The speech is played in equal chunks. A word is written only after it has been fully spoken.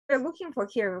looking for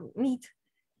here, meat.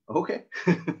 Okay.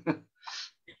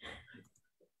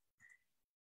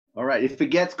 All right. If it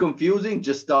gets confusing,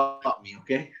 just stop me,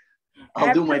 okay?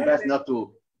 I'll do my best not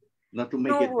to make it too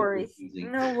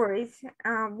confusing. No worries.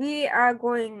 We are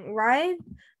going live.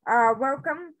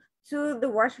 Welcome to the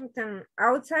Washington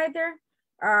Outsider.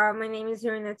 My name is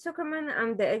Irina Zuckerman.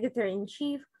 I'm the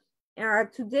editor-in-chief.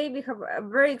 Today we have a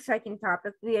very exciting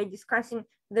topic. We are discussing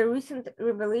the recent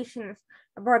revelations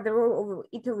about the role of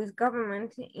Italy's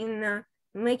government in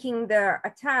making the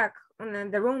attack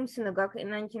on the Rome Synagogue in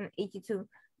 1982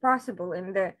 possible,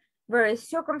 and the various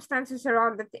circumstances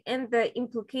around it and the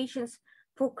implications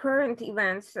for current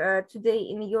events today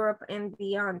in Europe and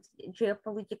beyond,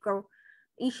 geopolitical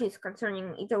issues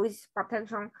concerning Italy's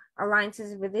potential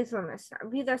alliances with Islamists.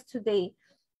 With us today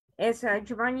is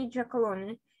Giovanni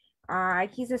Giacalone.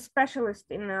 He's a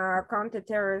specialist in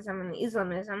counterterrorism and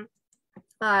Islamism.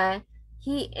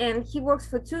 He works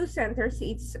for two centers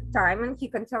each time, and he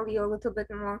can tell you a little bit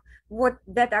more what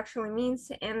that actually means.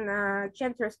 And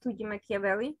Centro Studi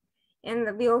Machiavelli,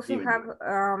 and we also have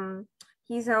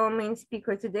he's our main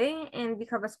speaker today, and we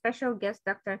have a special guest,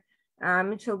 Dr.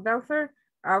 Mitchell Belfer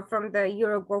from the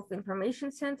Eurogulf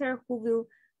Information Center, who will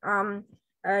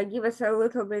give us a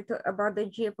little bit about the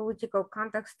geopolitical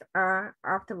context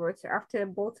afterwards. After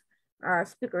both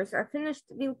speakers are finished,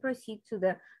 we'll proceed to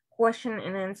the question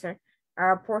and answer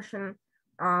portion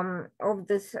of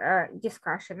this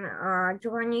discussion.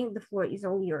 Giovanni, the floor is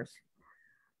all yours.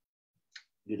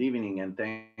 Good evening and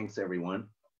thanks everyone.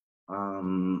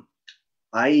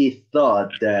 I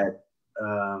thought that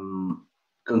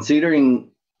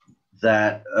considering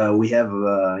that we have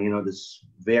this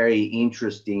very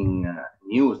interesting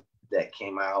news that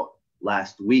came out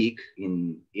last week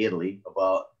in Italy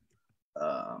about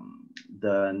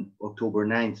the October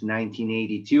 9th,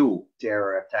 1982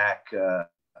 terror attack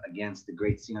against the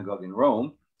Great Synagogue in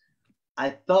Rome, I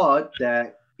thought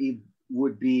that it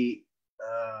would be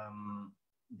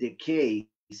the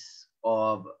case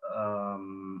of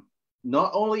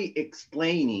not only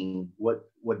explaining what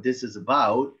this is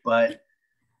about, but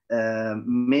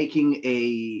making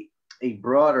a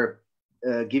broader,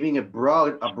 giving a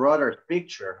broader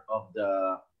picture of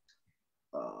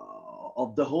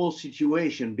the whole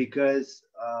situation, because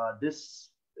this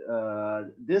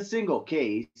single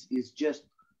case is just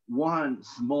one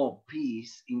small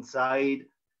piece inside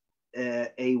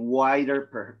a wider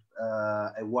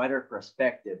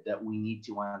perspective that we need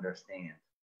to understand.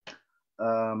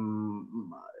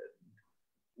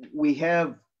 We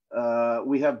have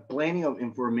plenty of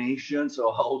information, so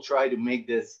I'll try to make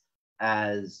this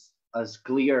as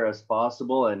clear as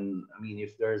possible. And I mean,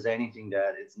 if there's anything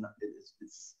that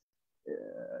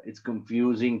it's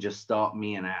confusing, just stop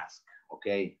me and ask.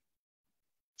 Okay.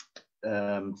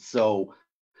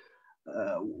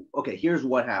 Okay, here's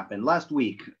what happened last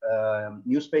week.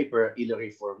 Newspaper Il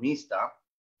Riformista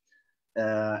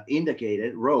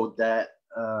wrote that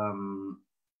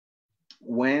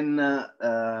when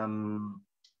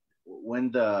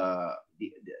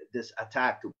this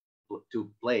attack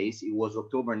took place, it was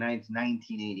October 9th,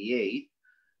 1988.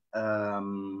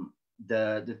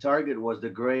 The target was the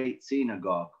Great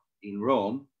Synagogue in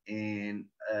Rome, and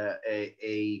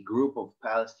a group of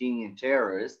Palestinian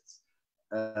terrorists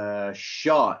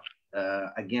shot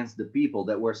against the people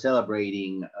that were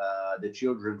celebrating the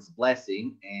children's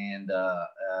blessing and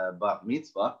Bar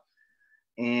Mitzvah,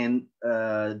 and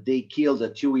they killed a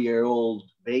 2-year-old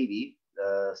baby,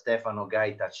 Stefano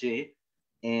Gai Tace,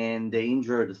 and they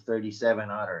injured 37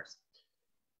 others.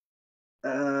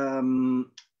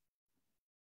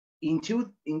 In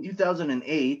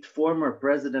 2008, former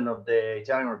president of the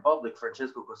Italian Republic,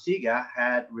 Francesco Cossiga,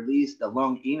 had released a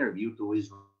long interview to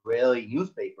Israeli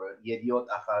newspaper, Yediot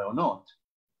Aharonot.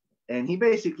 And he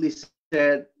basically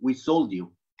said, "We sold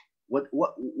you."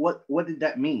 What did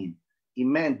that mean? It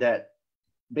meant that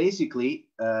basically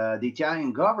the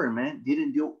Italian government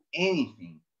didn't do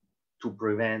anything to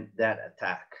prevent that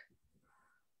attack.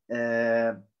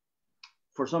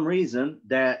 For some reason,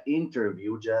 that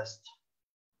interview just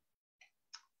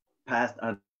passed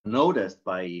unnoticed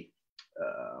by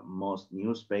most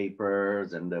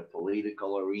newspapers and the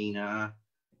political arena.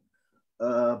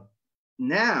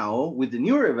 Now, with the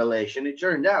new revelation, it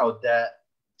turned out that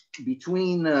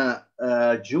between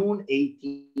June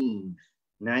 18th,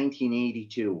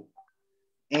 1982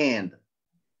 and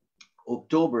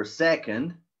October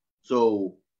 2nd,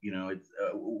 so,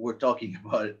 we're talking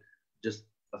about just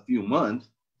a few months,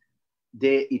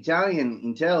 the Italian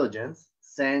intelligence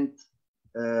sent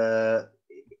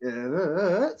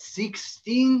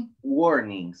 16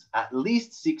 warnings, at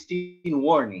least 16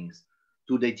 warnings,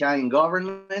 to the Italian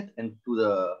government and to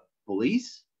the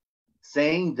police,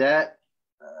 saying that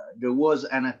there was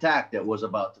an attack that was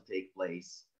about to take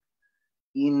place.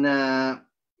 In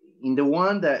the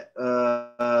one that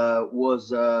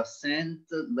was sent,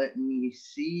 let me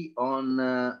see, on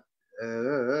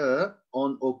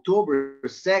October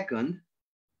 2nd,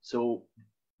 so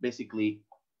basically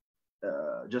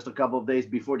just a couple of days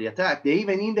before the attack, they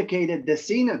even indicated the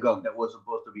synagogue that was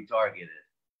supposed to be targeted.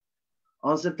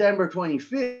 On September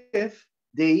 25th,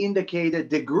 they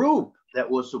indicated the group that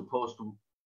was supposed to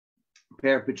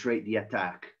perpetrate the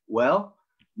attack. Well,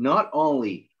 not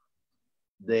only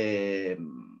the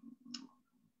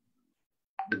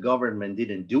government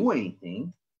didn't do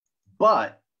anything,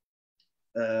 but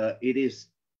there's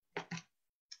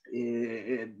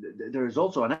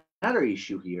also another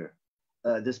issue here.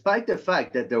 Despite the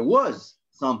fact that there was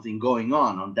something going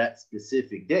on that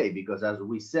specific day, because as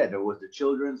we said, there was the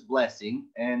children's blessing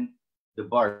and the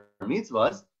bar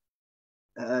mitzvahs,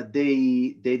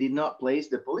 they did not place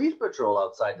the police patrol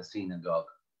outside the synagogue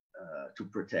to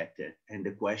protect it. And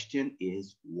the question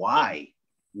is, why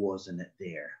wasn't it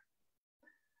there?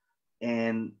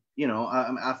 And, you know,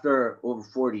 after over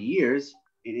 40 years,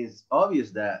 it is obvious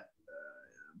that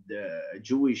the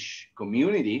Jewish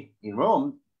community in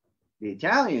Rome, the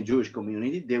Italian Jewish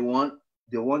community, they want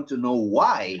to know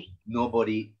why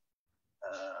nobody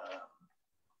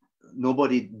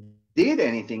did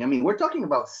anything. I mean, we're talking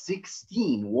about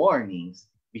 16 warnings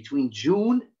between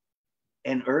June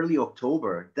and early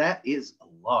October. That is a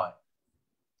lot.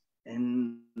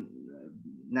 And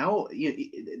now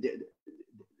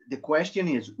the question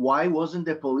is, why wasn't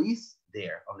the police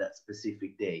there on that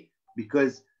specific day?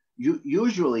 Because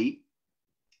usually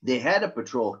they had a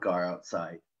patrol car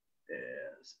outside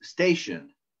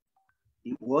stationed.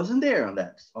 It wasn't there on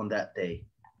that day.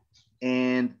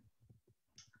 And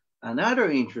another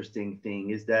interesting thing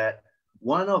is that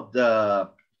one of the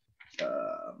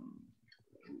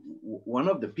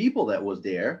people that was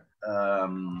there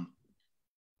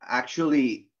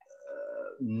actually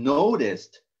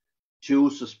noticed two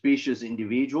suspicious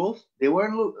individuals. They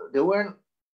didn't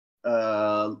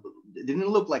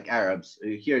look like Arabs.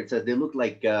 Here it says they look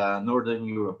like Northern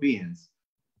Europeans,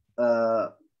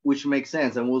 which makes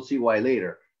sense, and we'll see why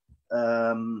later.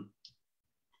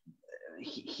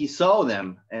 He saw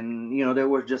them, and you know, they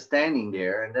were just standing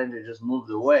there, and then they just moved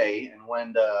away. And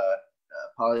when the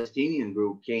Palestinian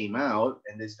group came out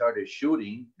and they started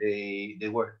shooting, they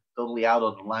were totally out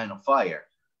of the line of fire,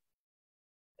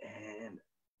 and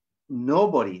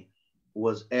nobody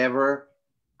was ever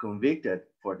convicted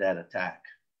for that attack.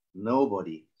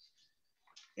 Nobody.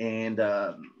 And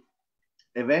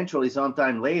eventually,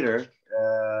 sometime later,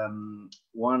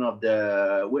 one of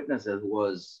the witnesses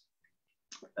was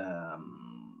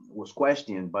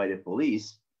questioned by the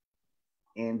police,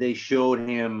 and they showed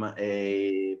him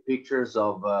pictures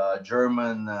of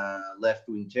German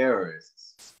left-wing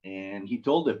terrorists. And he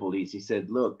told the police, he said,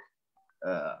 "Look,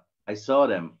 I saw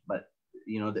them, but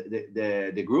you know,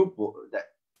 the group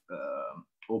that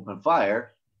opened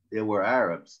fire, they were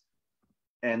Arabs."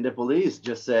 And the police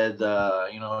just said,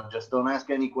 you know, just don't ask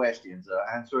any questions.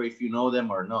 Answer if you know them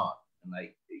or not. And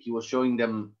like, he was showing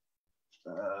them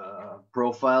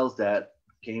profiles that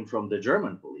came from the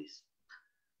German police.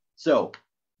 So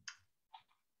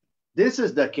this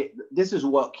is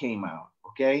what came out.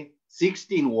 Okay,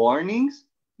 16 warnings.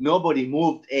 Nobody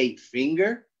moved a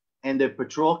finger, and the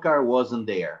patrol car wasn't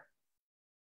there.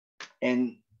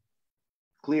 And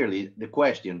clearly, the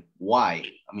question, why?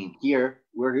 I mean,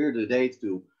 we're here today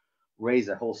to raise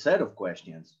a whole set of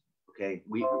questions. Okay,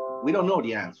 we don't know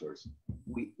the answers.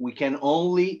 We can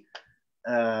only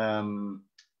come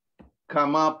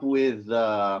up with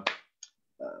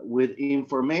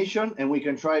information, and we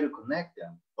can try to connect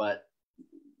them, but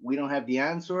we don't have the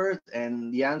answers,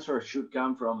 and the answers should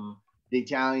come from the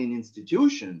Italian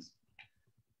institutions.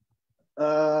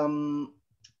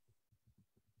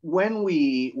 When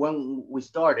we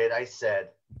started, I said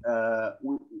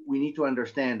we need to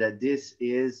understand that this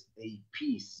is a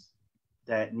piece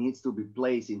that needs to be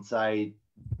placed inside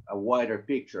a wider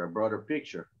picture, a broader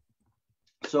picture.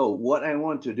 So what I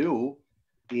want to do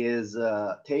is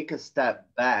take a step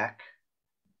back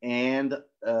and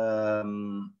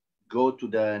go to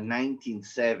the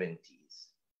 1970s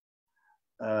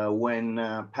when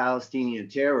Palestinian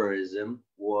terrorism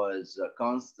was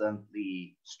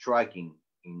constantly striking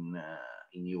in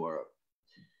Europe.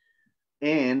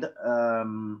 And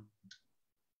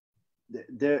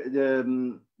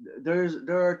there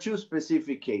are two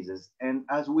specific cases, and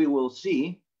as we will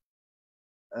see,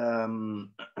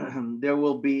 there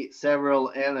will be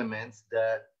several elements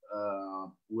that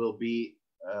will be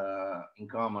in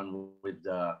common with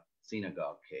the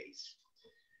synagogue case.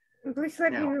 Please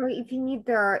let me know if you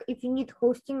need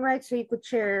hosting rights so you could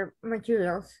share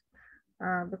materials.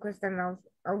 Because then I'll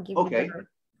give you the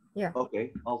yeah.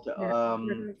 Okay. Let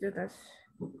me do this.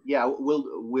 Yeah, I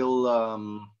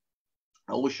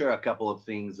will share a couple of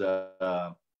things in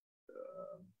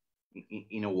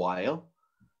a while.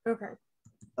 Okay.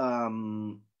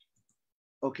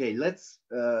 Okay, let's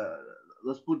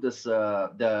put this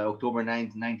the October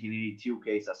 9th, 1982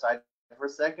 case aside for a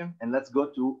second, and let's go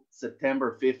to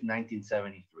September 5th,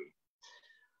 1973.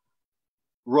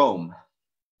 Rome,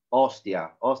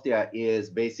 Ostia. Ostia is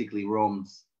basically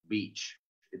Rome's beach.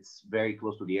 It's very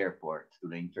close to the airport, to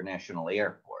the international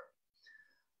airport.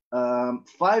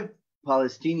 5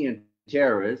 Palestinian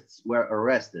terrorists were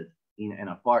arrested in an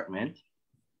apartment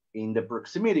in the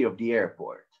proximity of the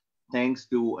airport, thanks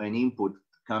to an input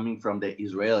coming from the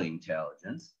Israeli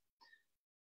intelligence.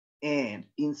 And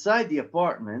inside the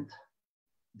apartment,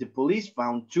 the police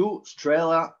found 2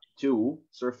 Strela 2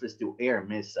 surface-to-air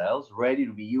missiles ready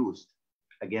to be used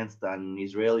against an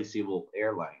Israeli civil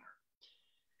airliner.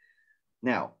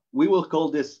 Now, we will call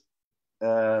this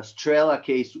Strela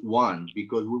case 1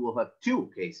 because we will have 2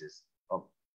 cases of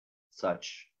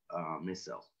such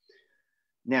missiles.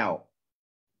 Now,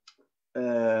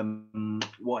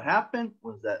 what happened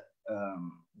was that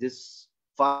this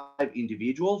 5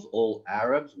 individuals, all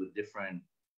Arabs with different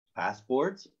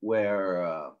passports,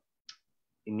 were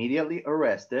immediately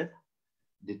arrested.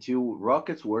 The 2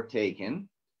 rockets were taken.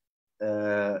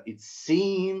 It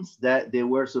seems that they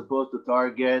were supposed to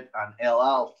target an El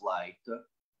Al flight,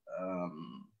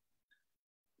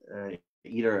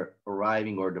 either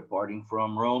arriving or departing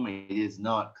from Rome. It is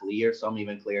not clear. Some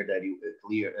even claim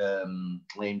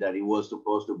that it was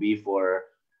supposed to be for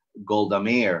Golda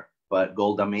Meir, but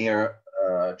Golda Meir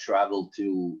traveled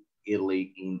to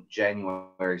Italy in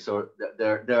January. So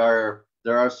there are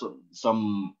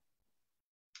some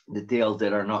details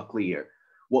that are not clear.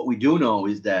 What we do know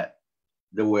is that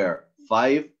there were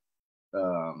 5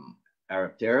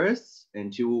 Arab terrorists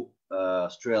and 2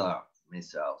 Strela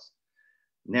missiles.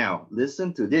 Now,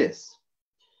 listen to this.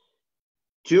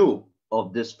 2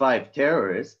 of these 5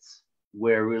 terrorists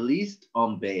were released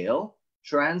on bail,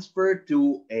 transferred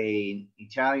to an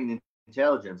Italian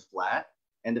intelligence flat,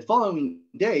 and the following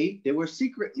day, they were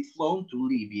secretly flown to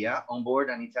Libya on board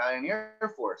an Italian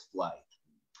Air Force flight.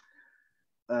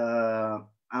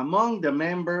 Among the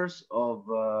members of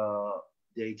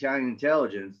the Italian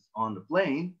intelligence on the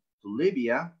plane to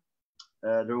Libya,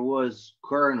 there was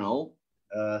Colonel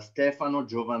Stefano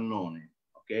Giovannone.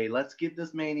 Okay, let's keep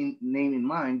this name in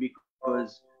mind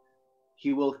because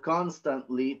he will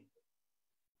constantly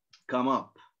come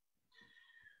up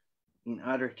in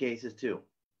other cases too.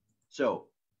 So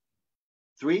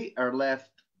 3 are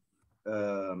left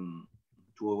to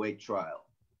await trial.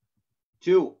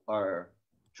 2 are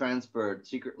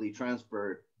secretly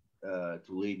transferred to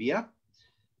Libya,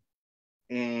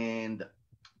 and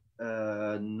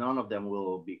none of them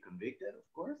will be convicted,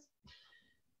 of course.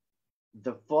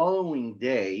 The following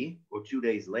day, or 2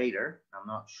 days later, I'm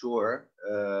not sure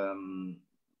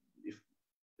if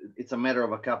it's a matter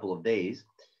of a couple of days,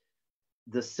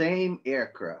 the same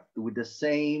aircraft with the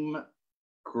same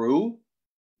crew,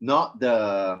 not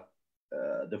the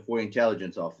 4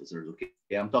 intelligence officers, okay?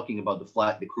 I'm talking about the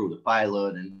crew, the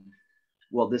pilot, and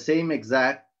well, the same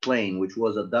exact plane, which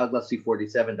was a Douglas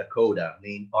C-47 Dakota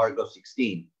named Argo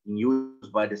 16,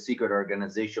 used by the secret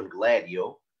organization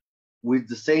Gladio, with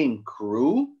the same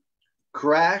crew,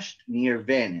 crashed near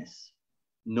Venice.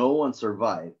 No one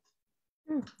survived.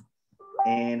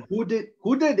 And who did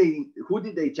the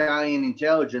Italian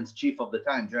intelligence chief of the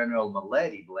time, General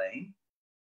Maletti, blame?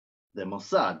 The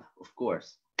Mossad, of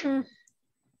course.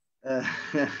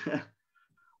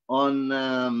 On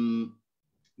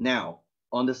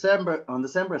December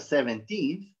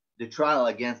 17th, the trial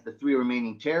against the 3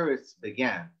 remaining terrorists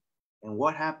began. And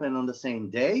what happened on the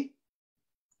same day?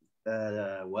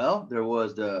 Well, there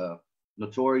was the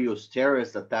notorious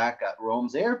terrorist attack at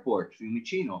Rome's airport,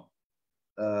 Fiumicino.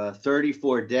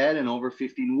 34 dead and over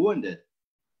 15 wounded.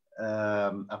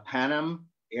 A Pan Am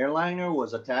airliner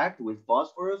was attacked with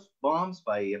phosphorus bombs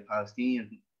by a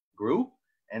Palestinian group,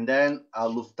 and then a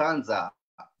Lufthansa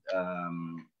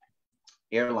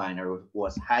airliner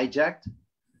was hijacked.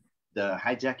 The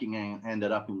hijacking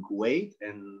ended up in Kuwait,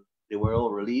 and they were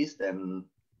all released and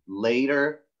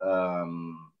later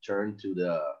turned to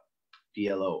the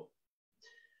PLO.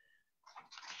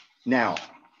 Now,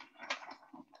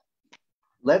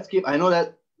 I know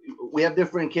that we have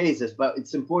different cases, but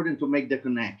it's important to make the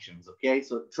connections, okay?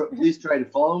 So please try to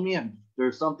follow me, and if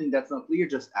there's something that's not clear,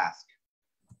 just ask.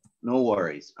 No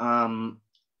worries.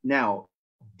 Now,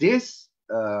 this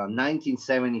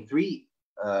 1973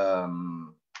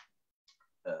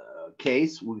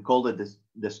 case, we called it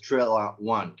the Strela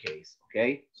 1 case.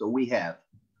 Okay, so we have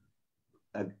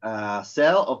a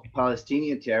cell of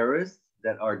Palestinian terrorists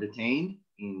that are detained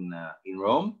in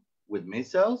Rome with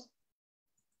missiles.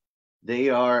 They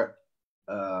are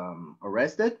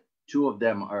arrested. Two of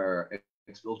them are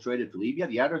exfiltrated to Libya.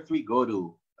 The other three go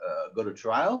to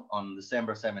trial on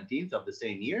December 17th of the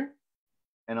same year.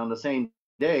 And on the same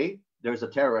day, there's a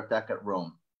terror attack at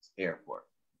Rome airport.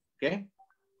 Okay.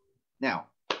 Now,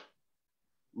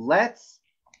 let's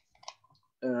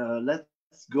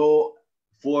go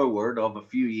forward of a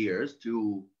few years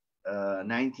to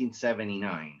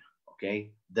 1979.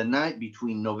 Okay, the night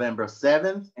between November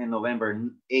 7th and November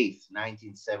 8th,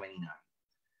 1979.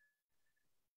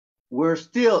 We're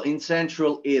still in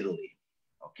central Italy.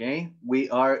 Okay, we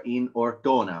are in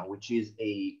Ortona, which is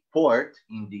a port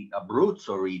in the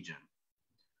Abruzzo region.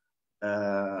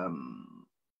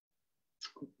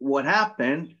 What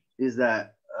happened is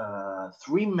that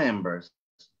three members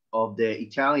of the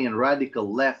Italian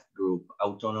radical left group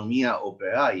Autonomia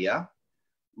Operaia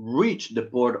reached the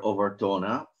port of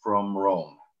Ortona from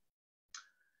Rome.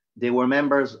 They were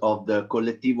members of the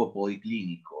Collettivo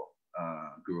Policlinico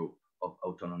group of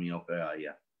Autonomia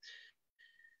Operaia.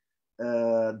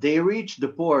 They reached the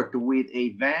port with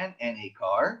a van and a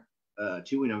car,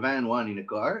 two in a van, one in a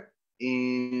car,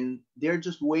 and they're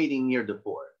just waiting near the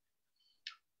port.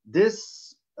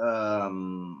 This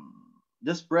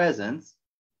presence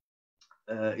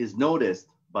is noticed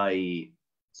by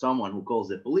someone who calls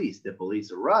the police. The police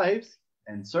arrives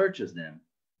and searches them.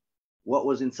 What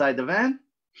was inside the van?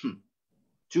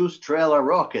 Two Strela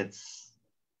rockets,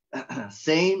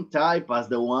 same type as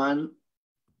the one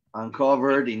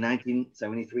uncovered in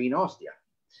 1973 in Ostia.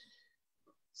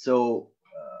 So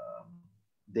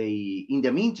in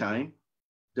the meantime,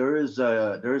 there is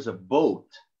a boat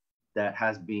that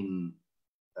has been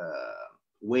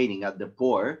waiting at the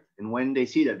port, and when they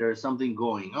see that there's something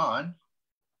going on,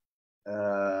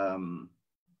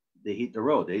 they hit the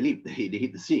road. They leave. They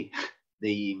hit the sea.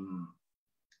 They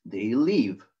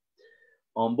leave.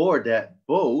 On board that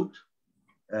boat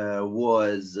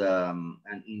was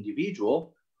an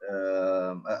individual,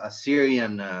 a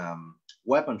Syrian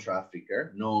weapon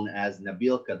trafficker known as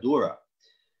Nabil Kadura.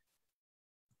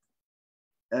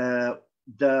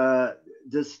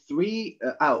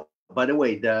 By the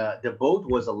way, the boat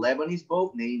was a Lebanese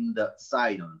boat named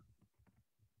Sidon.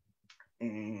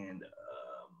 And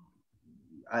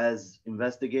as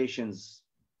investigations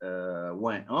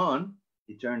went on,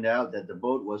 it turned out that the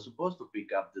boat was supposed to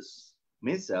pick up these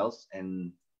missiles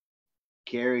and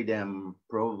carry them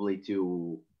probably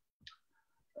to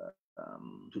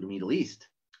the Middle East.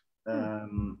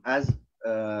 As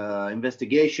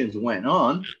investigations went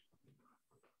on,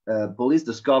 police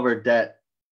discovered that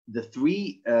the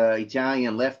three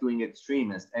Italian left-wing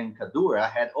extremists and Kadura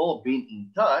had all been in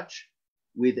touch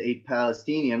with a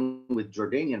Palestinian with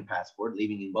Jordanian passport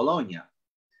living in Bologna,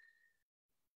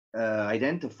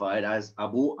 identified as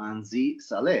Abu Anzi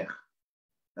Saleh,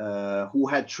 who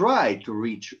had tried to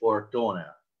reach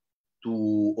Ortona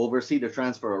to oversee the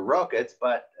transfer of rockets,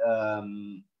 but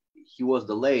he was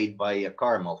delayed by a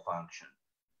car malfunction.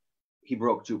 He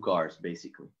broke two cars,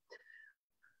 basically.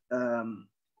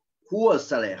 Who was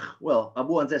Saleh? Well,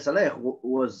 Abu Anzi Saleh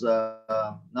was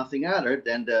nothing other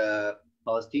than the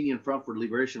Palestinian Front for the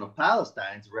Liberation of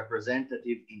Palestine's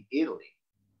representative in Italy.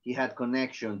 He had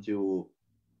connection to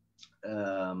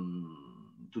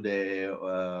the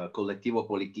Collettivo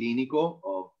Policlinico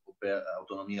of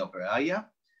Autonomia Operaia.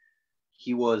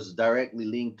 He was directly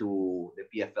linked to the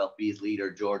PFLP's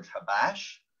leader, George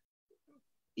Habash.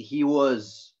 He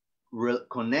was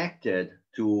connected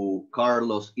to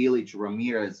Carlos Ilich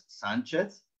Ramirez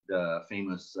Sanchez, the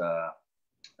famous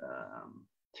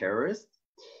terrorist,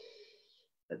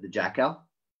 the Jackal.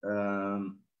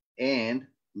 And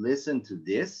listen to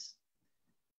this.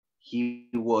 He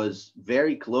was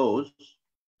very close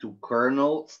to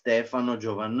Colonel Stefano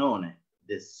Giovannone,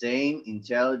 the same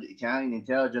Italian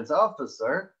intelligence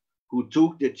officer who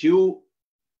took the two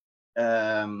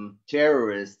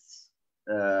terrorists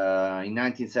in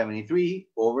 1973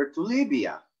 over to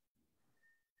Libya.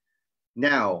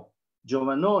 Now,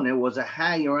 Giovannone was a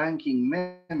high-ranking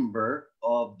member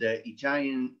of the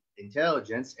Italian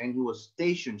intelligence, and he was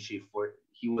station chief for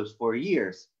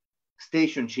years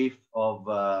station chief of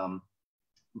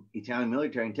Italian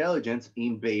military intelligence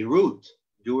in Beirut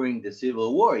during the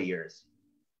Civil War years.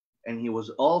 And he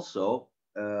was also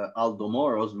Aldo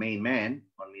Moro's main man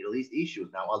on Middle East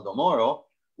issues. Now, Aldo Moro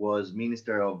was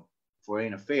Minister of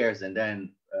Foreign Affairs and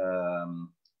then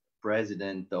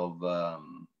president of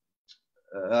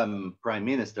prime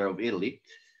minister of Italy.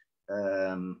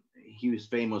 He was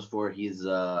famous for his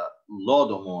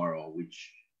Lodomoro,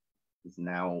 which is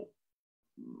now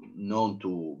known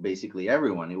to basically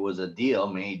everyone. It was a deal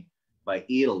made by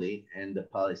Italy and the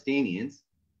Palestinians.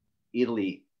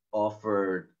 Italy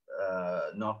offered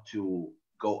not to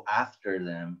go after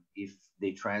them if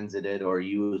they transited or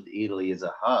used Italy as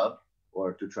a hub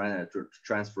or to try to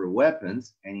transfer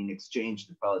weapons, and in exchange,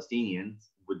 the Palestinians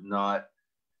would not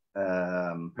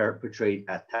perpetrate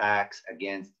attacks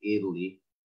against Italy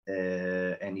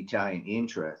and Italian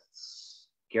interests.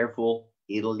 Careful,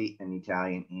 Italy and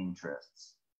Italian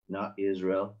interests, not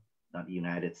Israel, not the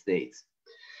United States.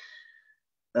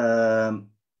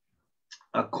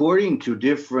 According to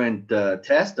different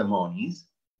testimonies,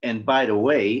 and by the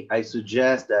way, I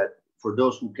suggest that for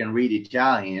those who can read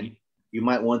Italian, you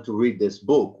might want to read this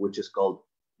book, which is called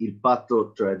Il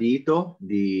Patto Tradito,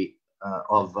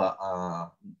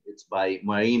 it's by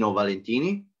Marino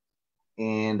Valentini,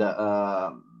 and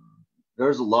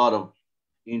there's a lot of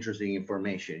interesting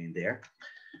information in there.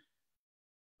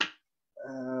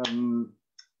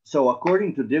 So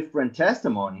according to different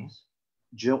testimonies,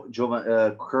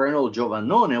 Colonel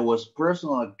Giovannone was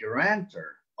personal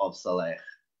guarantor of Saleh.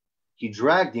 He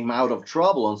dragged him out of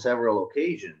trouble on several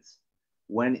occasions.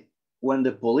 When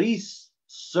the police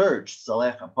searched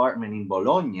Saleh's apartment in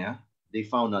Bologna, they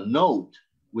found a note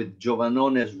with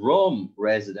Giovannone's Rome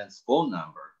residence phone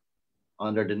number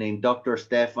under the name Dr.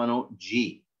 Stefano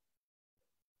G.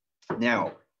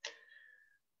 Now,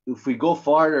 if we go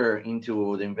farther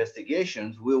into the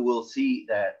investigations, we will see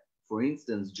that, for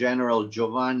instance, General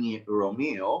Giovanni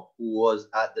Romeo, who was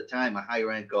at the time a high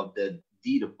rank of the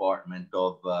D department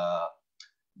of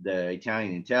the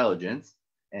Italian intelligence,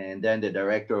 and then the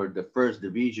director of the first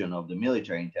division of the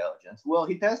military intelligence, well,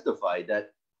 he testified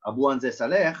that Abu Anze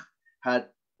Saleh had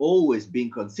always been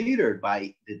considered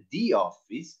by the D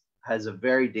office as a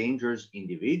very dangerous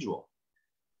individual.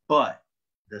 But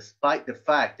despite the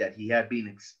fact that he had been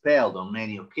expelled on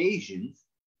many occasions,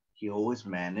 he always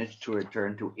managed to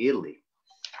return to Italy.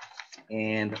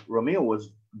 And Romeo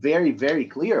was very, very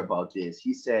clear about this.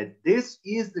 He said, this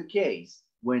is the case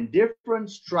when different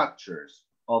structures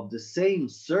of the same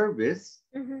service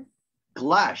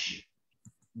clash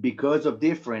because of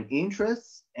different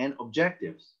interests and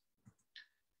objectives.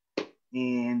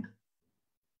 And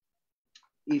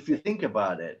if you think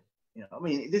about it, I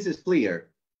mean, this is clear.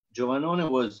 Giovannone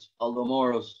was Aldo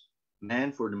Moro's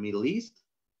man for the Middle East.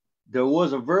 There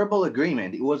was a verbal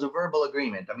agreement. It was a verbal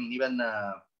agreement. I mean,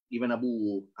 even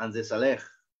Abu Anze Saleh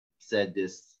said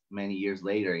this many years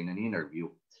later in an interview.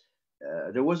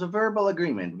 There was a verbal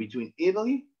agreement between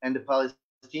Italy and the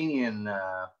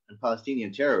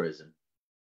Palestinian terrorism.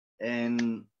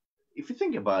 And if you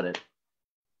think about it,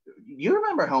 you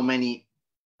remember how many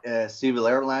civil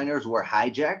airliners were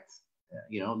hijacked?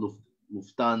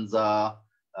 Lufthansa,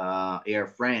 Air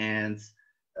France,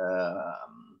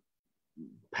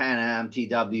 Pan Am,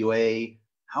 TWA.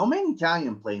 How many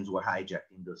Italian planes were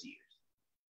hijacked in those years?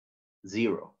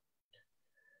 0.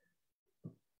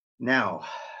 Now,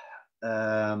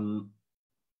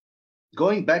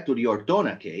 going back to the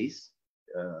Ortona case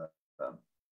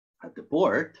at the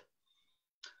port,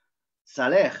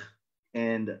 Saleh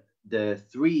and the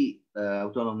 3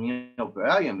 Autonomia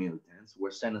Operaia militants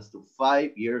were sentenced to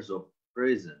 5 years of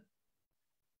prison.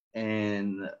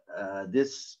 And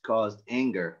this caused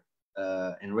anger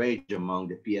and rage among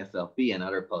the PFLP and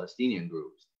other Palestinian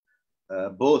groups.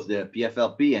 Both the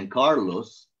PFLP and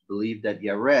Carlos believed that the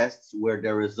arrests were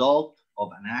the result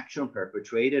of an action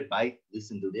perpetrated by,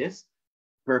 listen to this,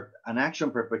 an action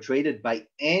perpetrated by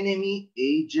enemy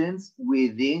agents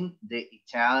within the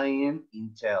Italian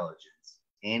intelligence.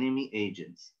 Enemy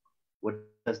agents. What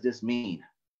does this mean?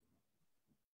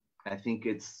 I think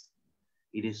it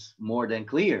is more than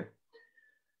clear.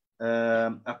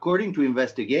 According to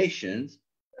investigations,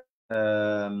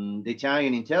 the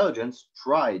Italian intelligence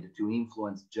tried to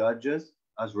influence judges,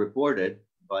 as reported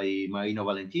by Marino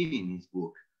Valentini in his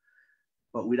book,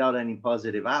 but without any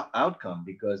positive outcome,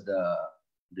 because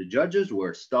the judges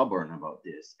were stubborn about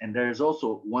this. And there's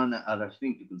also one other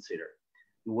thing to consider.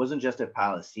 It wasn't just a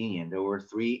Palestinian. There were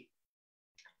 3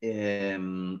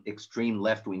 extreme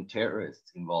left-wing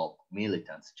terrorists involved,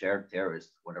 militants,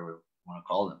 terrorists, whatever you want to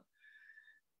call them.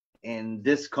 And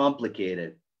this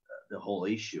complicated the whole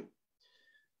issue.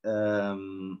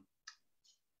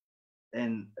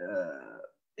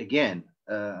 Again,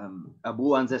 Abu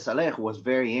Anze Saleh was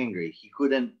very angry. He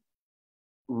couldn't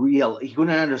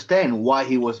understand why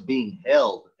he was being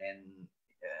held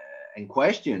and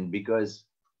questioned, because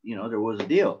there was a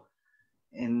deal.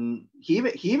 And he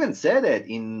even said it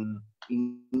in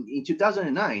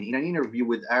 2009 in an interview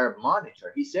with Arab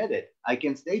Monitor. He said it. I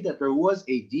can state that there was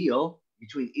a deal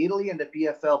between Italy and the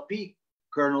PFLP.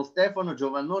 Colonel Stefano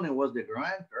Giovannone was the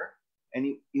grantor, and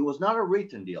it was not a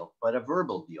written deal, but a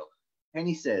verbal deal. And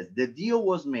he says the deal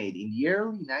was made in the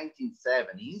early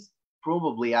 1970s,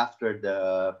 probably after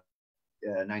the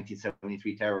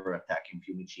 1973 terror attack in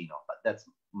Fiumicino, but that's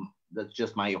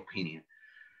just my opinion.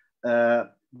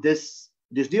 This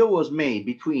deal was made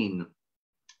between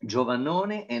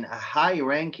Giovannone and a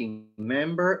high-ranking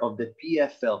member of the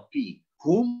PFLP,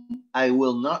 whom I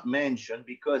will not mention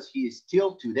because he is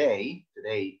still today,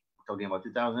 talking about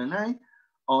 2009,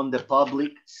 on the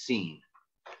public scene.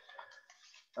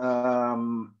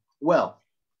 Well,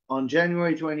 on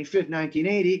January 25th,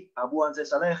 1980, Abu Anzeh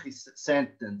Saleh is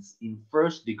sentenced in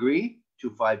first degree to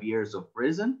 5 years of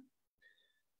prison.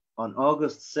 On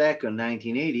August 2nd,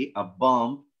 1980, a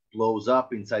bomb blows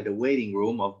up inside the waiting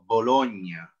room of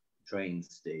Bologna train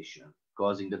station,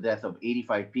 causing the death of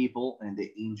 85 people and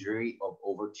the injury of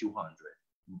over 200.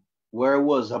 Where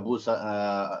was Abu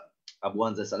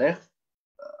Anzeh Saleh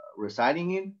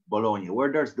residing in? Bologna.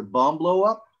 Where does the bomb blow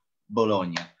up?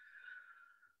 Bologna.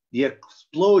 The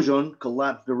explosion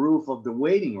collapsed the roof of the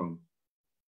waiting room,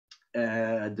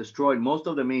 destroyed most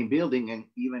of the main building, and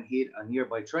even hit a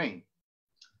nearby train.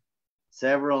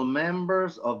 Several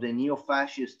members of the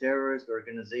neo-fascist terrorist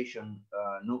organization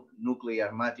Nuclei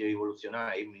Armati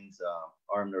Rivoluzionari, means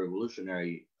armed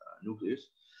revolutionary nucleus,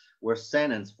 were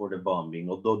sentenced for the bombing,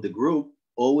 although the group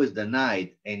always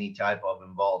denied any type of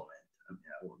involvement.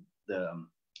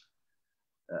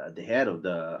 The head of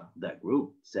that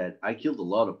group said, I killed a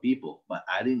lot of people, but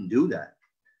I didn't do that.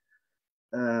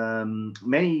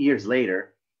 Many years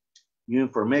later, new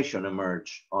information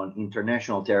emerged on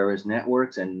international terrorist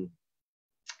networks and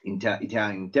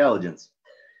Italian intelligence.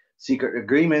 Secret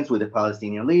agreements with the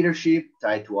Palestinian leadership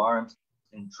tied to arms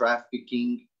and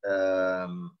trafficking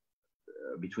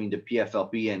between the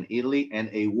PFLP and Italy, and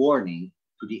a warning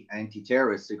to the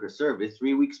anti-terrorist secret service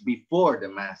 3 weeks before the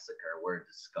massacre were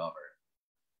discovered.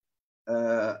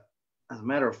 As a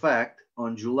matter of fact,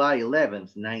 on July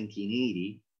 11th,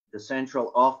 1980, the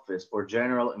Central Office for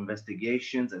General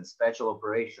Investigations and Special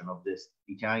Operation of the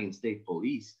Italian State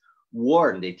Police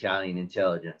warned the Italian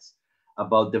intelligence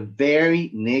about the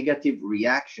very negative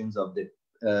reactions of the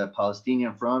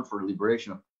Palestinian Front for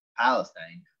Liberation of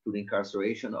Palestine to the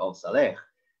incarceration of Saleh,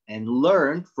 and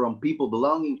learned from people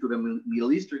belonging to the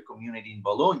Middle Eastern community in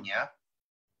Bologna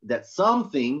that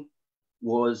something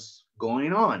was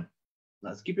going on.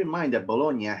 Let's keep in mind that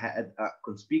Bologna had a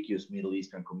conspicuous Middle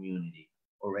Eastern community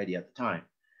already at the time.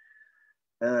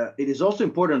 It is also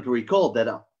important to recall that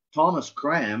Thomas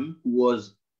Kram, who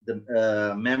was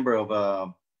the member of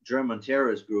a German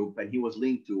terrorist group, and he was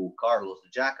linked to Carlos the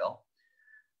Jackal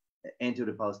and to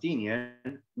the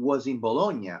Palestinian, was in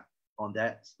Bologna on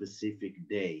that specific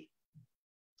day.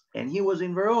 And he was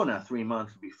in Verona 3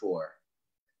 months before.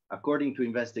 According to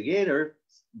investigators,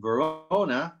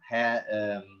 Verona had,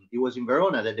 it was in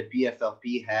Verona that the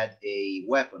PFLP had a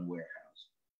weapon warehouse.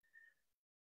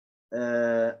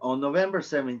 On November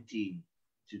 17,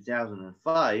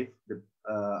 2005,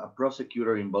 a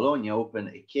prosecutor in Bologna opened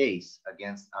a case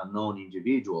against unknown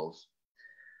individuals.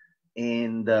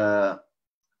 And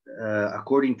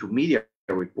according to media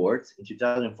reports, in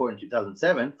 2004 and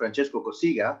 2007, Francesco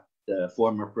Cossiga, the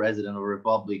former president of the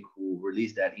Republic who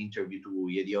released that interview to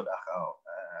Yediot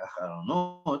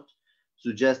Aharonot,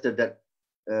 suggested that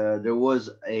there was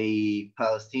a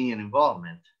Palestinian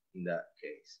involvement in that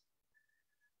case.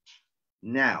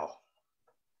 Now,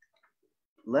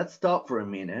 let's stop for a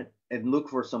minute and look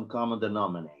for some common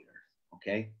denominators,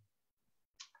 okay?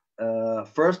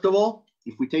 First of all,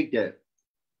 if we take the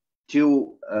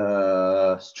two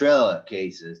Strela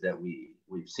cases that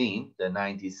we've seen, the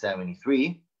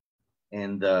 1973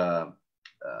 and the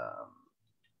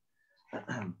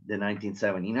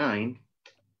 1979,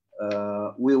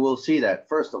 we will see that,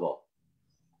 first of all,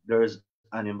 there's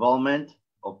an involvement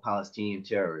of Palestinian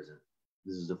terrorism.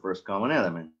 This is the first common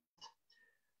element.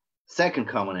 Second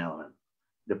common element,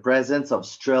 the presence of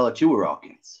Strela 2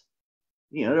 rockets.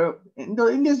 You know,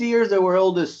 in these years, there were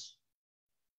all this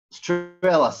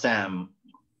Strela Sam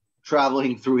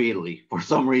traveling through Italy for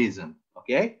some reason,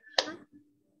 okay?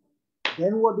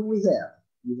 Then what do we have?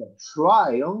 We have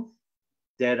trials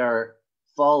that are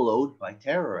followed by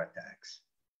terror attacks.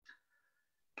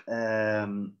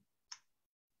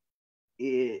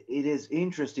 It is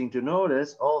interesting to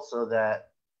notice also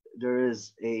that there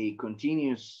is a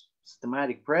continuous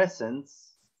systematic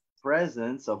presence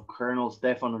of Colonel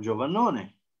Stefano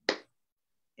Giovannone.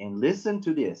 And listen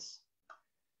to this.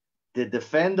 the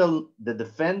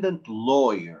defendant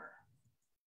lawyer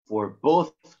for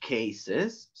both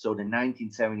cases, so the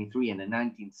 1973 and the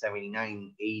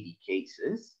 1979-80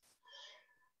 cases,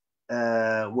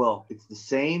 well, it's the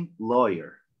same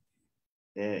lawyer.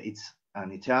 It's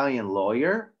an Italian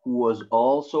lawyer who was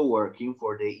also working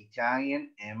for the Italian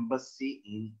embassy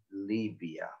in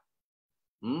Libya.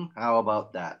 How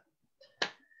about that?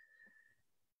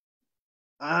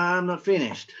 I'm not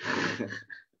finished.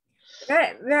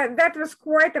 That was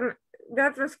quite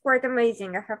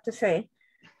amazing, I have to say.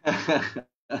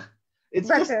 It's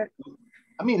But just,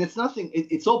 I mean, it's nothing.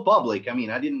 It's all public. I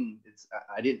mean, I didn't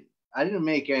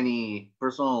make any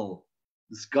personal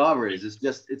discoveries.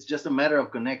 It's just a matter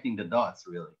of connecting the dots,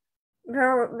 really.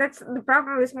 well, that's the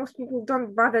problem is most people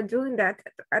don't bother doing that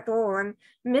at all and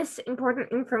miss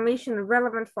important information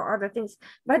relevant for other things.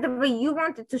 By the way, you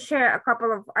wanted to share a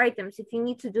couple of items. If you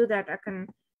need to do that, I can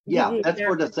give Yeah, you that's the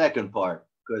for the second part,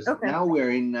 because okay. now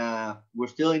we're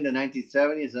still in the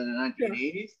 1970s and the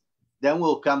 1980s. Then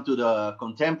we'll come to the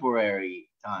contemporary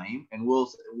time, and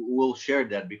we'll share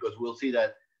that, because we'll see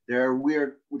that there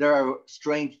are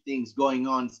strange things going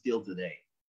on still today.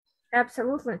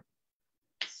 Absolutely.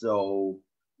 So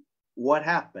what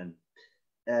happened?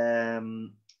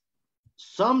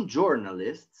 Some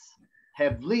journalists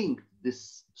have linked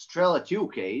this Strela 2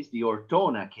 case, the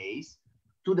Ortona case,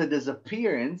 to the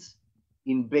disappearance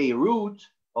in Beirut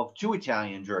of two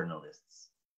Italian journalists.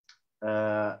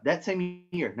 That same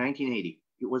year, 1980,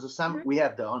 it was a summer. We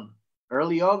had on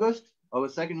early August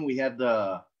 2nd, we had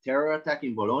the terror attack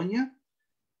in Bologna.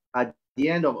 At the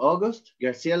end of August,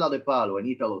 Graciela De Palo and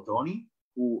Italo Toni,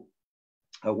 who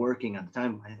are working at the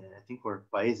time, I think for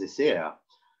Paese Sera,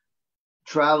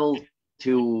 traveled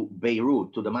to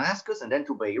Beirut, to Damascus, and then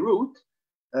to Beirut.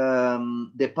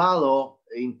 De Palo,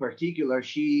 in particular,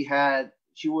 she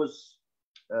was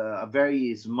a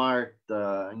very smart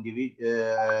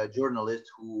journalist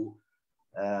who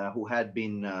had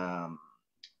been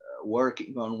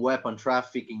working on weapon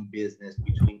trafficking business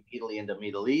between Italy and the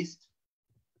Middle East,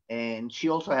 and she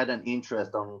also had an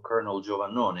interest on Colonel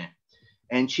Giovannone,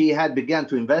 and she had begun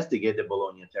to investigate the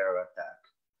Bologna terror attack.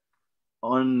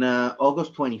 On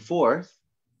August 24th,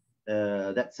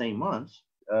 that same month,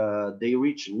 they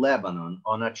reached Lebanon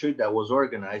on a trip that was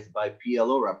organized by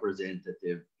PLO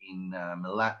representative in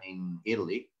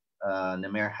Italy,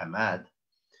 Namer Hamad.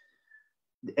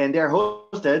 And they're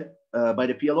hosted by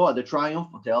the PLO at the Triumph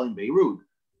Hotel in Beirut.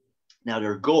 Now,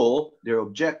 their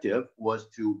objective was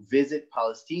to visit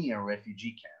Palestinian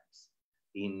refugee camps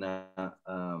in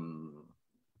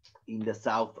the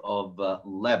south of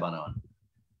Lebanon,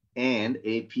 and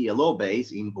a PLO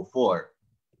base in Beaufort.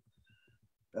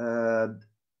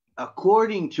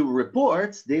 According to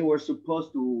reports, they were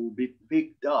supposed to be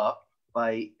picked up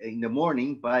in the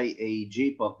morning by a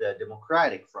jeep of the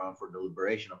Democratic Front for the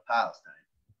Liberation of Palestine.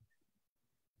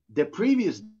 The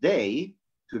previous day,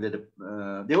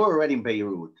 they were already in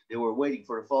Beirut. They were waiting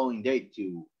for the following day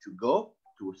to go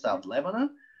to South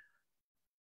Lebanon.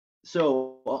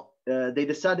 So they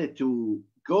decided to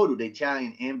go to the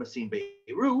Italian embassy in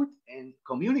Beirut and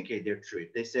communicate their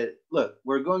trip. They said, look,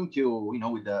 we're going to,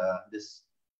 with this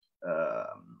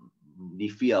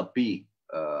DFLP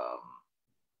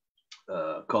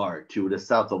car to the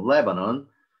south of Lebanon.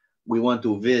 We want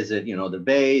to visit, the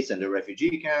base and the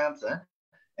refugee camps.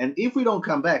 And if we don't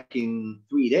come back in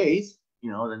 3 days,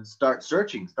 then start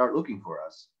looking for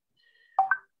us.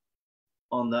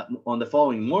 On the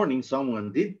following morning,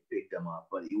 someone did pick them up,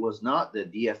 but it was not the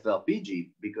DFLP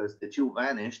jeep, because the two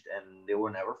vanished and they were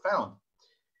never found.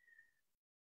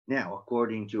 Now,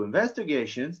 according to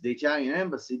investigations, the Italian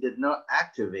embassy did not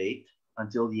activate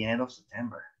until the end of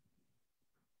September.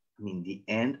 The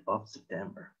end of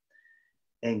September.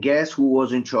 And guess who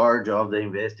was in charge of the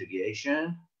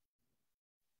investigation?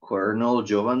 Colonel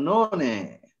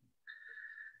Giovannone.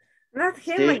 Not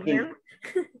him again.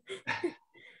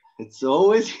 It's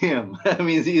always him.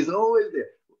 He's always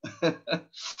there.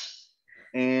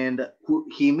 And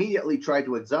he immediately tried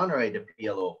to exonerate the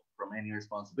PLO from any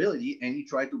responsibility, and he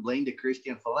tried to blame the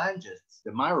Christian Phalangists,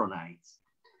 the Maronites.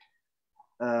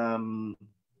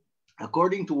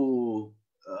 According to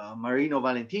Marino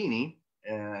Valentini,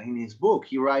 in his book,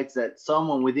 he writes that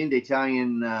someone within the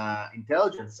Italian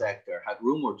intelligence sector had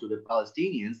rumored to the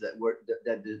Palestinians that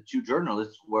the two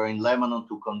journalists were in Lebanon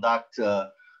to conduct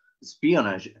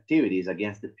espionage activities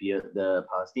against the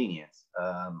Palestinians.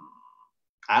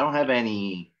 I don't have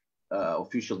any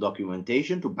official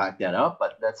documentation to back that up,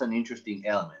 but that's an interesting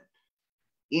element.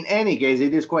 In any case,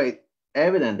 it is quite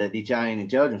evident that the Italian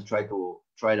intelligence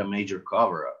tried a major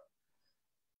cover-up.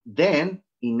 Then,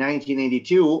 In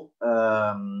 1982,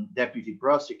 Deputy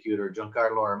Prosecutor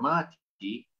Giancarlo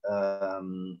Armati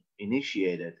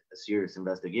initiated a serious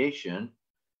investigation,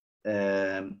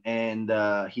 and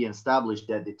he established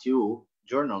that the two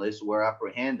journalists were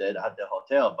apprehended at the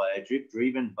hotel by a jeep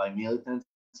driven by militants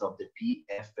of the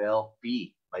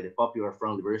PFLP, by the Popular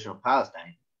Front Liberation of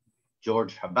Palestine,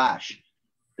 George Habash,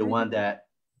 the one that,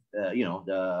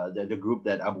 the group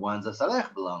that Abu Anza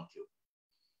Saleh belonged to.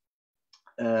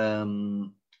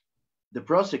 The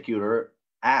prosecutor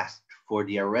asked for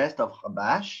the arrest of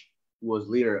Habash, who was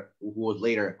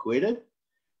later acquitted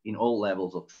in all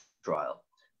levels of trial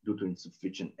due to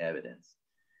insufficient evidence.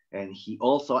 And he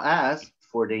also asked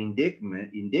for the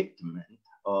indictment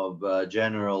of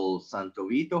General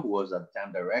Santovito, who was at the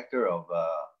time director of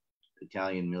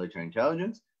Italian military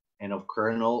intelligence, and of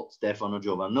Colonel Stefano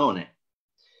Giovannone.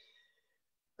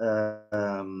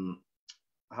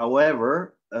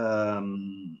 However,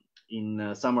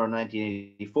 in summer of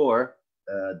 1984,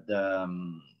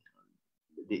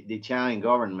 the Italian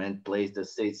government placed a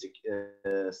state's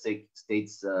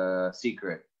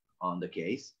secret on the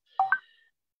case,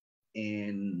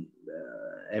 and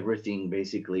everything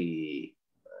basically,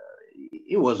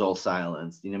 it was all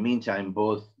silenced. In the meantime,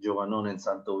 both Giovannone and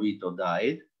Santovito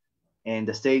died, and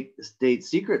the state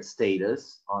secret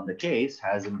status on the case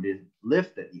hasn't been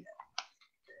lifted yet.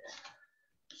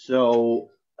 So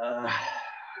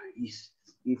if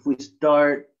we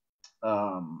start,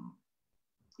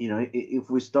 if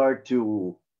we start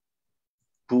to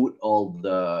put all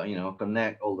the,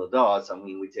 connect all the dots, I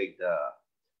mean, we take the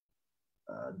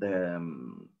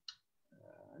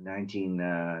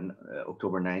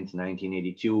October 9th,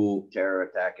 1982 terror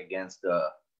attack against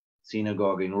the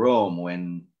synagogue in Rome,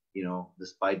 when,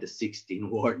 despite the 16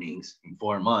 warnings in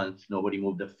 4 months, nobody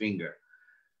moved a finger.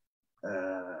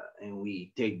 And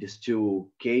we take these three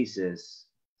cases,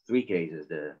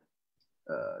 the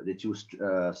two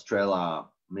Strela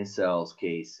missiles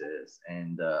cases,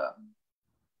 and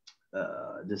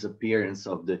disappearance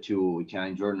of the two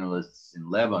Italian journalists in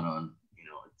Lebanon.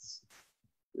 It's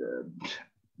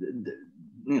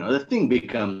the thing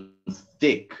becomes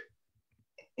thick.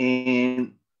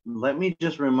 And let me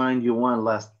just remind you one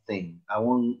last thing. I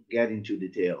won't get into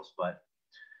details, but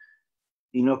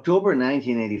in October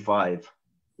 1985,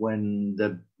 when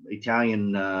the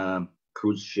Italian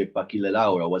cruise ship Achille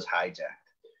Lauro was hijacked,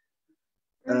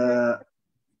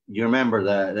 you remember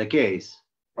the case?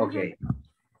 Okay.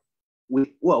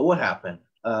 What happened?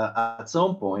 At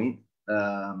some point,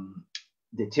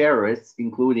 the terrorists,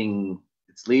 including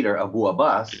its leader Abu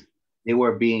Abbas, they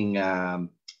were being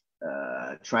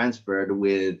transferred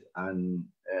with an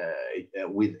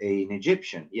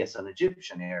Egyptian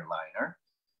airliner.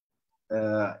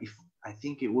 I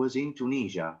think it was in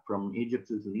Tunisia, from Egypt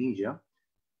to Tunisia.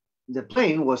 The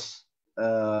plane was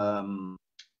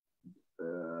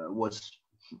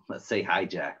let's say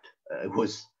hijacked.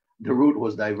 The route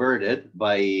was diverted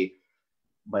by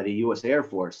the U.S. Air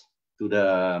Force to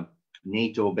the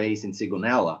NATO base in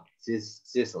Sigonella,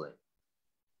 Sicily.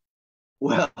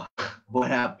 Well, what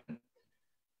happened?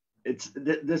 It's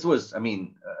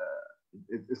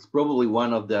probably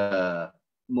one of the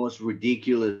most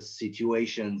ridiculous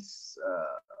situations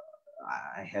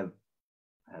I have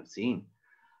seen.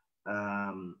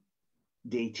 The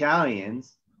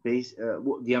Italians,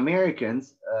 the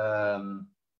Americans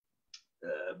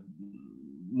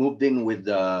moved in with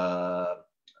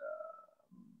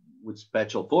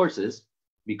special forces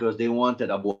because they wanted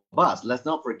Abu Abbas. Let's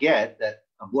not forget that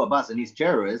Abu Abbas and his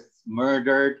terrorists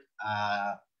murdered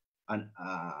an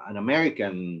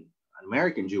American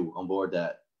Jew on board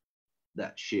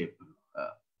that ship.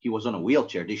 He was on a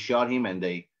wheelchair. They shot him and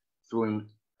they threw him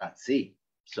at sea.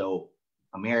 So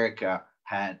America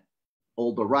had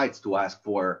all the rights to ask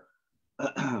for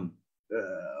them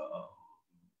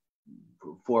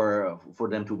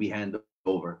to be handed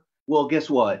over. Well, guess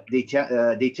what? The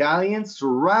Italians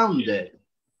surrounded.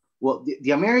 Well,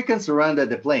 the Americans surrounded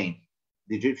the plane,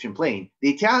 the Egyptian plane.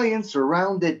 The Italians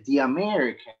surrounded the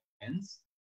Americans,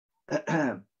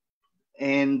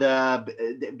 and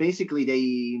basically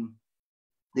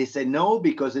they said no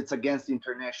because it's against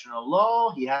international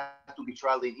law. He had to be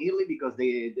tried in Italy because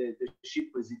the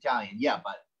ship was Italian. Yeah,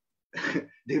 but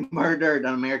they murdered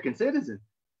an American citizen,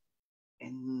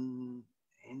 and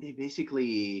they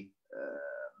basically,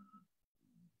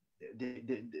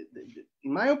 in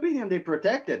my opinion, they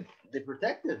protected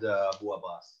Abu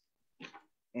Abbas,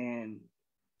 and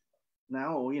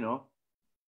now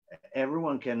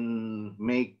everyone can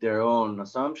make their own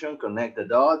assumption, connect the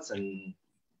dots, and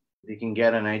they can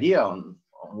get an idea on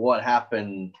what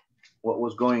happened, what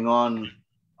was going on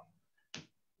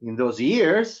in those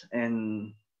years.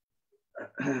 And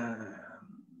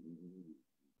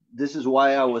this is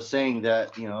why I was saying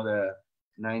that, you know, the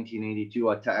 1982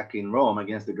 attack in Rome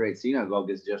against the Great Synagogue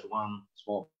is just one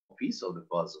small piece of the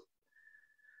puzzle.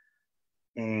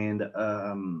 And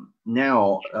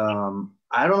now,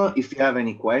 I don't know if you have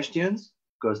any questions,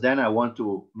 because then I want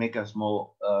to make a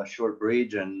small short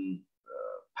bridge and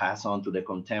pass on to the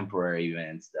contemporary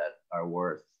events that are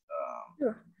worth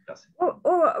Sure. discussing.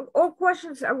 All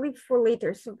questions I'll leave for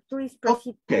later, so please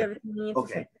proceed to everything you need to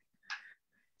say.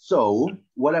 So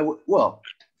what well,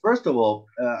 first of all,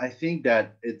 I think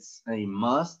that it's a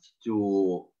must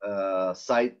to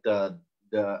cite a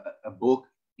book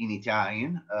in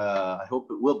Italian. I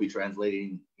hope it will be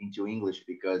translated into English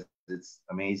because it's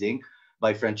amazing,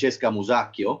 by Francesca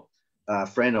Musacchio, a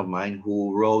friend of mine,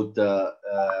 who wrote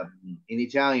in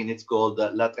Italian. It's called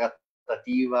La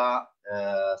Trattativa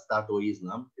Stato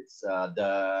Islam. It's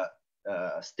the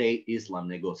state Islam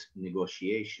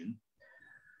negotiation,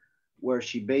 where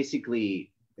she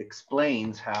basically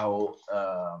explains how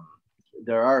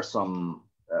there are some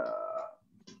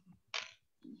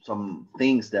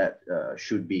things that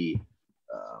should be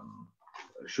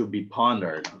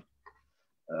pondered.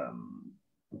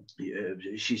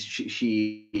 She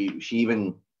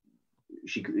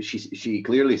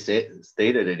clearly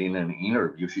stated it in an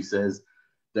interview. She says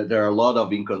that there are a lot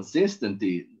of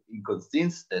inconsistencies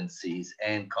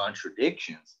and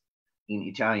contradictions in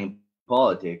Italian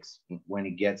politics when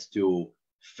it gets to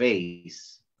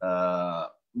face.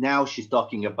 Now she's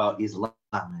talking about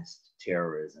Islamist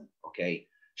terrorism. Okay,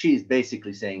 she's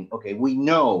basically saying, okay, we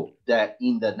know that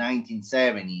in the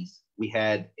 1970s we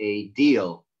had a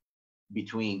deal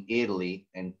between Italy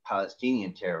and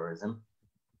Palestinian terrorism,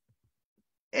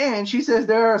 and she says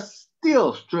there are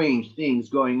still strange things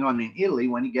going on in Italy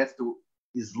when it gets to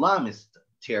Islamist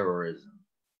terrorism.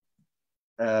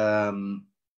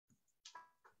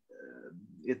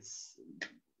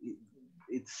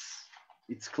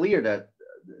 It's clear that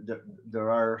there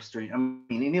are strange. I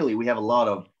mean, in Italy we have a lot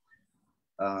of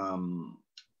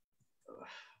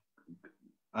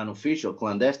unofficial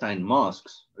clandestine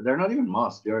mosques. They're not even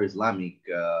mosques; they're Islamic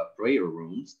prayer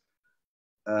rooms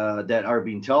that are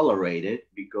being tolerated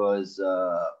because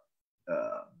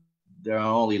there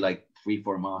are only like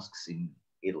 3-4 mosques in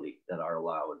Italy that are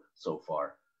allowed so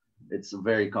far. It's a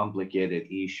very complicated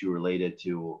issue related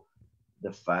to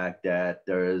the fact that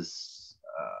there's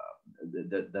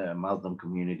the Muslim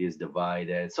community is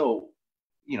divided. So,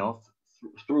 you know,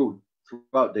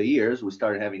 throughout the years, we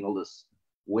started having all this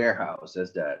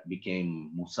warehouses that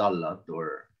became musallat,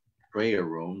 or prayer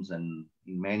rooms, and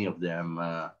in many of them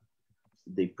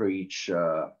they preach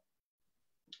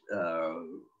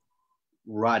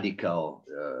radical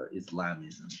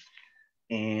Islamism.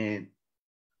 And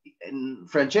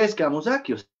Francesca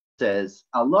Musacchio says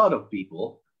a lot of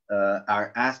people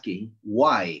are asking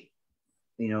why,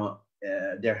 you know,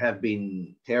 there have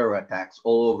been terror attacks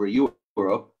all over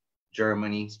Europe,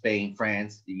 Germany, Spain,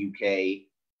 France, the UK,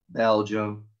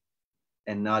 Belgium,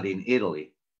 and not in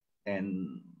Italy.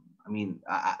 And I mean,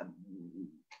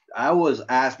 I was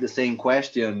asked the same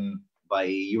question by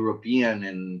European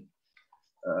and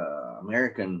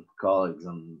American colleagues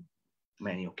on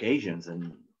many occasions,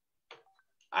 and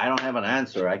I don't have an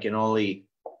answer. I can only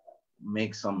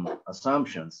make some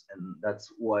assumptions, and that's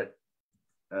what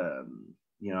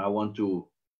you know, I want to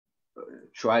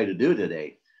try to do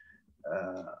today,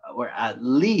 or at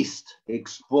least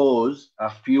expose a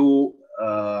few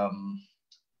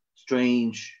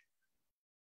strange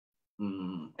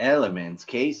elements,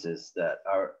 cases that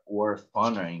are worth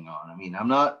pondering on. I mean, I'm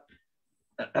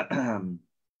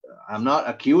not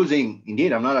accusing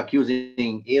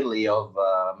Italy of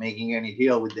making any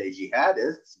deal with the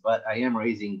jihadists, but I am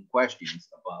raising questions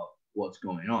about what's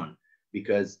going on,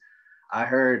 because I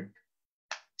heard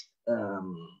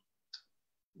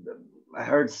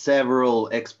several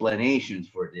explanations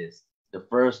for this. The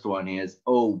first one is,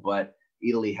 oh, but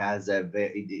Italy has the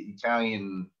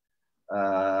Italian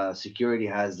security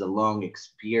has a long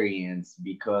experience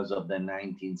because of the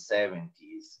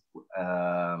 1970s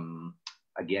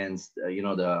against, you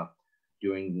know,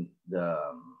 during the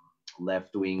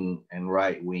left wing and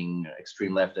right wing,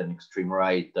 extreme left and extreme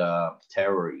right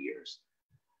terror years.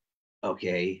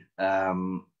 Okay,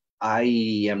 I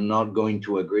am not going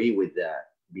to agree with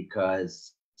that,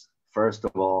 because first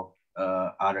of all,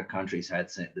 other countries had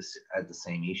the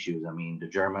same issues. I mean, the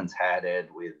Germans had it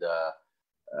with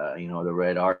you know, the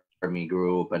Red Army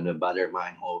Group and the Baader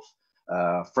Meinhof.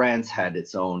 France had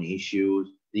its own issues.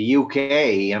 The UK,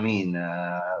 I mean,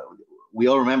 we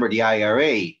all remember the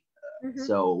IRA.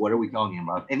 So what are we talking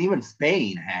about? And even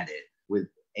Spain had it with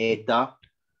ETA.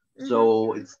 Mm-hmm.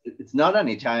 So it's not an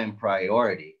Italian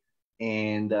priority.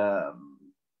 And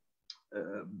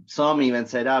some even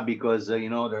said because they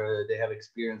have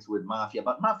experience with mafia,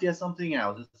 but mafia is something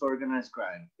else. It's organized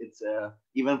crime. It's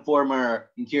even former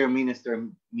Interior Minister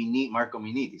Marco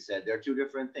Minniti said they're two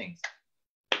different things.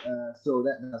 So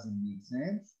that doesn't make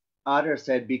sense. Others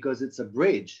said because it's a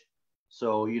bridge,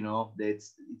 so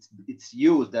it's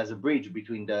used as a bridge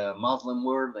between the Muslim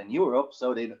world and Europe,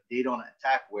 so they don't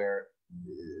attack where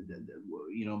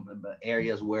the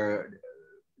areas where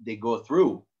they go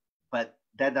through. But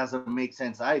that doesn't make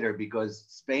sense either because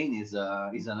Spain is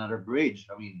another bridge.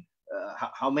 I mean,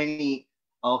 how many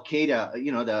Al Qaeda,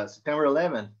 the September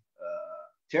 11th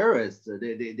terrorists,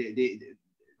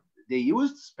 they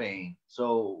used Spain,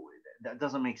 so that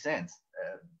doesn't make sense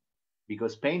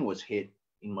because Spain was hit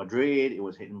in Madrid, it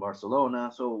was hit in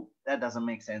Barcelona, so that doesn't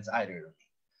make sense either.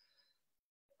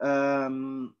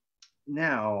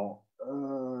 Now,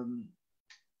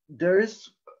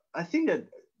 there's, I think that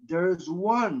there's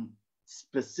one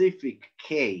specific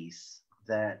case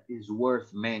that is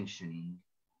worth mentioning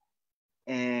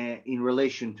in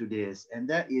relation to this, and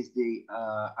that is the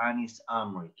Anis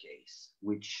Amri case,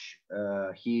 which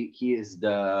he is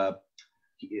the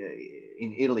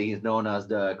in Italy he's known as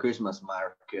the Christmas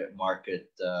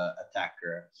market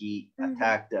attacker. He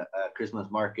attacked a Christmas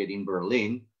market in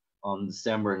Berlin on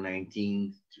December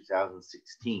 19th,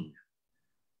 2016.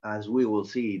 As we will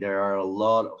see, there are a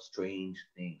lot of strange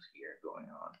things here going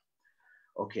on.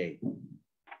 Okay,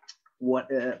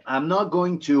 I'm not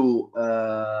going to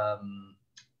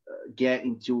get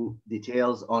into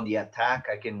details on the attack.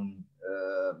 I can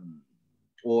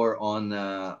or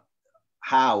on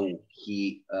how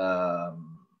he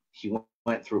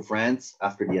went through France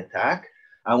after the attack.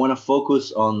 I want to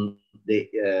focus on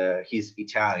his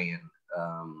Italian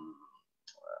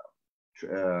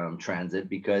transit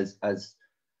because, as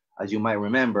you might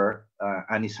remember,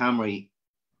 Anis Hamri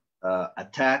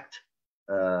attacked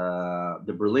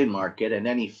the Berlin market, and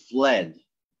then he fled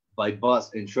by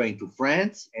bus and train to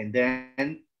France, and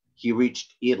then he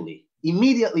reached Italy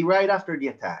immediately right after the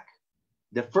attack.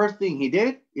 The first thing he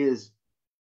did is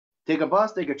take a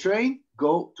bus, take a train,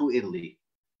 go to Italy.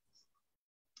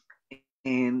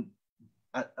 And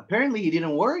apparently he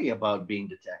didn't worry about being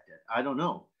detected. I don't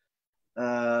know.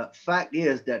 Fact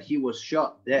is that he was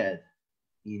shot dead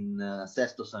in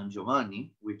Sesto San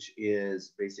Giovanni, which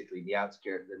is basically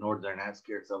the northern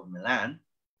outskirts of Milan,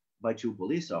 by two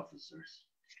police officers.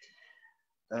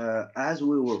 As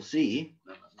we will see,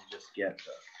 let me just get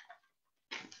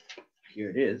here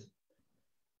it is.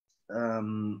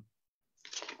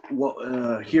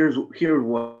 Here's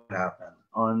what happened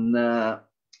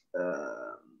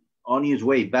on his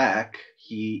way back.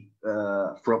 He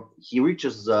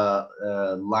reaches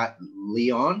Lyon,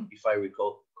 if I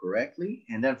recall correctly,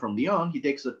 and then from Lyon he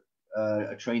takes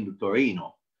a train to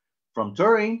Torino. From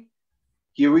Turin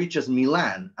he reaches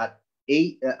Milan at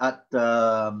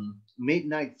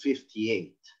midnight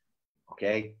 58.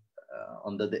 Okay,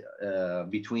 on the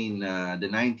between the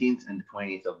 19th and the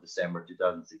 20th of December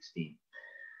 2016.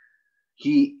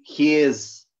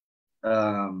 He's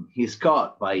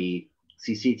caught by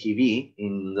CCTV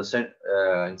in the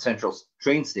in Central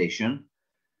train station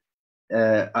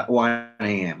at 1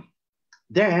 a.m.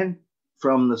 Then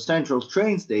from the Central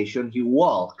train station he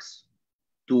walks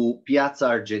to Piazza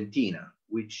Argentina,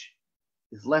 which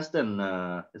is less than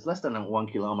 1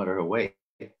 kilometer away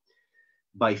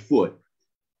by foot.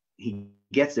 He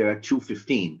gets there at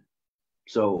 2:15,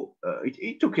 so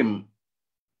it took him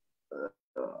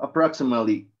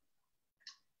approximately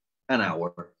an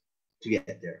hour to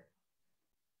get there.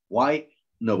 Why?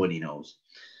 Nobody knows.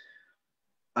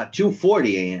 At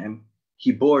 2:40 a.m.,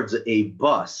 he boards a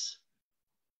bus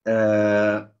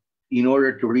in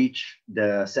order to reach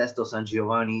the Sesto San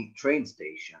Giovanni train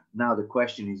station. Now the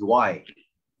question is why?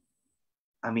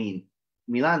 I mean,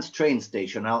 Milan's train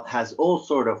station has all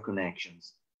sort of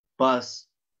connections. Bus,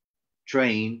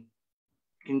 train,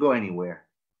 can go anywhere.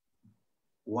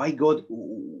 Why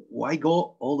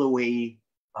go all the way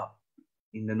up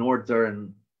in the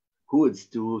northern hoods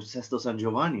to Sesto San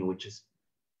Giovanni, which is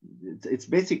it's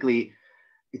basically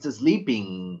it's a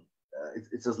sleeping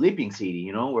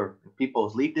city, where people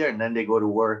sleep there and then they go to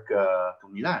work to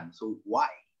Milan. So why?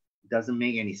 It doesn't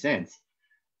make any sense.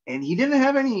 And he didn't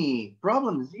have any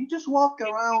problems. He just walked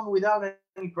around without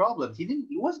any problems.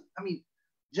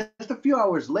 Just a few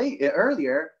hours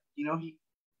earlier,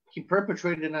 he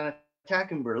perpetrated an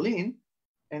attack in Berlin,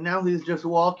 and now he's just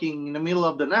walking in the middle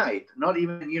of the night. Not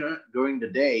even, during the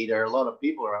day, there are a lot of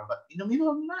people around, but in the middle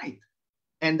of the night.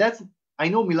 And I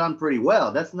know Milan pretty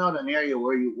well. That's not an area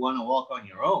where you want to walk on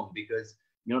your own because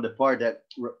you know, the part that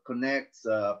connects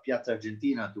Piazza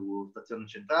Argentina to Stazione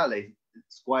Centrale,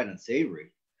 it's quite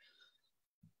unsavory.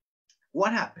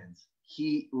 What happens?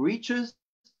 He reaches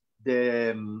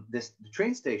the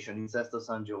train station in Sesto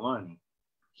San Giovanni.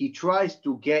 He tries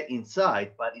to get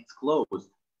inside, but it's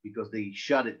closed because they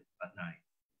shut it at night.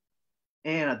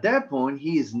 And at that point,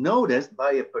 he is noticed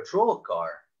by a patrol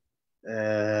car.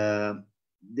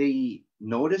 They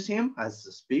notice him as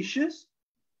suspicious,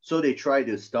 so they try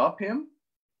to stop him.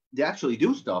 They actually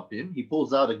do stop him. He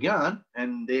pulls out a gun,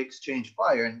 and they exchange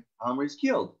fire, and Amr is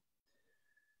killed.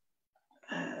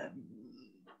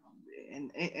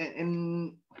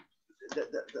 And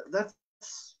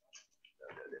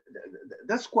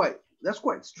that's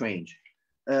quite strange.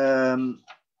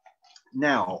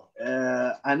 Now,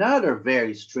 another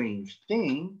very strange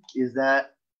thing is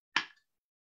that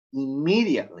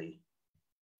immediately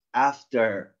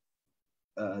after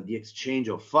the exchange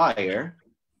of fire,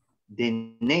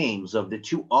 the names of the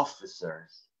two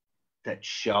officers that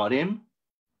shot him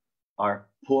are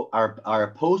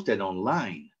posted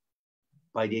online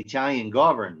by the Italian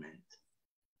government,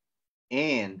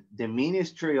 and the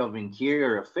Ministry of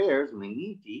Interior Affairs,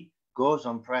 Minniti, goes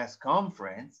on press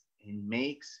conference and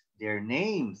makes their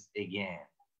names again.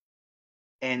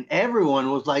 And everyone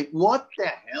was like, what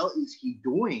the hell is he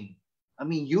doing? I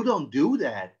mean, you don't do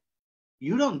that.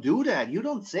 You don't do that. You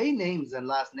don't say names and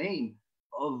last name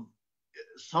of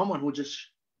someone who just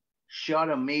shot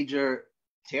a major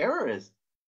terrorist.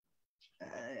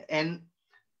 I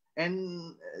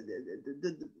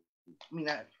mean,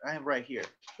 I have right here,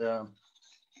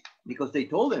 because they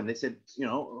told him, they said, you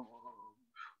know,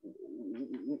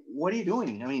 what are you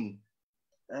doing? I mean,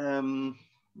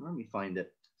 let me find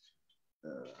it.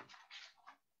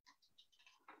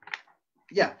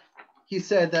 Yeah, he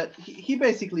said that, he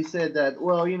basically said that,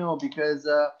 well, you know, because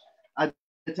at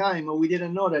the time we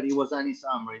didn't know that he was Anis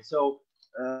Amri. So,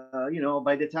 you know,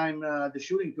 by the time the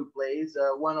shooting took place,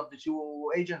 one of the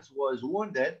two agents was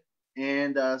wounded.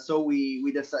 And so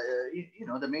we decided, you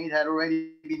know, the maid had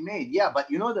already been made. Yeah,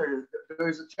 but you know,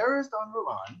 there's a terrorist on the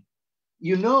run.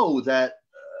 You know that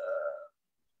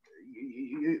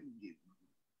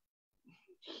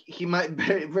he might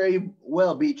very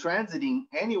well be transiting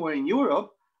anywhere in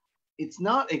Europe. It's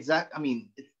not exact. I mean,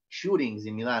 shootings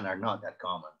in Milan are not that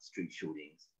common, street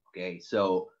shootings. Okay,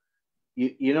 so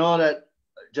you know that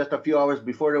just a few hours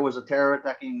before there was a terror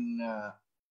attack in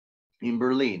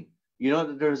Berlin. You know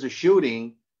that there's a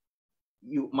shooting.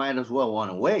 You might as well want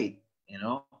to wait. You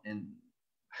know, and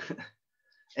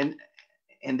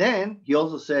and then he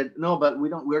also said, no, but we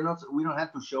don't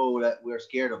have to show that we're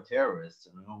scared of terrorists.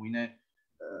 You know,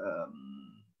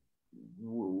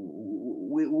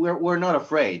 we're not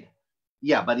afraid.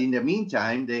 Yeah, but in the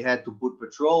meantime, they had to put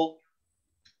patrol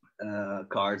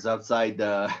cars outside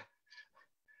the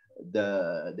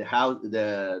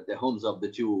homes of the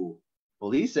two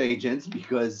police agents,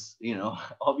 because, you know,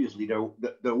 obviously there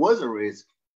was a risk.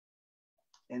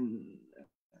 And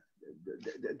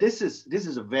this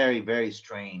is a very, very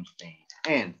strange thing.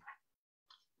 And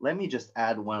let me just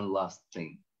add one last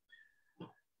thing.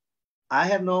 I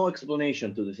have no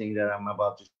explanation to the thing that I'm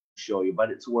about to show you, but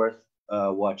it's worth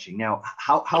watching. Now,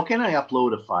 how can I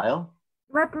upload a file?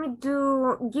 Let me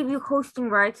give you hosting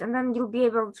rights, and then you'll be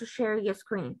able to share your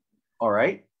screen. All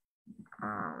right.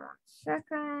 1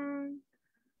 second.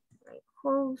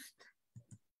 Host.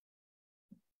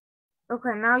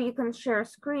 Okay, now you can share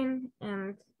screen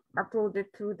and upload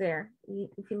it through there.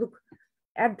 If you look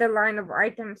at the line of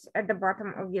items at the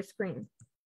bottom of your screen.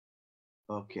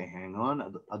 Okay, hang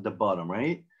on, at the bottom,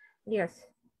 right? Yes.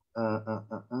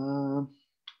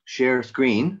 Share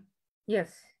screen.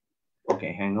 Yes.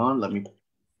 Okay, hang on. Let me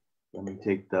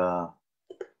take the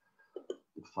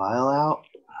file out.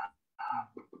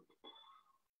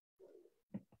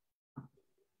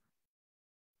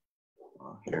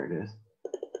 Oh, here it is.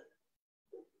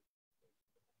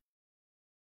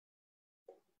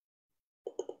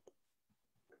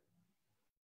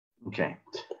 Okay,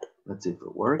 let's see if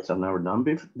it works. I've never done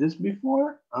this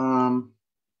before.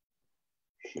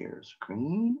 Share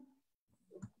screen.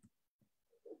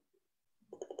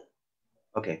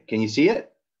 Okay, can you see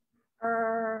it?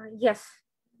 Yes.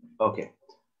 Okay,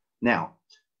 now,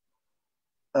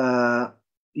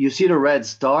 you see the red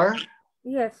star?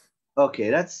 Yes. Okay,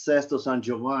 that's Sesto San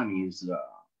Giovanni's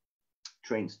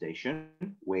train station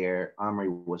where Amri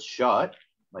was shot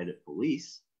by the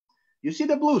police. You see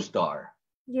the blue star?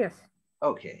 Yes.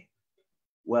 Okay,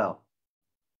 well,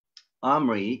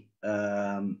 Amri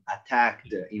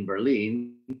attacked in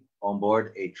Berlin on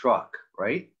board a truck,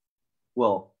 right?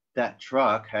 Well, that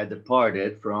truck had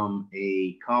departed from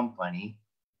a company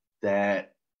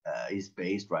that is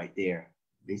based right there.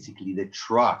 Basically, the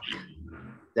truck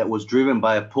that was driven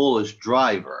by a Polish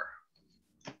driver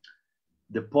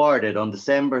departed on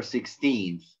December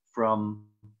 16th from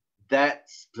that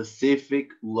specific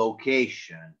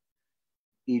location.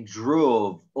 He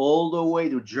drove all the way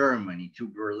to Germany, to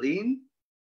Berlin.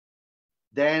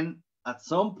 Then, at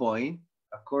some point,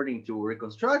 according to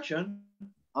reconstruction,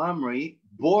 Amri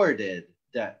boarded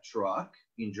that truck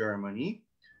in Germany.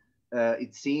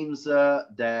 It seems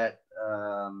that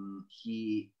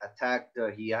he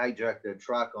hijacked the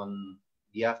truck on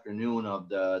the afternoon of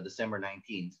the December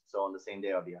 19th, so on the same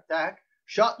day of the attack,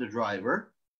 shot the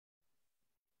driver,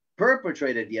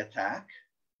 perpetrated the attack,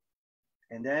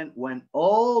 and then went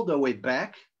all the way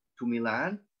back to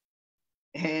Milan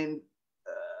and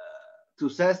to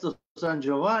Sesto San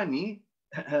Giovanni,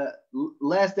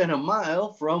 less than a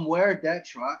mile from where that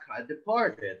truck had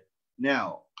departed.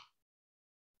 Now,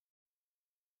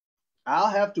 I'll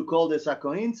have to call this a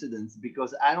coincidence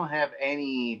because I don't have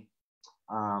any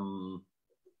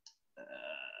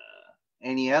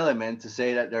element to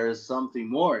say that there is something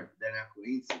more than a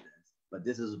coincidence. But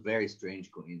this is a very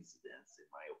strange coincidence, in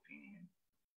my opinion.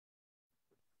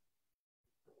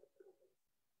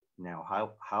 Now,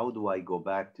 how do I go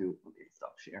back to? Okay,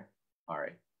 stop share. All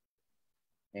right,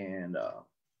 and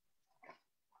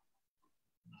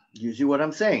you see what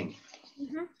I'm saying?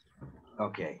 Mm-hmm.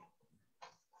 Okay.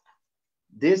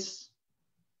 This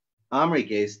Amri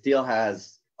case still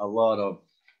has a lot of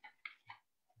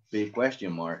big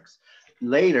question marks.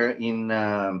 Later, in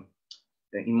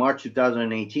March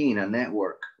 2018, a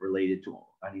network related to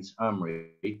Anis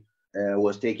Amri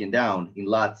was taken down in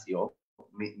Lazio,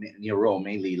 near Rome,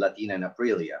 mainly Latina and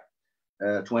Aprilia.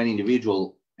 20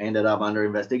 individuals ended up under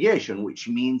investigation, which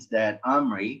means that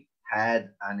Amri had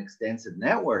an extensive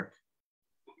network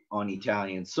on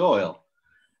Italian soil.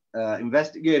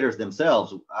 Investigators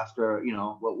themselves, after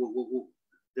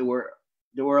there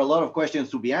were a lot of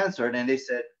questions to be answered, and they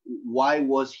said, why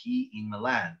was he in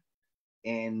Milan?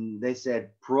 And they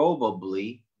said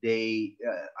probably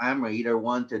Amri either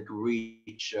wanted to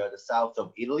reach the south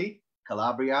of Italy,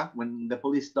 Calabria. When the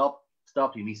police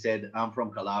stopped him, he said, I'm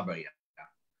from Calabria.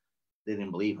 They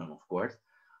didn't believe him, of course.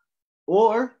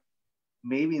 Or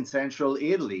maybe in central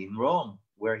Italy, in Rome,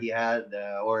 where he had,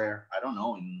 or I don't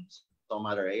know, in some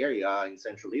other area in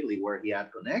central Italy where he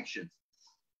had connections.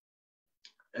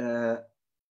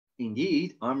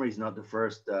 Indeed, Amri is not the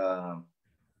first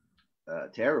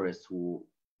terrorist who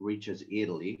reaches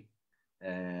Italy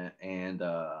and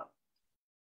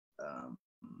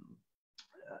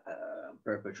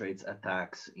perpetrates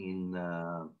attacks in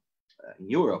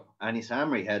Europe. Anis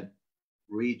Amri had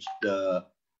reached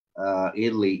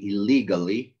Italy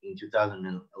illegally in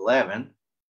 2011,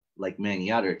 like many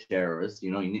other terrorists. They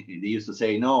used to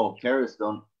say, no, terrorists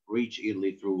don't reach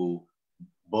Italy through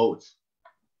boats.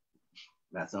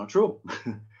 That's not true.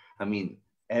 I mean,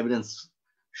 evidence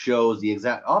shows the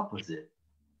exact opposite.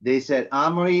 They said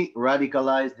Amri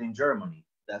radicalized in Germany.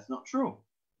 That's not true.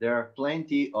 There's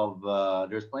plenty of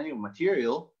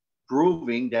material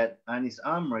proving that Anis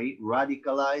Amri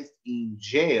radicalized in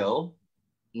jail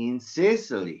in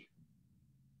Sicily,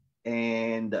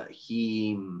 and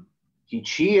he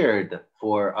cheered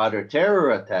for other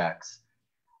terror attacks.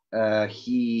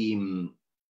 He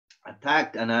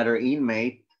attacked another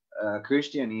inmate,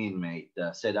 Christian inmate,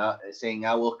 saying,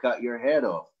 I will cut your head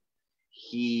off.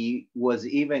 He was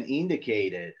even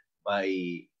indicated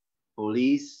by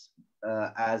police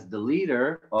as the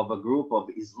leader of a group of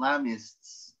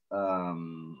Islamists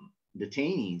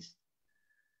detainees.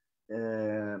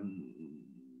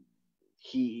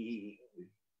 He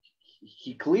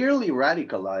clearly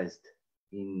radicalized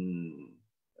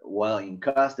while in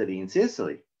custody in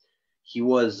Sicily. He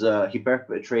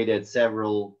perpetrated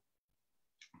several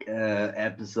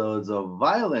episodes of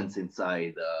violence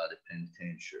inside the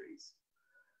penitentiaries,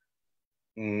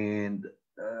 and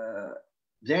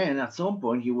then at some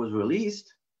point he was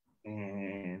released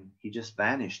and he just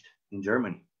vanished in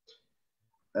Germany.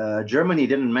 Germany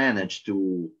didn't manage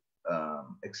to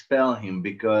expel him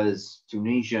because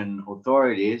Tunisian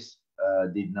authorities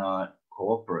did not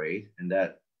cooperate, and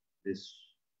that is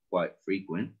quite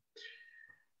frequent.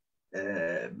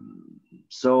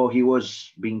 So he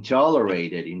was being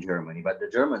tolerated in Germany, but the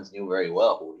Germans knew very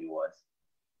well who he was.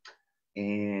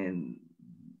 And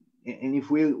if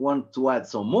we want to add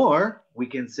some more, we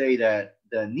can say that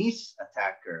the Nice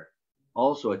attacker,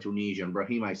 also a Tunisian,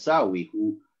 Brahim Aissaoui,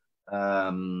 who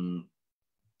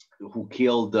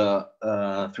killed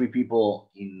 3 people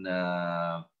in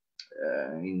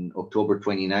October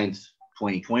 29th,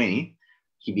 2020.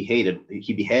 He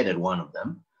beheaded one of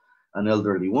them, an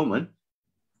elderly woman.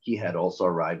 he had also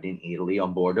arrived in Italy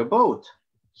on board a boat.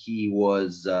 He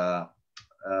was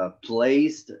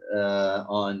placed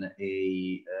on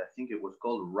I think it was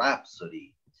called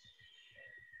Rhapsody.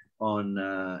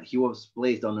 He was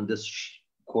placed on this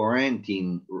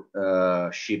quarantine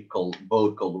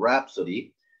boat called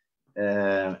Rhapsody,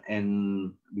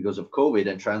 and because of COVID,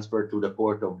 and transferred to the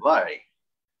port of Bari,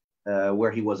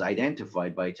 where he was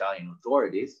identified by Italian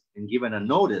authorities and given a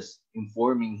notice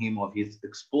informing him of his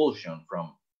expulsion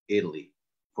from Italy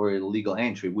for illegal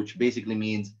entry, which basically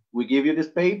means we give you this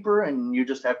paper and you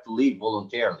just have to leave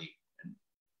voluntarily. And,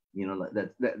 you know,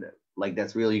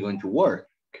 that's really going to work.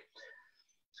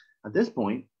 At this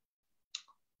point,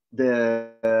 the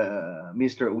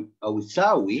Mr.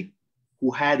 Awissawi,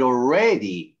 who had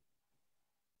already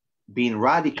been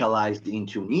radicalized in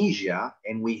Tunisia,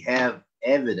 and we have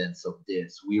evidence of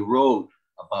this. We wrote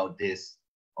about this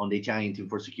on the Italian Team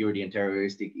for Security and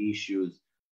Terroristic Issues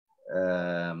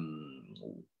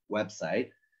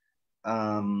website.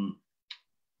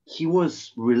 He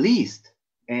was released,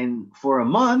 and for a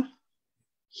month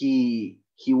he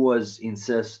was in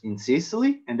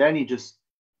Sicily, and then he just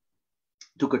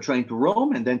took a train to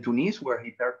Rome and then to Nice, where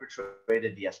he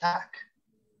perpetrated the attack.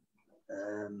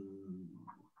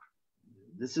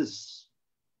 This is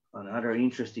another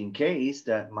interesting case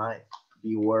that might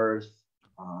be worth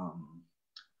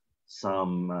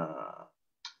some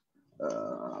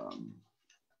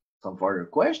further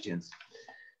questions.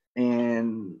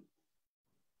 And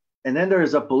then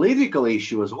there's a political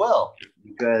issue as well,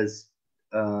 because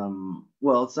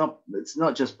well, it's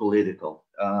not just political.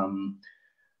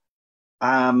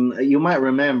 You might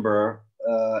remember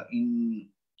in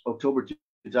October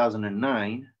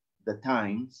 2009, the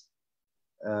Times.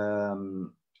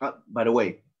 By the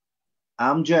way,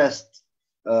 I'm just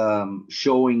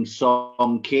showing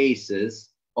some cases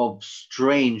of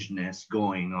strangeness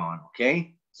going on.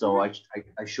 Okay, so I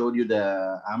showed you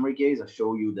the Amri case. I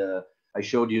showed you the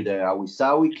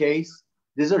Awissawi case.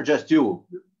 These are just two.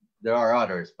 There are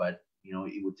others, but you know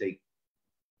it would take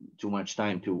too much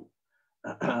time to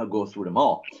go through them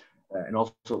all, and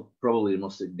also probably the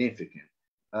most significant.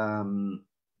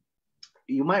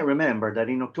 You might remember that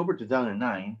in October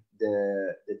 2009,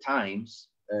 the Times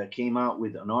came out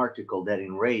with an article that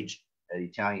enraged the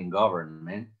Italian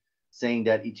government, saying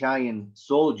that Italian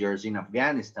soldiers in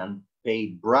Afghanistan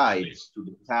paid bribes to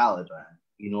the Taliban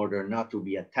in order not to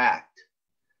be attacked.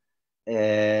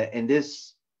 And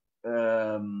this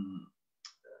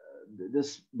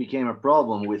became a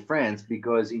problem with France,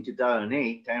 because in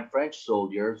 2008, 10 French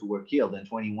soldiers were killed and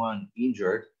 21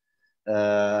 injured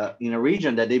in a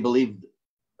region that they believed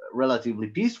relatively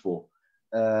peaceful,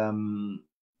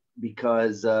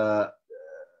 because the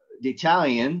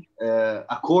Italian,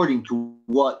 according to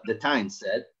what the Times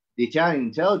said, the Italian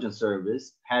intelligence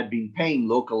service had been paying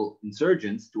local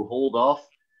insurgents to hold off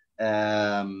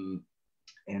and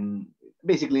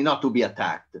basically not to be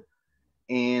attacked.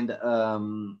 And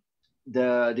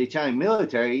the Italian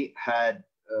military had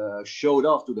showed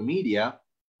off to the media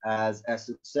as a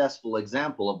successful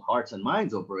example of hearts and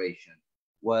minds operation.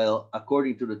 Well,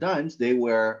 according to the Times, they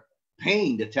were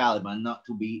paying the Talibans not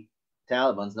to be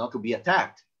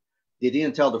attacked. They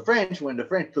didn't tell the French when the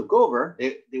French took over,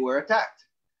 they were attacked.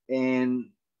 And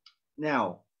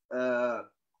now,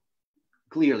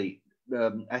 clearly,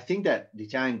 I think that the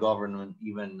Italian government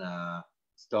even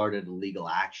started legal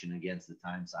action against the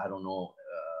Times. I don't know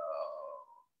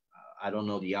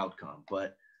the outcome,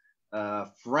 but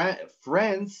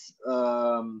France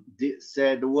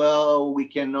said, well, we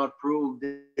cannot prove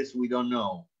this, we don't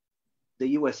know. The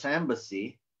US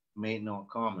Embassy made no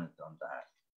comment on that.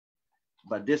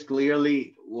 But this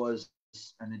clearly was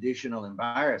an additional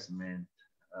embarrassment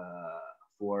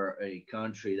for a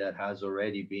country that has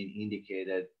already been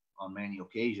indicated on many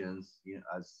occasions, you know,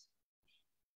 as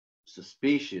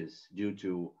suspicious due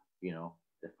to, you know,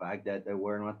 the fact that there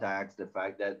were no attacks, the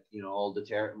fact that, you know,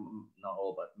 not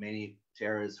all, but many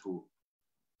terrorists who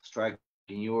strike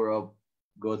in Europe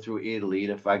go through Italy,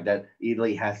 the fact that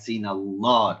Italy has seen a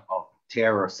lot of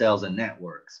terror cells and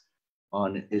networks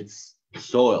on its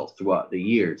soil throughout the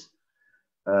years.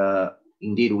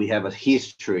 Indeed, we have a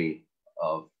history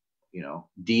of, you know,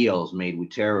 deals made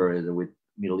with terrorism, with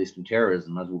Middle Eastern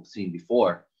terrorism, as we've seen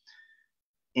before.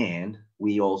 And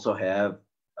we also have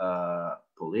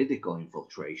political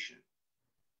infiltration.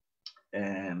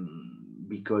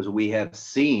 Because we have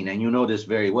seen, and you know this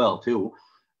very well too,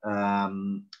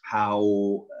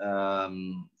 how,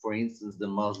 for instance, the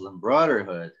Muslim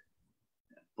Brotherhood,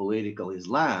 political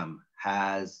Islam,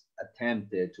 has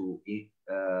attempted to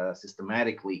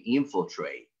systematically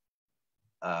infiltrate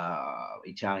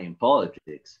Italian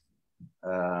politics.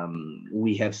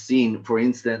 We have seen, for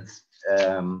instance,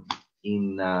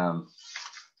 in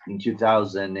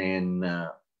 2000 and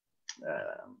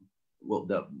well,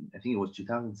 I think it was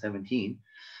 2017.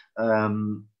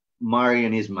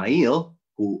 Marian Ismail,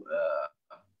 who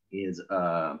is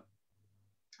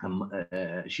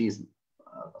she's a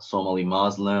Somali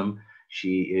Muslim.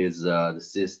 She is the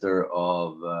sister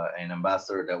of an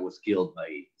ambassador that was killed by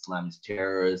Islamist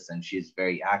terrorists, and she's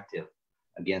very active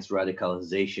against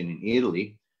radicalization in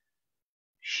Italy.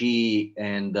 She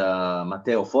and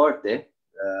Matteo Forte,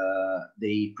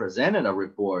 they presented a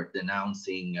report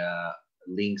denouncing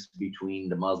links between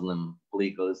the Muslim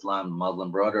political Islam,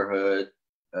 Muslim Brotherhood,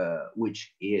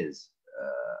 which is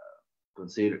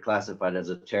considered classified as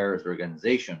a terrorist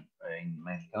organization in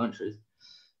many countries,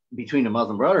 between the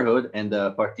Muslim Brotherhood and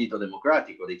the Partito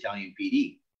Democratico, the Italian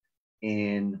PD.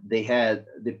 And they had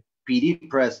the PD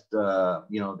pressed,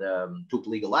 took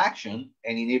legal action.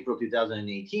 And in April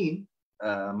 2018,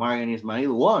 Marian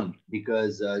Ismail won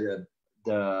because the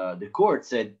court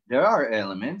said there are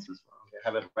elements, I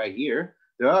have it right here,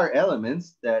 there are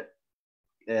elements that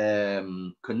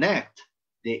connect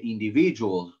the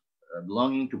individuals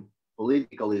belonging to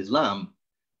political Islam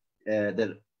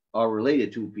that are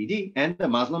related to PD and the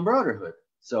Muslim Brotherhood.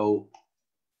 So,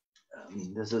 I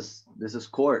mean, this is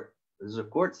court. This is a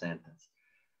court sentence.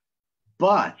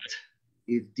 But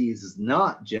it is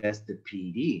not just the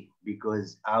PD,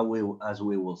 because as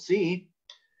we will see,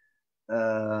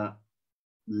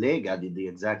 Lega did the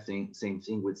exact same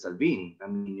thing with Salvini. I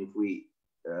mean,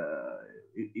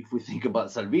 if we think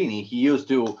about Salvini, he used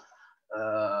to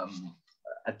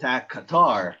attack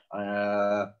Qatar,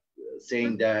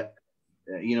 saying that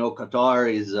Qatar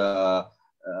is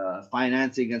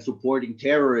financing and supporting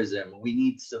terrorism. We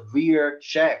need severe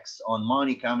checks on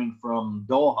money coming from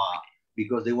Doha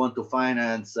because they want to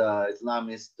finance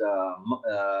Islamic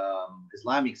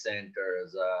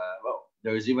centers. Well,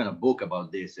 there is even a book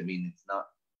about this. I mean, it's not,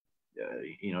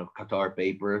 Qatar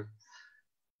paper.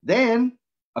 Then,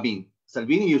 I mean,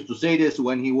 Salvini used to say this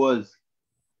when he was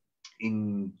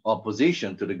in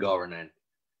opposition to the government.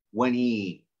 When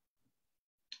he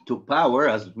took power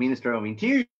as Minister of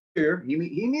Interior,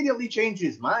 he immediately changed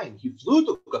his mind. He flew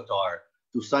to Qatar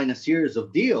to sign a series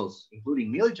of deals,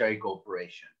 including military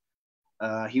cooperation.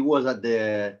 He was at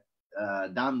the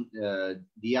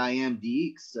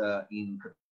DIMDX in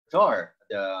Qatar,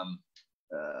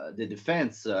 the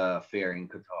defense fair in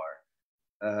Qatar.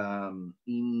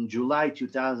 In July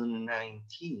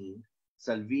 2019,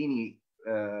 Salvini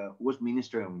was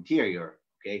Minister of Interior.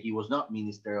 Okay, he was not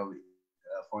Minister of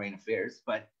Foreign Affairs,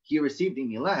 but he received in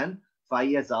Milan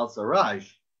Fayez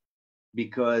al-Sarraj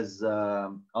because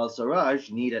al-Sarraj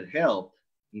needed help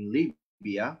in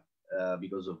Libya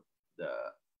because of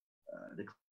the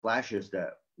clashes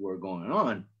that were going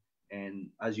on.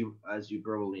 And as you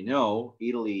probably know,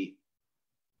 Italy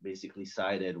basically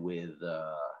sided with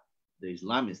the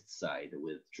Islamist side,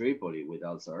 with Tripoli, with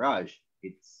al-Sarraj.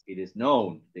 It is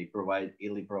known.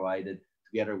 Italy provided,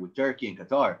 together with Turkey and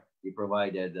Qatar, they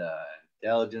provided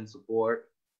intelligence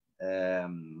support.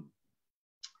 And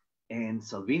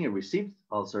Salvini received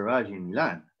al-Sarraj in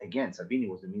Milan. Again, Salvini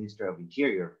was the Minister of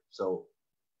Interior. So,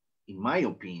 in my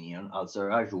opinion,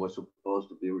 al-Sarraj was supposed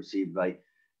to be received by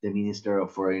the Minister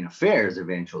of Foreign Affairs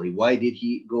eventually. Why did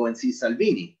he go and see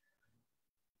Salvini?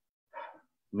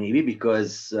 Maybe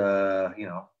because,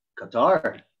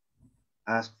 Qatar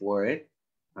asked for it.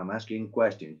 I'm asking a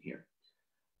question here.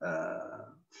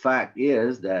 Fact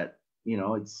is that,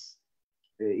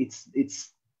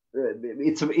 it's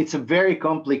a very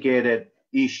complicated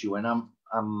issue, and I'm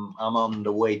on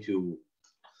the way to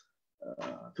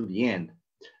the end.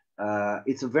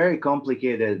 It's a very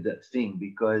complicated thing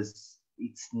because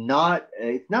it's not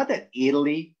that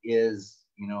Italy is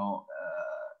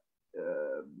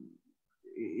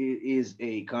is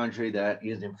a country that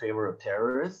is in favor of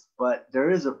terrorists, but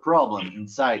there is a problem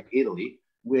inside Italy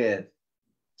with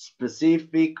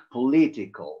specific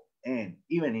political and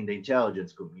even in the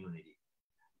intelligence community,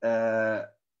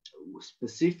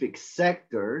 specific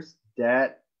sectors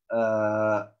that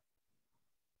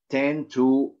tend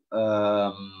to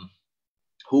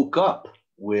hook up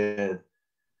with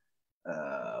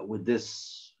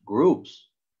these groups.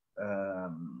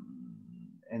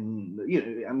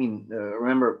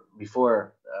 Remember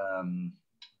before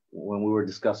when we were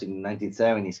discussing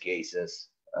 1970s cases,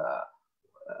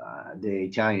 the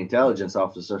Italian intelligence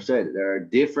officer said there are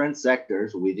different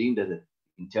sectors within the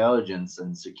intelligence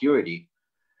and security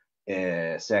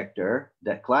sector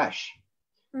that clash.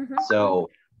 Mm-hmm. So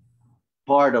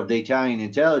part of the Italian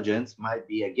intelligence might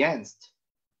be against,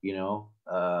 they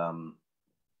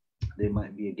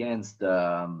might be against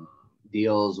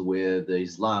deals with the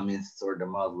Islamists or the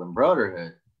Muslim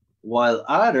Brotherhood, while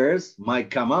others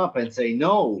might come up and say,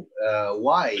 "No,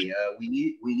 why? We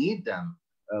need them.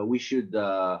 We should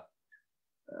talk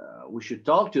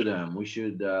to them. We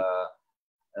should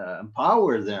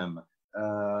empower them.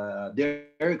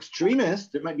 They're extremists.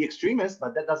 They might be extremists,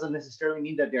 but that doesn't necessarily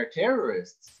mean that they're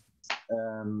terrorists."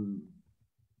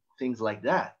 Things like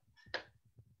that,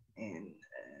 and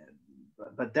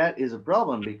but that is a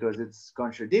problem because it's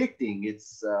contradicting.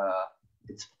 It's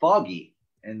foggy,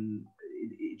 and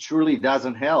it surely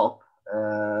doesn't help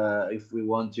if we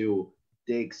want to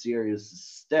take serious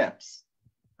steps,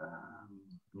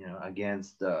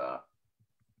 against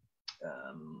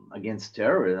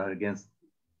terror, against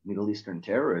Middle Eastern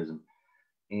terrorism.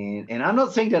 And I'm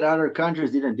not saying that other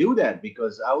countries didn't do that,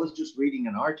 because I was just reading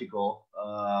an article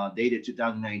dated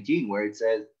 2019 where it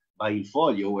says, by Il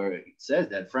Foglio, where it says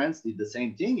that France did the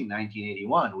same thing in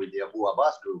 1981 with the Abu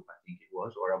Abbas group, I think it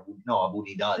was, or Abu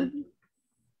Nidal.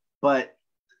 But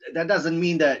that doesn't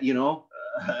mean that,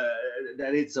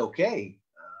 that it's okay.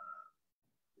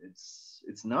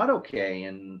 It's not okay.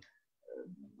 And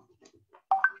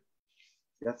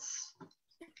that's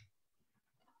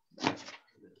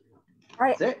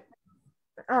it.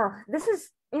 Oh, this is,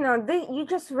 you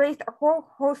just raised a whole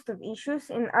host of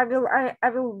issues, and I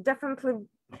will definitely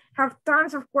have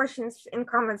tons of questions and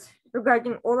comments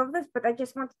regarding all of this, but I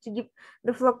just wanted to give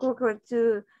the floor quickly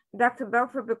to Dr.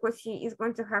 Belfer because he is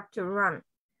going to have to run.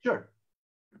 Sure.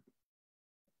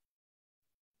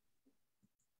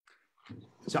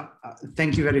 So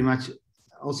thank you very much.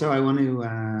 Also, I want to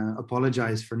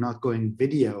apologize for not going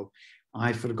video.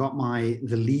 I forgot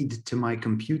the lead to my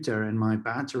computer, and my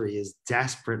battery is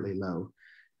desperately low.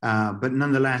 But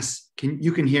nonetheless,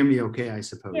 you can hear me okay, I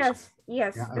suppose? Yes, yeah,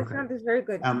 the okay. sound is very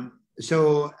good.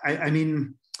 So, I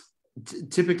mean,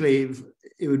 typically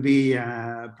it would be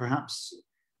perhaps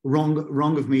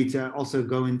wrong of me to also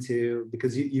go into,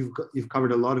 because you've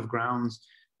covered a lot of grounds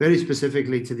very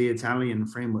specifically to the Italian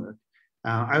framework.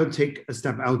 I would take a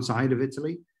step outside of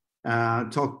Italy,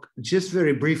 talk just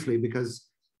very briefly, because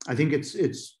I think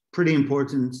it's pretty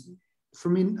important for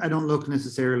me. I don't look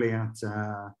necessarily at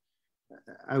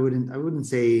I wouldn't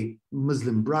say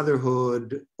Muslim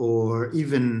Brotherhood or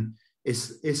even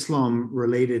Islam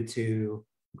related to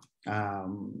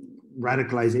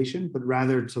radicalization, but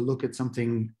rather to look at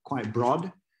something quite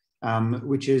broad,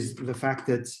 which is the fact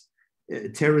that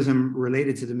terrorism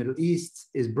related to the Middle East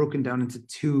is broken down into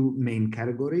two main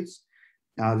categories.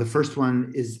 The first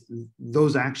one is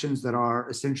those actions that are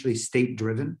essentially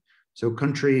state-driven. So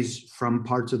countries from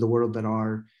parts of the world that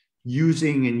are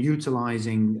using and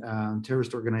utilizing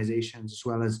terrorist organizations, as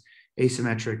well as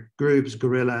asymmetric groups,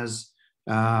 guerrillas,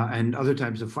 and other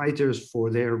types of fighters for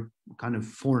their kind of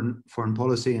foreign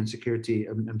policy and security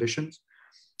ambitions.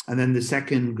 And then the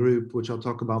second group, which I'll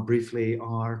talk about briefly,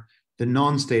 are the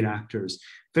non-state actors.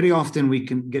 Very often we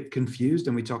can get confused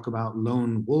and we talk about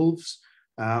lone wolves,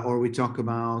 or we talk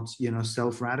about,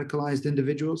 self-radicalized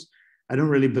individuals. I don't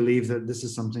really believe that this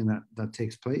is something that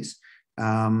takes place.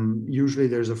 Usually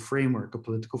there's a framework, a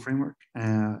political framework,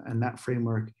 and that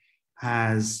framework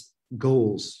has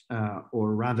goals,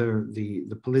 or rather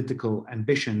the political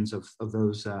ambitions of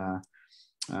those,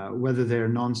 whether they're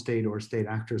non-state or state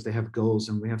actors, they have goals,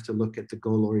 and we have to look at the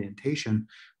goal orientation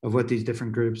of what these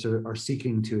different groups are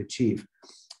seeking to achieve.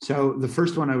 So the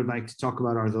first one I would like to talk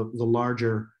about are the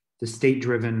larger, the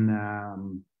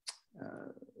state-driven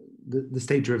the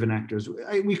state-driven actors.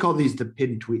 We call these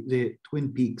the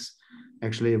twin peaks,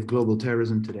 actually, of global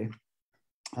terrorism today.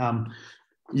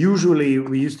 Usually,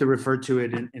 we used to refer to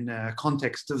it in a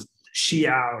context of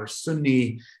Shia or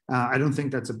Sunni. I don't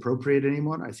think that's appropriate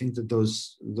anymore. I think that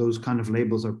those kind of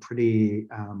labels are pretty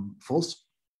false.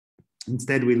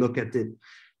 Instead, we look at it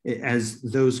as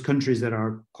those countries that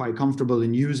are quite comfortable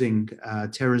in using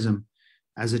terrorism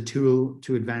as a tool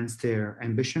to advance their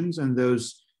ambitions, and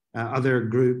those other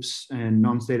groups and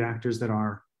non-state actors that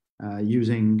are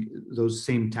using those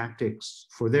same tactics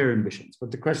for their ambitions.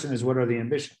 But the question is, what are the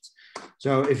ambitions?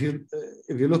 So if you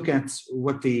look at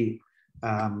what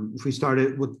if we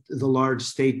started with the large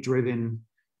state-driven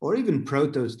or even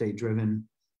proto-state-driven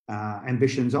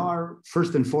ambitions are,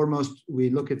 first and foremost, we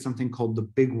look at something called the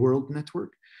Big World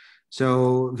Network.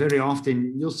 So very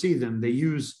often you'll see them, they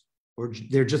use, or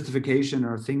their justification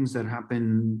are things that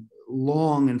happen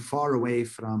long and far away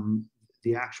from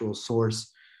the actual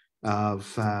source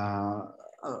of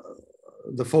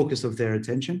the focus of their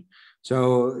attention.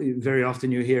 So very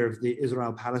often you hear of the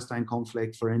Israel-Palestine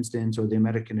conflict, for instance, or the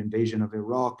American invasion of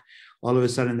Iraq. All of a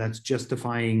sudden that's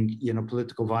justifying,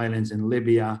 political violence in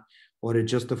Libya, or it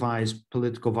justifies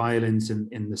political violence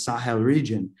in the Sahel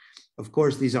region. Of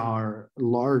course, these are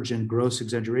large and gross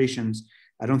exaggerations.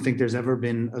 I don't think there's ever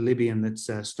been a Libyan that's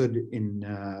stood in,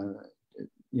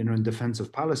 in defense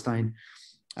of Palestine.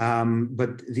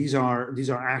 But these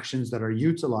are actions that are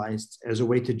utilized as a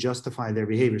way to justify their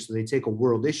behavior. So they take a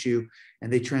world issue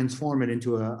and they transform it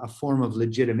into a form of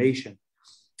legitimation.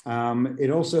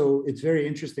 It's very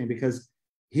interesting because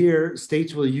here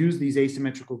states will use these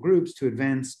asymmetrical groups to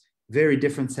advance very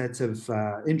different sets of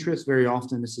interests. Very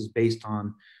often this is based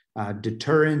on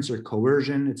deterrence or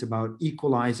coercion. It's about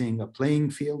equalizing a playing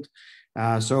field.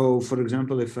 So for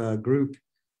example, if a group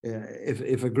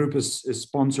is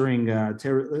sponsoring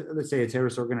let's say a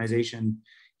terrorist organization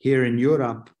here in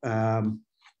Europe,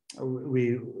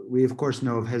 we of course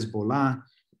know of Hezbollah.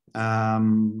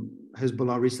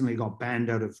 Hezbollah recently got banned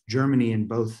out of Germany in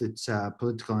both its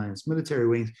political and its military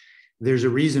wings. There's a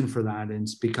reason for that, and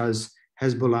it's because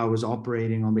Hezbollah was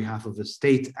operating on behalf of a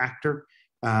state actor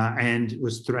and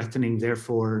was threatening,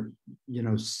 therefore,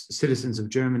 citizens of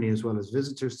Germany as well as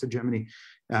visitors to Germany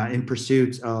in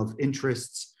pursuit of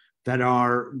interests that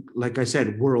are, like I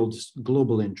said,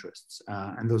 global interests,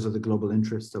 and those are the global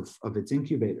interests of its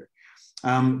incubator.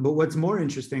 But what's more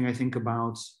interesting, I think,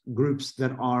 about groups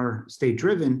that are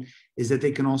state-driven is that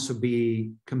they can also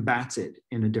be combated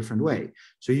in a different way.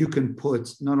 So you can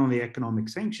put not only economic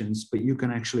sanctions, but you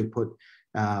can actually put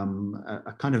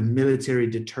a kind of military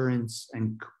deterrence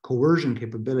and coercion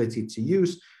capability to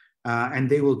use, and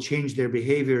they will change their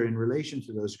behavior in relation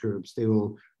to those groups. They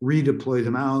will redeploy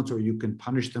them out, or you can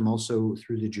punish them also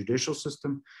through the judicial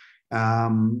system.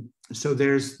 So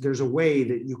there's a way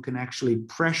that you can actually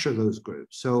pressure those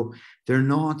groups. So they're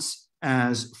not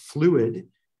as fluid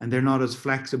and they're not as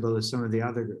flexible as some of the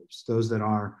other groups, those that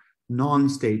are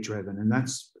non-state driven. And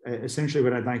that's essentially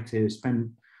what I'd like to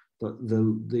spend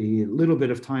the little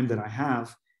bit of time that I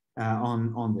have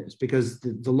on this, because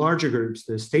the larger groups,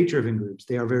 the state-driven groups,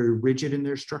 they are very rigid in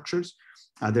their structures.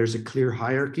 There's a clear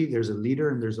hierarchy, there's a leader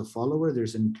and there's a follower,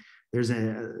 there's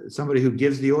somebody who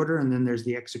gives the order, and then there's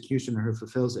the executioner who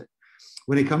fulfills it.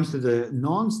 When it comes to the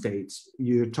non-states,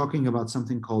 you're talking about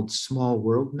something called small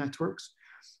world networks.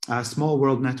 Small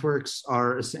world networks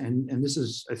are, and this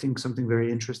is, I think, something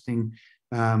very interesting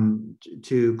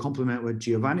to complement what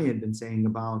Giovanni had been saying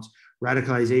about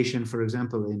radicalization, for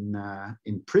example,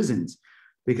 in prisons,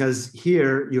 because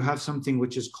here you have something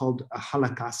which is called a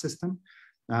halakha system.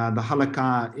 The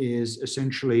halakha is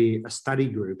essentially a study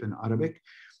group in Arabic.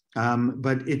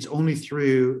 But it's only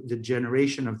through the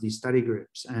generation of these study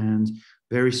groups and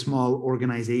very small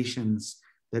organizations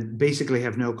that basically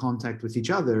have no contact with each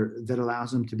other that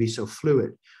allows them to be so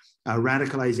fluid.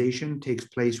 Radicalization takes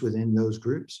place within those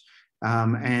groups.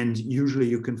 And usually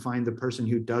you can find the person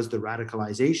who does the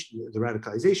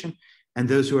radicalization and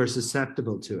those who are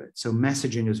susceptible to it. So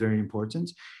messaging is very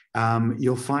important.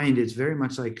 You'll find it's very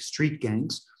much like street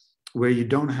gangs, where you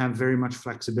don't have very much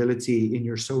flexibility in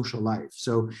your social life.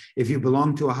 So if you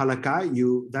belong to a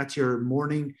halakha, that's your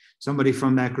morning. Somebody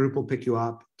from that group will pick you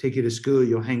up, take you to school.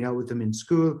 You'll hang out with them in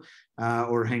school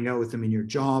or hang out with them in your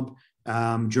job.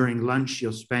 During lunch,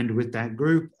 you'll spend with that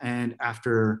group. And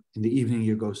after, in the evening,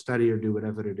 you go study or do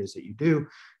whatever it is that you do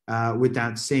with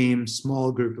that same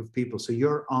small group of people. So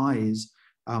your eyes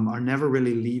are never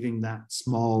really leaving that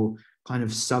small kind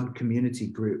of sub-community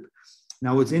group.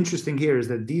 Now, what's interesting here is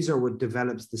that these are what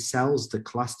develops the cells, the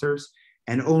clusters,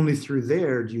 and only through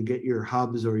there do you get your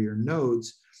hubs or your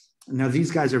nodes. Now, these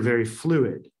guys are very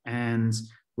fluid, and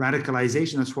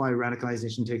radicalization, that's why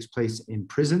radicalization takes place in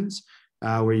prisons,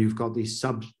 where you've got these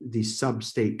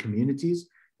sub-state communities.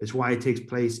 It's why it takes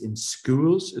place in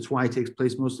schools. It's why it takes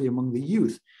place mostly among the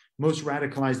youth. Most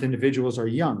radicalized individuals are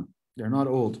young. They're not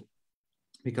old,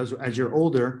 because as you're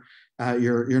older,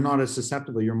 you're not as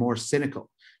susceptible. You're more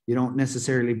cynical. You don't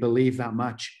necessarily believe that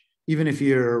much. Even if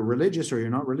you're religious or you're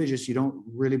not religious, you don't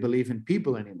really believe in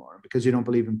people anymore. Because you don't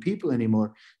believe in people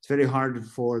anymore, it's very hard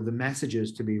for the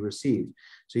messages to be received.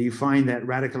 So you find that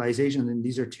radicalization, and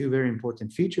these are two very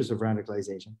important features of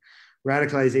radicalization.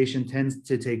 Radicalization tends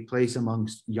to take place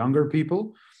amongst younger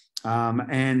people,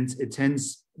 and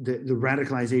the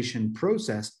radicalization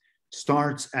process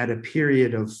starts at a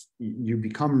period of, you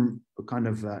become a kind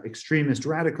of extremist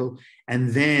radical, and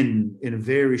then in a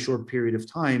very short period of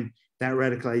time, that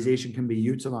radicalization can be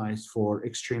utilized for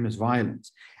extremist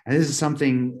violence. And this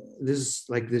is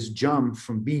like this jump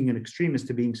from being an extremist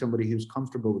to being somebody who's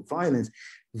comfortable with violence.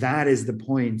 That is the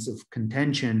point of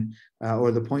contention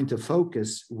or the point of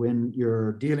focus when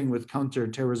you're dealing with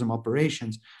counterterrorism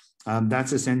operations.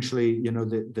 That's essentially,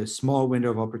 the small window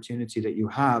of opportunity that you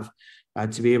have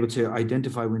to be able to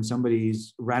identify when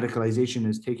somebody's radicalization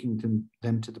is taking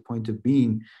them to the point of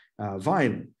being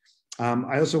violent.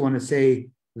 I also want to say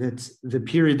that the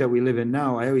period that we live in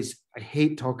now, I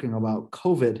hate talking about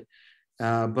COVID,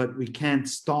 but we can't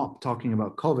stop talking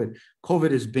about COVID.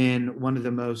 COVID has been one of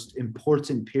the most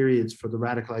important periods for the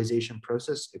radicalization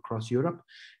process across Europe.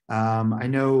 I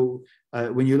know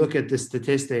when you look at the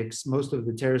statistics, most of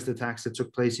the terrorist attacks that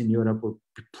took place in Europe were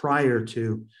prior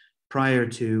to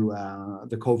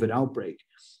the COVID outbreak.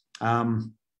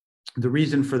 The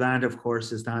reason for that, of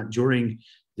course, is that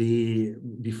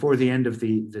before the end of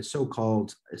the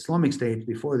so-called Islamic State,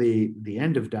 before the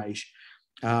end of Daesh,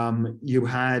 you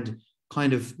had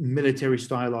kind of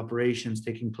military-style operations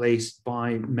taking place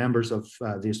by members of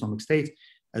the Islamic State,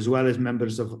 as well as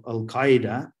members of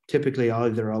Al-Qaeda, typically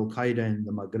either Al-Qaeda in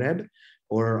the Maghreb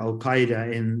or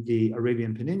Al-Qaeda in the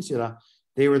Arabian Peninsula.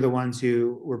 They were the ones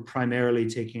who were primarily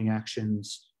taking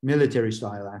actions,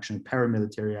 military-style action,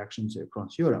 paramilitary actions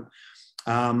across Europe.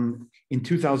 In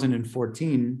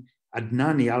 2014,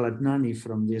 al-Adnani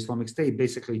from the Islamic State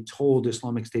basically told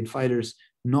Islamic State fighters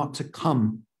not to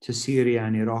come to Syria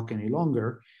and Iraq any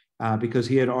longer because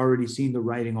he had already seen the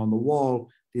writing on the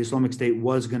wall. The Islamic State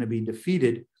was going to be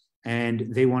defeated, and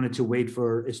they wanted to wait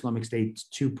for Islamic State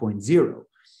 2.0.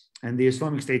 And the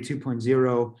Islamic State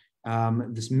 2.0,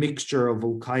 this mixture of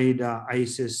Al-Qaeda,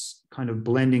 ISIS kind of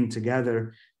blending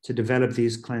together to develop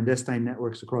these clandestine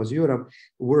networks across Europe,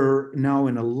 we're now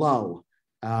in a lull.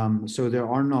 So there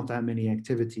are not that many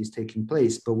activities taking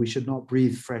place, but we should not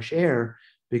breathe fresh air,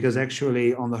 because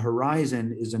actually on the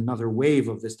horizon is another wave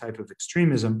of this type of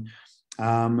extremism,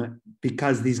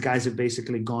 because these guys have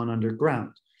basically gone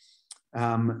underground.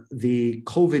 The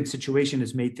COVID situation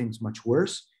has made things much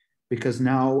worse, because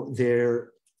now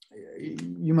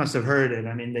you must have heard it.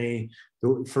 I mean,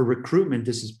 for recruitment,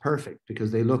 this is perfect,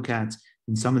 because they look at,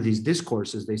 in some of these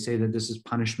discourses, they say that this is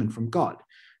punishment from God.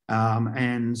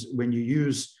 And when you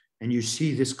use and you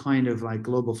see this kind of like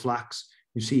global flux,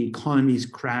 you see economies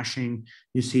crashing,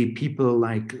 you see people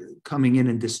like coming in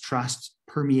and distrust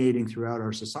permeating throughout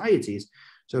our societies.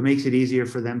 So it makes it easier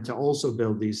for them to also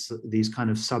build these kind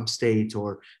of sub-state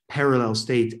or parallel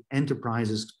state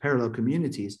enterprises, parallel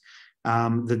communities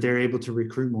that they're able to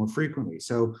recruit more frequently.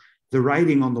 So the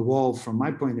writing on the wall, from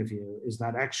my point of view, is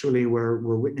that actually we're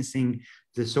witnessing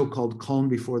the so-called calm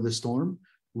before the storm.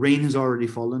 Rain has already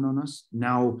fallen on us.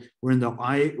 Now we're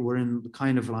in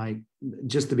kind of like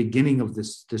just the beginning of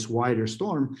this wider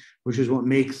storm, which is what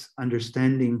makes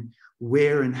understanding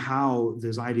where and how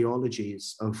these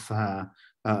ideologies of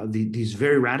these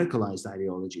very radicalized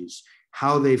ideologies,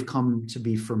 how they've come to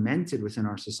be fermented within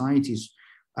our societies.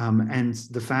 And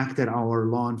the fact that our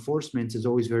law enforcement is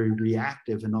always very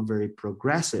reactive and not very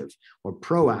progressive or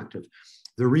proactive.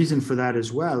 The reason for that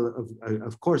as well,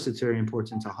 of course, it's very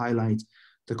important to highlight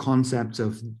the concept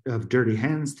of dirty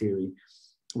hands theory,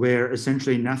 where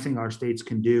essentially nothing our states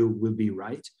can do will be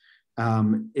right.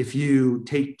 If you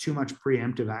take too much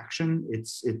preemptive action,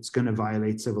 it's going to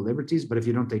violate civil liberties. But if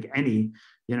you don't take any,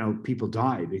 people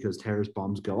die because terrorist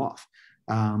bombs go off.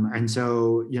 And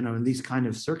so, in these kind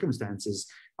of circumstances,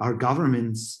 our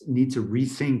governments need to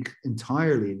rethink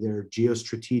entirely their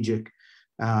geostrategic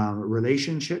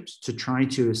relationships to try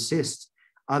to assist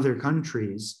other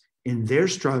countries in their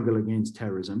struggle against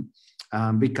terrorism.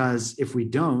 Because if we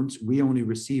don't, we only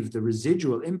receive the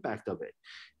residual impact of it.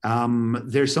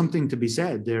 There's something to be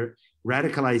said.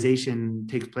 Radicalization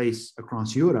takes place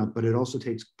across Europe, but it also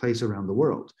takes place around the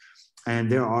world. And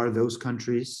there are those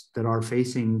countries that are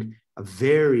facing a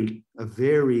very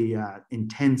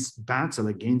intense battle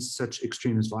against such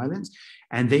extremist violence,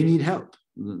 and they need help.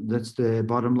 That's the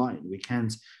bottom line. We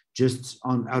can't just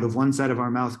out of one side of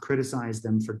our mouth criticize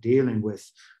them for dealing with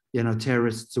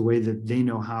terrorists the way that they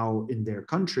know how in their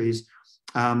countries,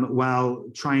 while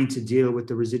trying to deal with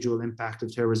the residual impact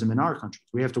of terrorism in our countries.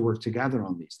 We have to work together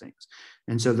on these things.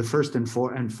 And so the first and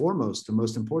foremost, the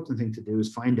most important thing to do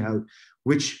is find out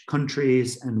which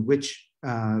countries and which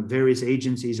various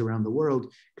agencies around the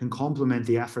world can complement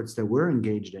the efforts that we're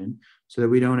engaged in, so that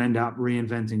we don't end up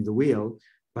reinventing the wheel,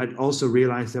 but also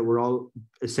realize that we're all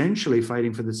essentially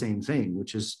fighting for the same thing,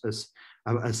 which is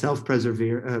a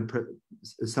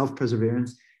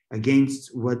self-perseverance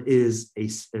against what is a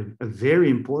very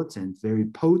important, very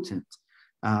potent,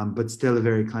 but still a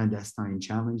very clandestine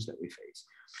challenge that we face.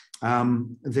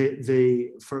 From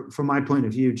my point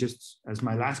of view, just as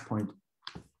my last point,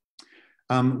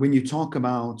 when you talk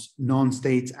about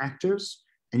non-state actors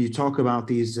and you talk about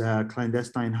these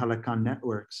clandestine halakha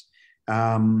networks,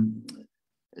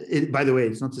 by the way,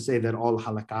 it's not to say that all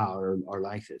halakha are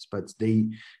like this, but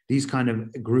these kind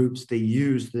of groups, they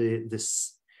use the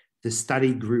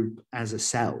study group as a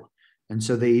cell. And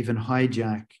so they even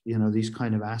hijack, these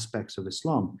kind of aspects of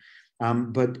Islam.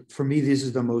 But for me, this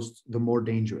is the more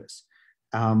dangerous.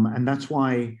 And that's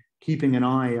why keeping an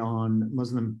eye on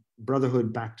Muslim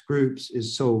Brotherhood backed groups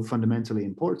is so fundamentally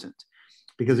important.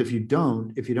 Because if you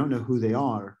don't know who they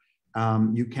are,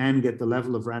 you can get the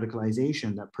level of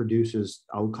radicalization that produces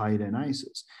Al-Qaeda and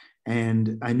ISIS.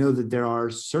 And I know that there are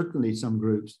certainly some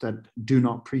groups that do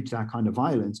not preach that kind of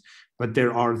violence, but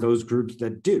there are those groups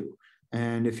that do.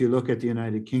 And if you look at the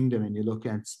United Kingdom and you look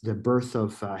at the birth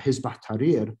of Hizb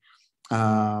ut-Tahrir,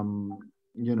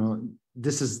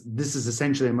 this is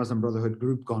essentially a Muslim Brotherhood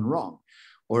group gone wrong.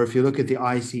 Or if you look at the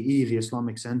ICE, the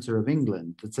Islamic Center of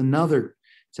England, it's another.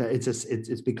 So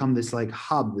it's become this like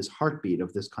hub, this heartbeat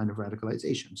of this kind of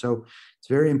radicalization. So it's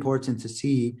very important to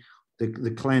see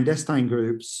the clandestine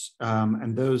groups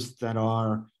and those that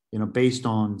are based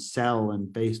on cell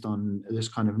and based on this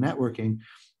kind of networking.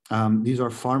 These are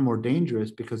far more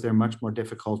dangerous because they're much more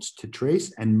difficult to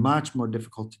trace and much more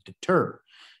difficult to deter.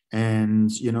 And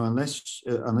unless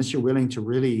you're willing to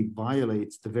really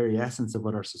violate the very essence of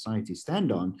what our societies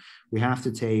stand on, we have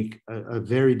to take adopt a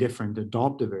very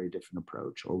different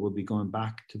approach, or we'll be going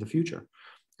back to the future,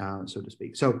 so to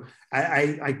speak. So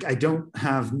I don't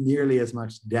have nearly as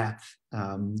much depth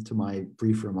to my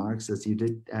brief remarks as you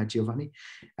did, Giovanni,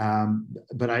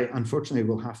 but I unfortunately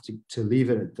will have to leave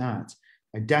it at that.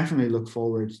 I definitely look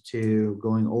forward to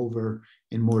going over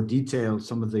in more detail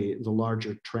some of the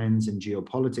larger trends in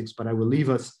geopolitics, but I will leave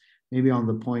us maybe on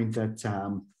the point that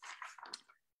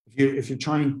if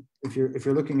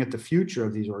you're looking at the future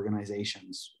of these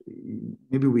organizations,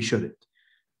 maybe we shouldn't.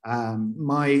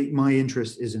 My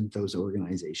interest isn't those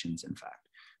organizations. In fact,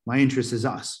 my interest is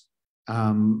us.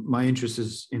 My interest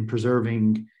is in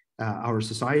preserving our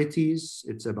societies.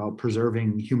 It's about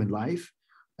preserving human life.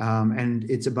 And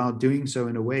it's about doing so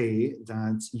in a way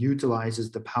that utilizes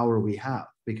the power we have,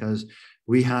 because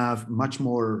we have much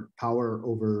more power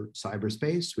over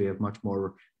cyberspace. We have much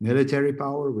more military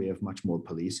power. We have much more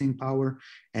policing power.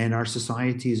 And our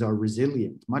societies are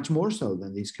resilient, much more so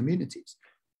than these communities.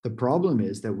 The problem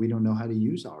is that we don't know how to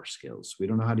use our skills. We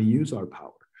don't know how to use our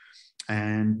power.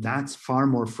 And that's far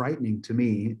more frightening to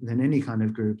me than any kind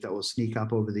of group that will sneak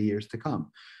up over the years to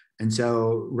come. And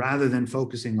so rather than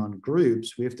focusing on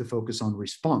groups, we have to focus on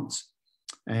response.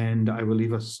 And I will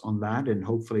leave us on that. And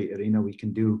hopefully, Irina, we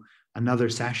can do another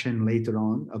session later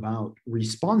on about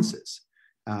responses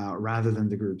rather than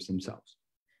the groups themselves.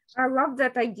 I love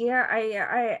that idea.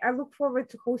 I look forward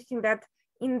to hosting that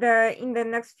in the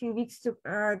next few weeks to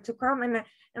come. And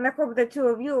I hope the two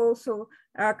of you also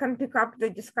can pick up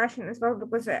the discussion as well,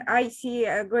 because I see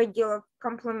a great deal of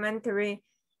complementary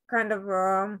kind of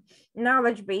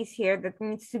knowledge base here that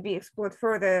needs to be explored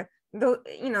further. Though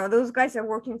those guys are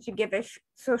working together,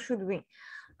 so should we.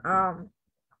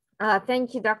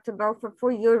 Thank you, Dr. Belfer,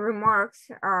 for your remarks.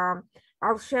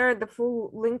 I'll share the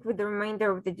full link with the remainder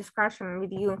of the discussion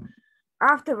with you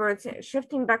afterwards.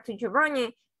 Shifting back to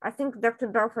Giovanni, I think Dr.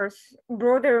 Belfer's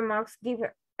broader remarks give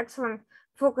excellent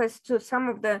focus to some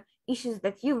of the issues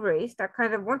that you've raised. I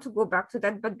kind of want to go back to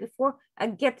that, but before I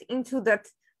get into that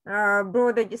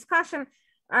broader discussion,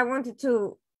 I wanted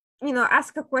to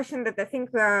ask a question that I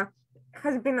think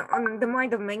has been on the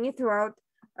mind of many throughout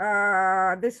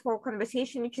this whole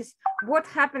conversation, which is what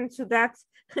happened to that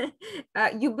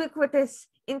ubiquitous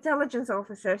intelligence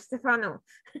officer Stefano?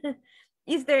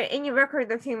 Is there any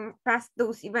record of him past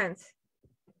those events?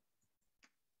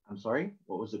 I'm sorry,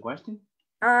 what was the question?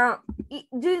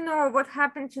 Do you know what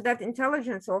happened to that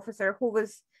intelligence officer who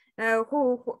was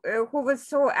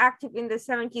so active in the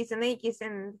 70s and 80s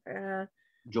and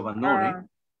Giovannone?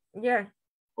 Yeah.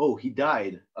 Oh, he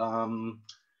died.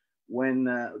 When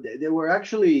they were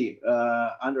actually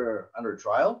under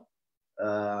trial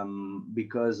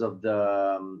because of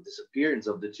the disappearance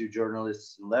of the two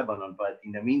journalists in Lebanon. But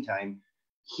in the meantime,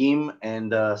 him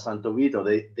and Santovito,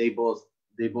 they both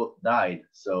died.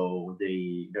 So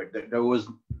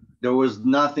there was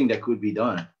nothing that could be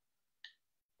done.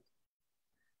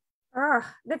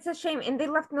 That's a shame. And they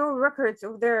left no records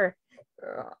of their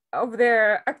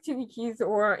activities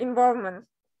or involvement.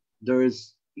 There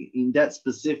is, in that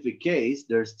specific case,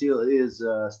 there still is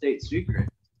a state secret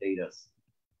status.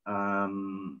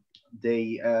 When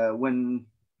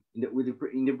in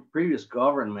the previous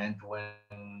government,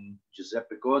 when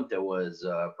Giuseppe Conte was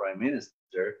prime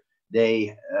minister,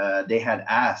 they had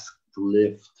asked to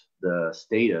lift the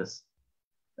status,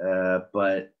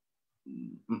 but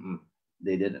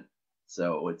they didn't.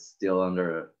 So it's still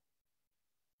under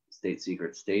state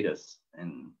secret status,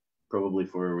 and probably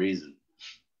for a reason.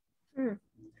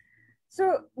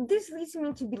 So this leads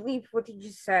me to believe what you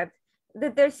just said,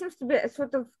 that there seems to be a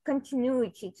sort of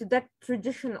continuity to that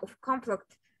tradition of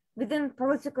conflict within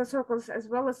political circles as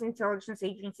well as intelligence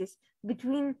agencies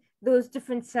between those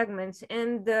different segments,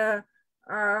 and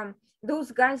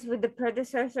those guys with the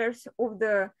predecessors of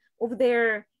their of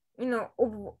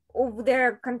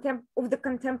the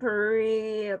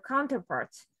contemporary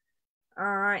counterparts,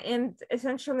 and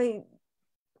essentially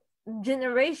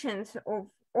generations of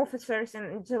officers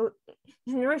and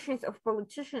generations of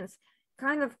politicians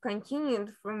kind of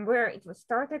continued from where it was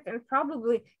started. And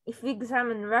probably if we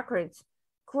examine records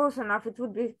close enough, it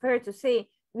would be fair to say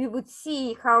we would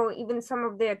see how even some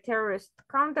of their terrorist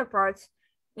counterparts,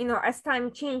 as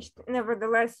time changed,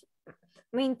 nevertheless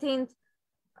maintained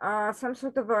some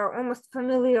sort of a almost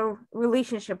familial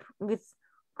relationship with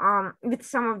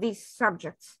some of these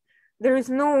subjects. There is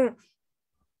no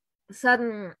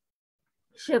sudden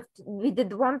shift. We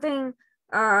did one thing,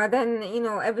 then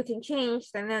everything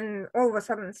changed, and then all of a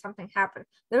sudden something happened.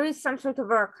 There is some sort of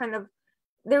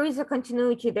there is a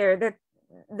continuity there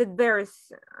that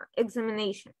bears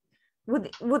examination.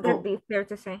 Would that be fair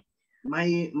to say?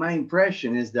 My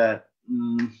impression is that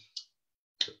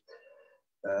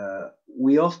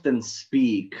we often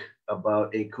speak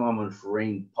about a common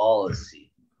foreign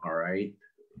policy, all right,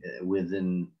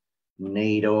 within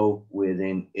NATO,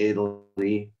 within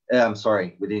Italy,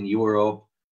 within Europe,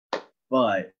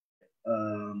 but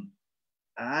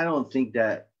I don't think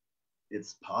that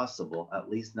it's possible, at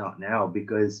least not now,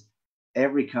 because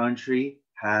every country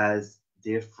has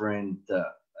different,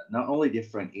 not only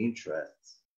different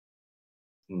interests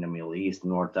in the Middle East,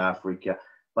 North Africa,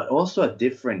 but also a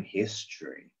different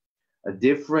history, a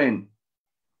different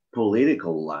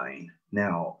political line.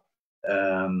 Now,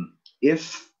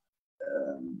 if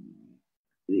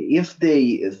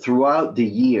they, throughout the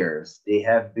years, they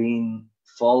have been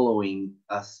following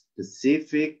a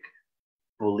specific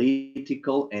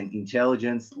political and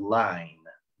intelligence line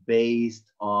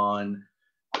based on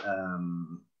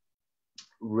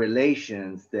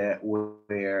relations that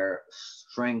were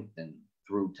strengthened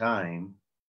through time,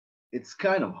 it's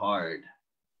kind of hard.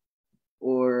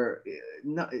 Or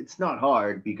no, it's not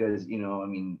hard because,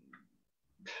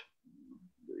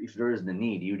 if there is the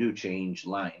need, you do change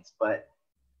lines, but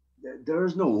there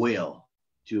is no will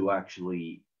to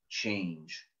actually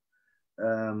change.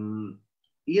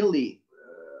 Italy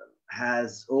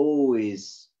has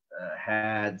always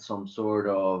had some sort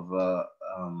of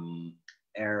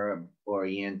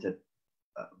Arab-oriented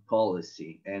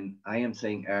policy, and I am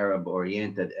saying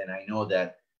Arab-oriented, and I know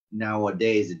that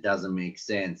nowadays it doesn't make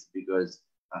sense because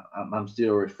I'm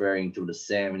still referring to the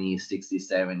 70s, 60s,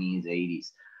 70s,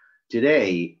 80s.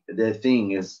 Today, the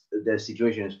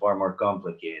situation is far more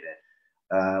complicated.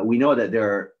 We know that there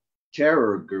are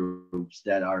terror groups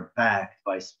that are backed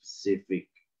by specific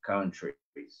countries.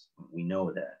 We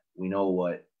know that. We know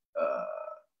what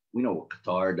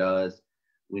Qatar does.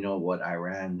 We know what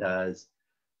Iran does.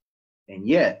 And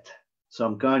yet,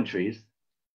 some countries,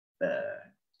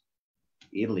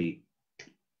 Italy,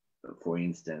 for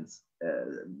instance,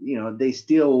 they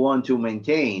still want to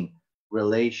maintain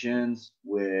relations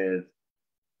with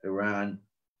Iran,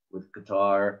 with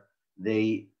Qatar.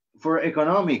 For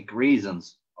economic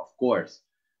reasons, of course.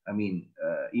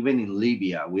 Even in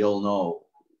Libya, we all know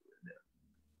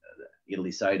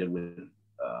Italy sided with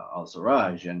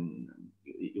al-Sarraj, and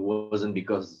it wasn't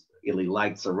because Italy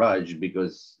liked Sarraj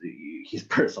because his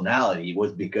personality. It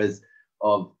was because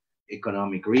of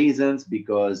economic reasons,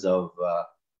 because of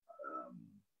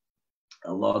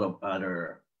a lot of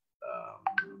other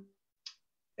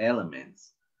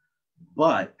elements.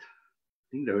 But I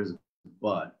think there is a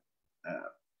but.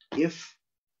 If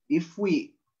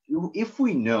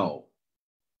we know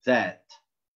that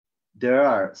there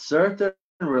are certain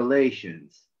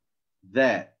relations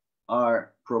that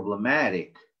are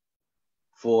problematic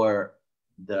for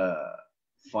the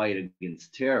fight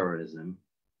against terrorism,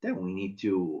 then we need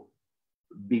to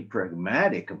be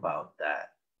pragmatic about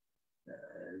that.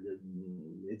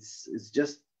 It's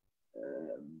just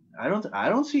I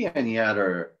don't see any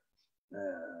other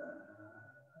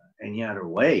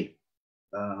way.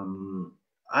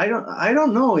 I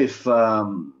don't know if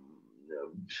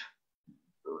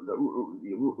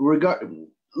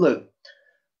look.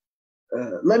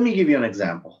 Let me give you an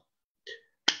example.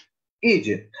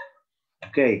 Egypt,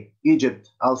 okay, Egypt,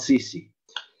 al-Sisi.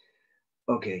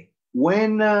 Okay,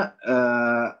 when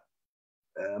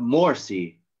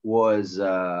Morsi was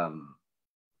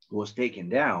taken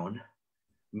down,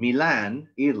 Milan,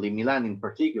 Italy, Milan in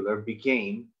particular,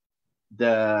 became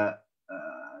the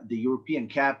European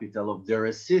capital of the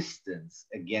resistance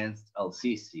against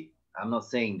al-Sisi. I'm not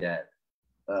saying that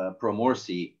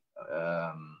pro-Morsi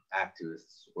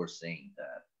activists were saying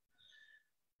that.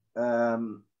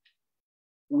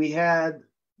 We had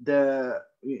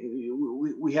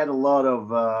we had a lot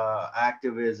of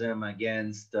activism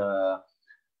against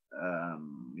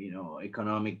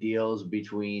economic deals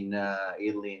between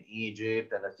Italy and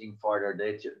Egypt, and I think further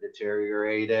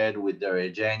deteriorated with the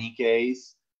Regeni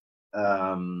case.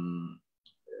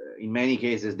 In many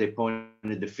cases, they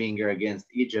pointed the finger against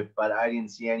Egypt, but I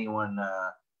didn't see anyone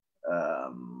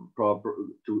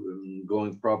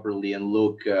going properly and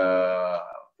look,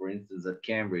 for instance, at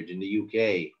Cambridge in the UK.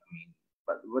 I mean,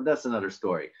 but that's another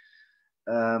story.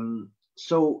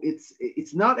 So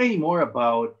it's not anymore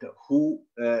about who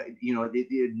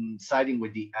siding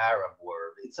with the Arab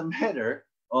world. It's a matter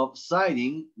of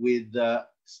siding with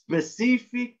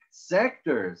specific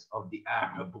sectors of the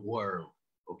Arab world.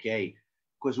 Okay,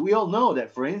 because we all know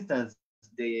that, for instance,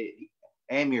 the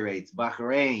Emirates,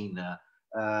 Bahrain,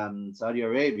 Saudi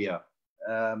Arabia,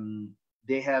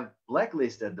 they have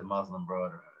blacklisted the Muslim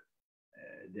Brotherhood.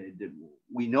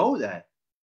 We know that.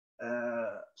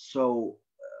 So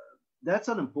that's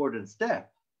an important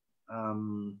step.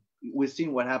 We've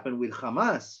seen what happened with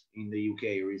Hamas in the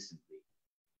UK recently.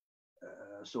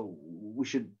 So we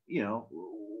should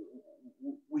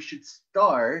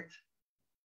start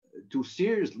to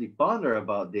seriously ponder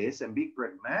about this and be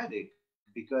pragmatic,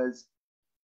 because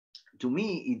to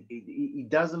me it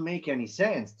doesn't make any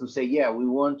sense to say, yeah, we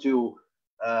want to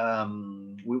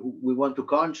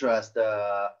contrast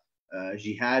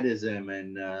jihadism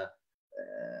and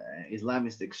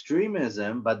Islamist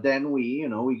extremism, but then we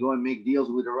go and make deals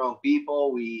with the wrong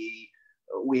people. We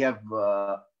have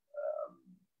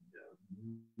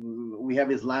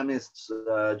Islamists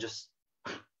just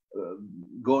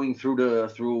going through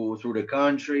the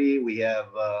country. We have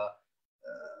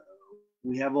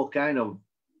all kind of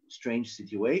strange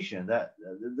situation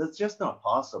that's just not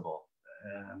possible.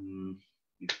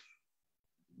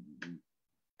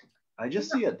 I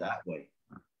just see it that way.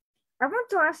 I want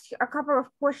to ask you a couple of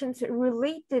questions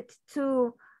related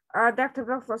to Dr.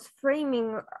 Belfast's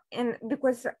framing, and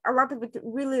because a lot of it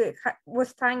really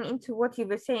was tying into what you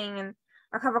were saying, and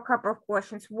I have a couple of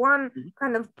questions. One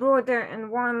kind of broader and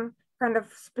one kind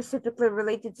of specifically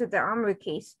related to the Amri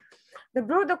case. The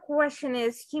broader question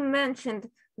is, he mentioned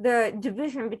the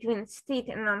division between state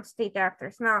and non-state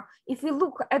actors. Now, if we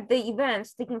look at the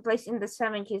events taking place in the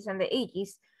 70s and the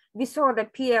 80s, we saw the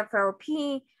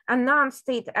PFLP, a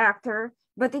non-state actor,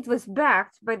 but it was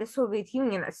backed by the Soviet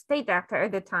Union, a state actor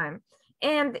at the time.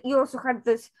 And you also had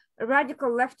this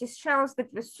radical leftist shells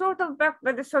that were sort of backed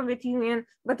by the Soviet Union,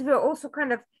 but were also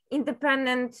kind of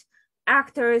independent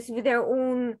actors with their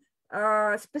own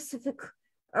specific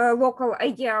local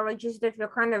ideologies that were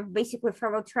kind of basically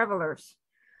fellow travelers.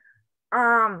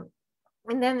 And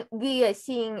then we are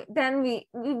seeing,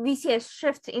 we see a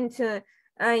shift into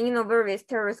various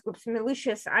terrorist groups,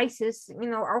 militias, ISIS,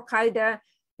 Al-Qaeda,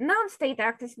 non-state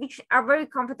actors, which are very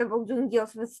comfortable doing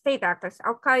deals with state actors.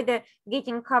 Al-Qaeda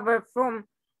getting cover from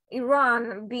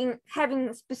Iran,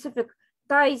 having specific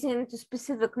ties into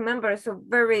specific members of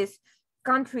various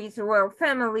countries, royal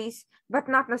families, but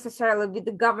not necessarily with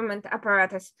the government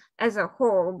apparatus as a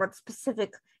whole, but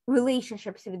specific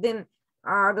relationships within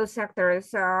those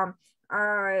sectors.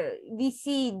 We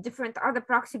see different other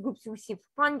proxy groups receive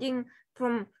funding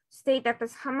from state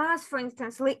actors. Hamas, for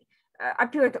instance,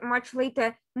 appeared much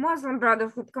later. Muslim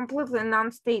Brotherhood, completely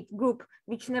non-state group,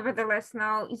 which nevertheless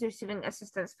now is receiving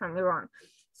assistance from Iran.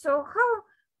 So how,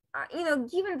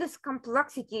 given this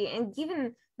complexity and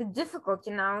given the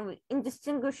difficulty now in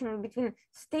distinguishing between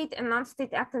state and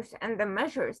non-state actors and the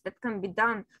measures that can be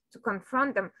done to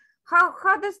confront them,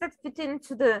 how does that fit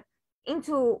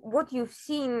into what you've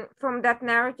seen from that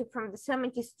narrative from the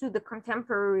 70s to the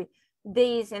contemporary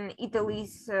days and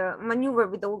Italy's maneuver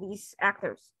with all these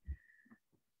actors?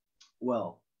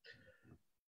 Well,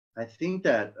 I think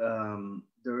that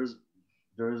there is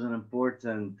an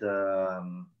important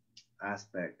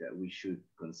aspect that we should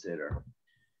consider.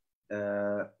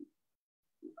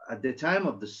 At the time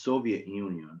of the Soviet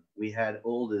Union, we had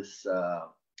all this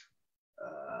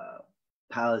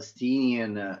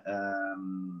Palestinian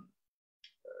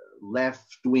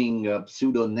left-wing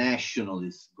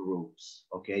pseudo-nationalist groups.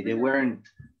 Okay, they weren't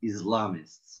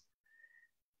Islamists,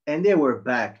 and they were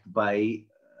backed by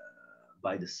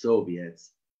the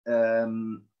Soviets.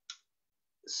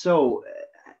 So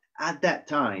at that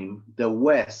time, the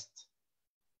West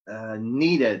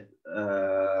needed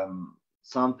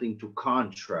something to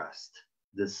contrast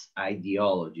this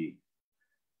ideology.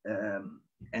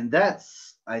 And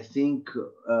that's, I think,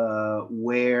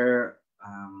 where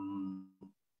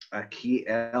a key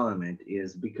element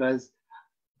is, because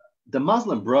the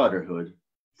Muslim Brotherhood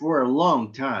for a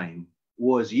long time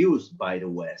was used by the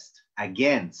West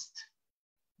against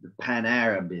the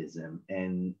Pan-Arabism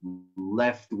and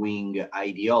left-wing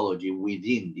ideology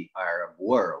within the Arab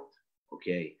world.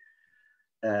 Okay,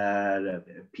 the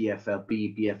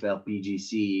PFLP,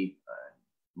 PFLPGC,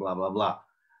 blah blah blah.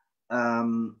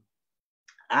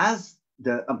 As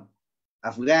the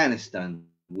Afghanistan,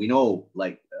 we know,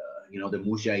 like the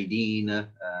Mujahideen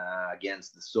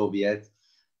against the Soviets.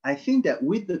 I think that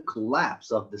with the collapse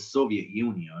of the Soviet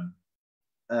Union,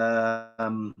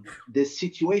 the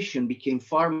situation became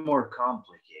far more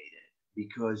complicated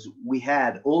because we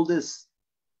had all this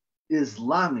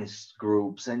Islamist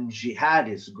groups and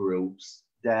jihadist groups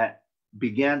that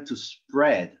began to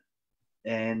spread,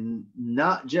 and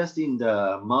not just in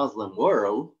the Muslim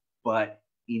world, but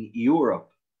in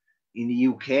Europe, in the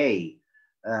UK.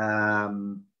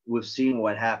 We've seen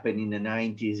what happened in the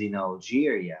 90s in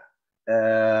Algeria.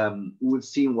 We've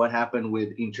seen what happened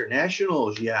with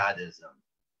international jihadism,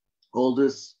 all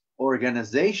these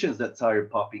organizations that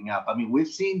started popping up. I mean, we've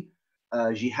seen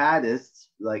jihadists,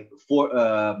 like for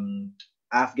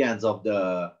Afghans of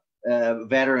the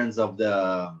veterans of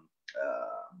the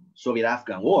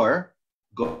Soviet-Afghan War,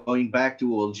 going back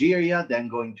to Algeria, then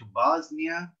going to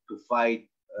Bosnia to fight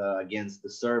against the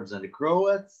Serbs and the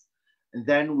Croats. And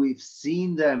then we've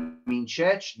seen them in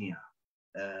Chechnya.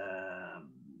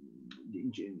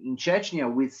 In Chechnya,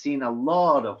 we've seen a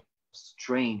lot of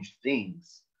strange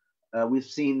things. We've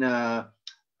seen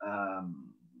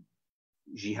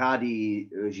jihadi,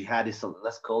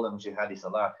 let's call them jihadi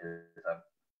salat.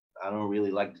 I don't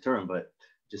really like the term, but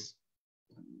just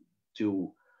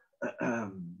to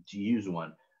use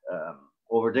one.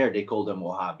 Over there, they call them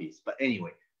Wahhabis. But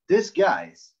anyway, these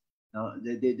guys,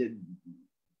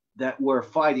 that were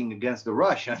fighting against the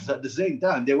Russians at the same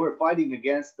time, they were fighting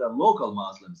against the local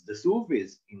Muslims, the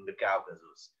Sufis in the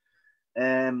Caucasus.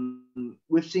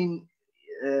 We've seen,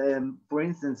 for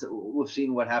instance, we've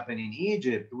seen what happened in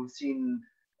Egypt. We've seen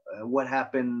what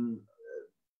happened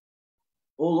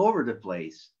all over the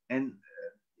place. And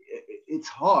it's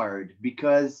hard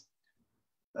because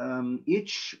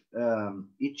each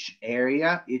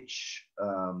area, each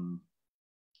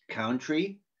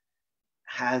country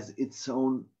has its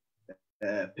own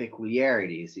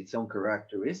peculiarities, its own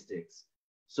characteristics.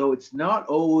 So it's not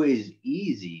always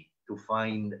easy to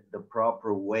find the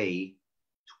proper way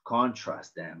to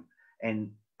contrast them.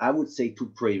 And I would say to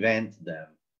prevent them.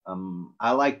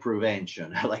 I like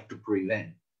prevention. I like to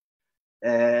prevent.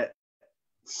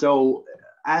 So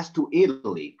as to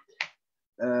Italy,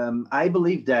 I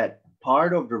believe that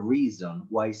part of the reason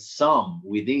why some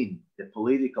within the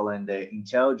political and the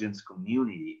intelligence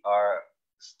community are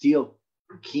still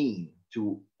keen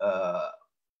to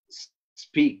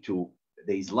speak to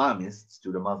the Islamists,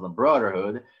 to the Muslim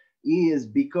Brotherhood, is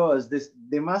because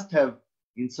they must have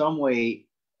in some way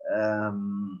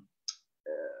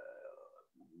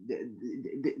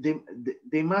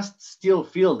they must still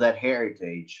feel that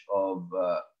heritage of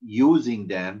using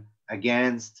them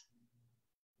against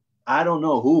I don't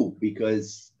know who,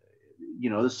 because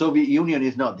the Soviet Union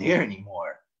is not there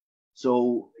anymore,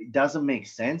 so it doesn't make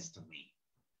sense to me.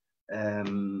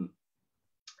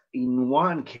 In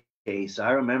one case,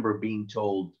 I remember being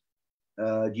told,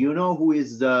 do you know who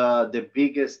is the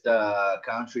biggest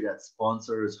country that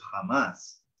sponsors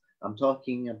Hamas? I'm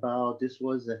talking about, this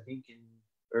was, I think, in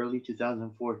early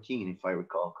 2014, if I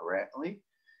recall correctly.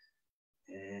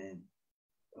 And,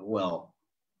 well,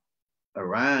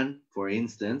 Iran, for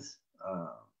instance,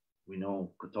 we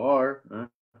know Qatar,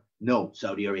 no,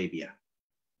 Saudi Arabia.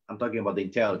 I'm talking about the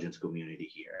intelligence community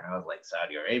here. I was like,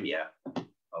 Saudi Arabia,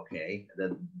 okay,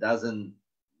 that doesn't,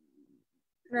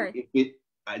 Right. It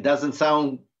doesn't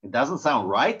sound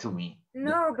right to me.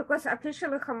 No, because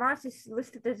officially Hamas is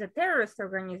listed as a terrorist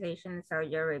organization in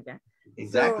Saudi Arabia.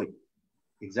 Exactly, So,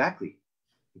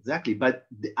 exactly. But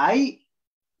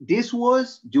this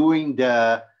was during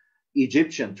the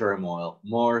Egyptian turmoil,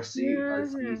 Morsi,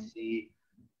 Al-Sisi.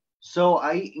 So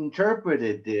I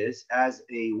interpreted this as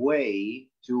a way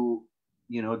to,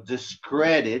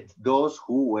 discredit those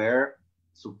who were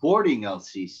supporting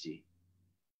Al-Sisi.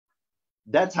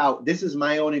 That's how, this is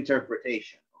my own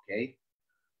interpretation, okay?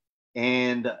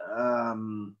 And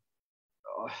again,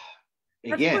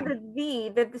 but could it be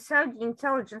that the Saudi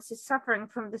intelligence is suffering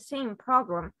from the same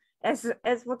problem as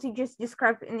what you just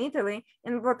described in Italy,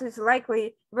 and what is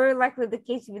very likely the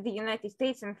case with the United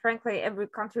States and frankly every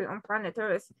country on planet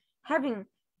Earth, having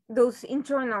those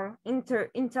internal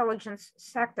intelligence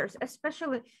sectors,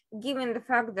 especially given the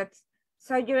fact that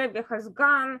Saudi Arabia has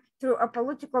gone through a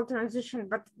political transition,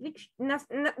 but which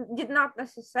did not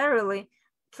necessarily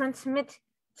transmit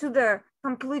to the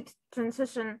complete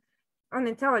transition on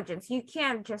intelligence. You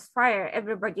can't just fire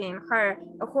everybody and hire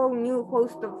a whole new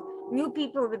host of new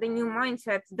people with a new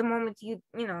mindset the moment you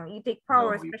take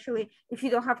power, No, especially if you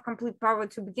don't have complete power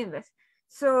to begin with.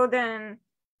 So then,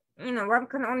 one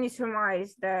can only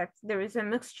surmise that there is a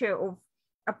mixture of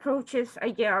approaches,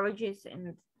 ideologies,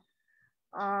 and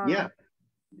yeah,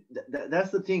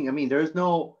 that's the thing. I mean, there's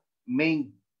no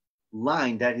main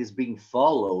line that is being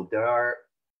followed. There are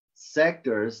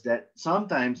sectors that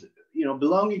sometimes,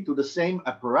 belonging to the same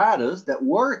apparatus that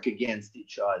work against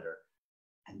each other.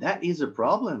 And that is a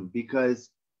problem because,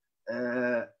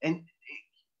 and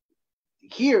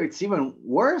here it's even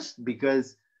worse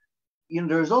because,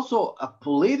 there's also a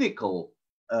political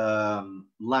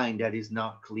line that is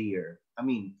not clear. I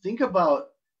mean, think about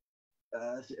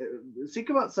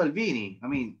Salvini. I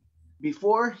mean,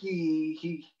 before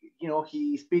he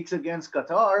speaks against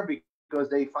Qatar because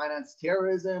they finance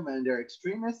terrorism and they're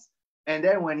extremists, and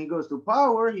then when he goes to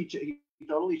power, he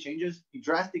totally changes. He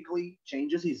drastically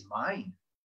changes his mind.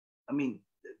 I mean,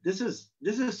 this is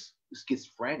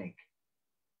schizophrenic.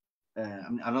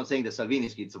 I'm not saying that Salvini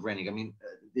is schizophrenic. I mean,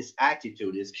 this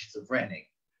attitude is schizophrenic.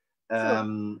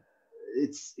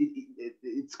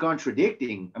 It's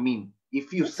contradicting. I mean,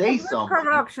 if you say something,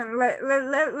 corruption.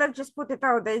 Let's just put it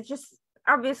out there. It's just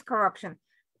obvious corruption.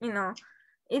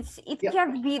 It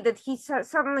can't be that he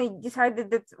suddenly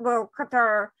decided that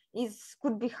Qatar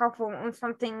could be helpful on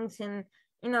some things, and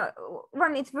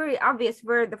when it's very obvious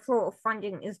where the flow of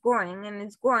funding is going, and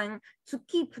it's going to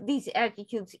keep these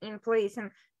attitudes in place.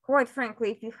 And quite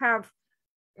frankly, if you have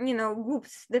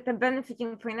groups that are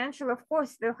benefiting financially, of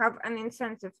course they'll have an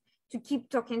incentive to keep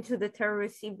talking to the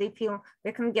terrorists if they feel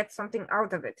they can get something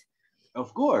out of it.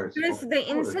 Of course. There's the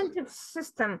incentive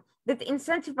system that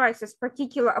incentivizes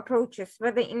particular approaches,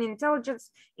 whether in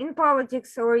intelligence, in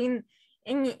politics, or in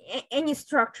any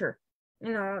structure.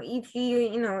 If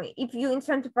you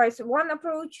incentivize one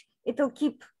approach, it'll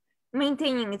keep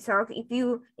maintaining itself. If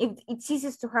it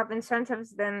ceases to have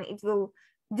incentives, then it will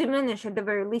diminish. At the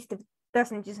very least, it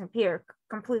doesn't disappear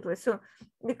completely. So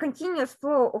the continuous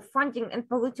flow of funding and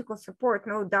political support,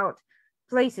 no doubt,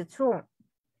 plays its role.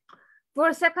 For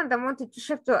a second, I wanted to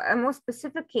shift to a more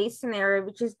specific case scenario,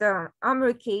 which is the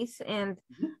Amri case and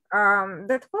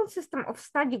that whole system of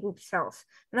study group cells.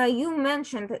 Now, you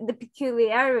mentioned the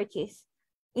peculiarities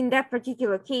in that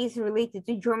particular case related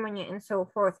to Germany and so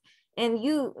forth. And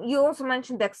you also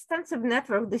mentioned the extensive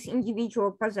network this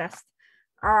individual possessed.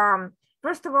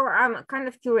 First of all, I'm kind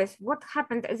of curious, what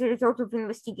happened as a result of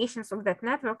investigations of that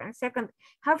network? And second,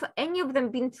 have any of them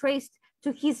been traced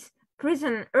to his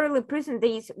early prison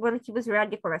days when he was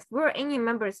radicalized? Were any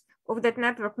members of that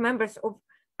network members of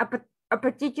a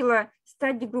particular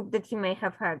study group that he may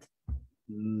have had?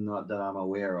 Not that I'm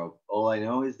aware of. All I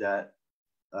know is that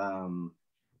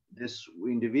these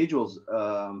individuals,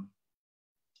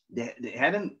 they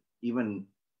hadn't even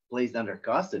placed under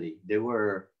custody. They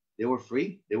were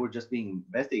free. They were just being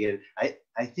investigated.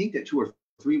 I think that 2 or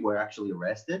 3 were actually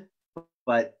arrested,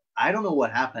 but I don't know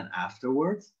what happened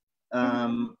afterwards.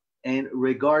 And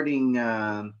regarding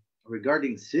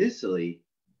Sicily,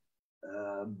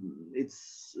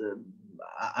 it's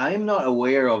I'm not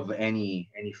aware of any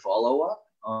follow up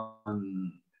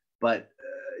on, but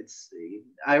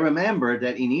I remember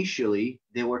that initially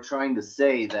they were trying to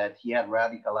say that he had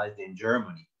radicalized in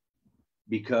Germany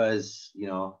because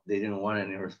they didn't want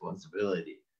any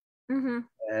responsibility.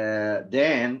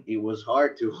 Then it was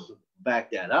hard to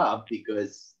back that up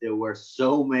because there were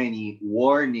so many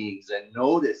warnings and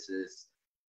notices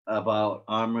about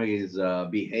Amri's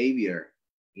behavior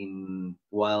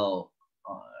while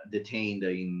detained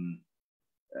in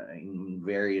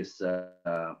various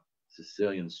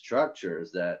Sicilian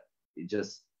structures that it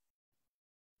just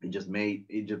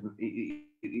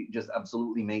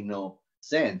absolutely made no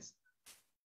sense.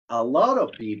 A lot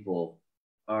of people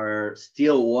are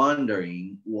still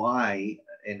wondering why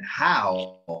and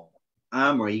how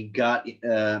Amri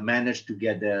managed to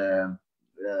get the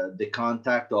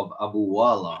contact of Abu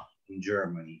Wala in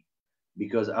Germany,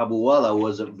 because Abu Wala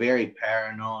was a very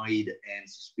paranoid and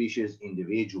suspicious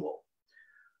individual.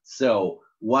 So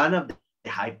one of the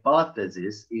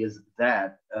hypotheses is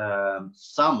that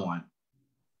someone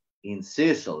in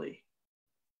Sicily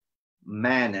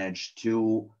managed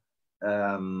to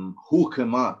hook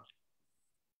him up.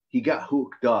 He got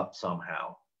hooked up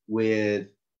somehow with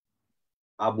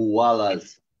Abu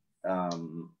Wala's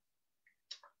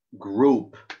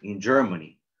group in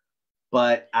Germany,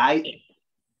 but I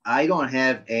don't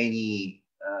have any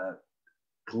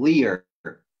clear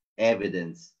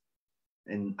evidence,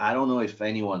 and I don't know if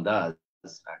anyone does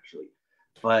actually,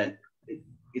 but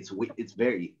it's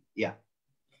very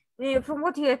from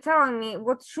what you're telling me,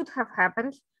 what should have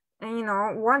happened, and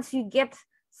once you get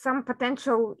some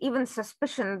potential, even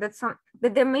suspicion that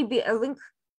there may be a link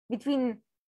between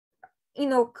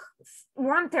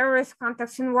one terrorist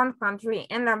contact in one country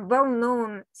and a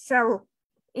well-known cell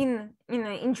in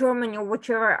Germany or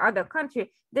whichever other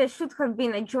country, there should have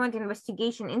been a joint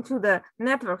investigation into the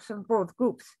networks of both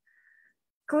groups.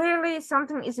 Clearly,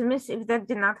 something is amiss if that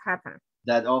did not happen.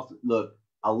 That often, look,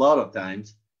 a lot of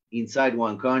times inside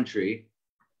one country,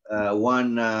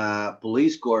 one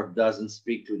police corps doesn't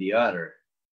speak to the other.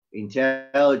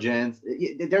 Intelligence,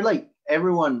 they're like,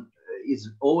 everyone is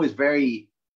always very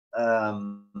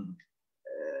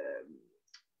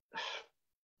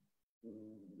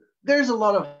there's a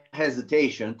lot of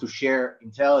hesitation to share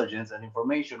intelligence and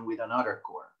information with another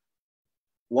corps.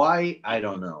 Why? I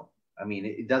don't know. I mean,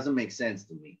 it doesn't make sense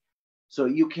to me. So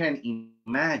you can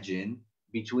imagine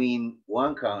between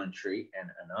one country and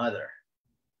another.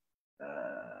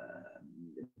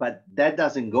 But that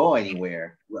doesn't go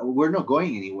anywhere. We're not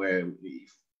going anywhere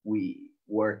if we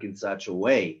work in such a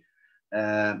way.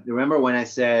 Remember when I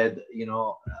said,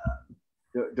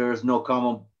 there's no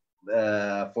common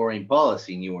foreign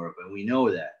policy in Europe, and we know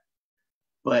that.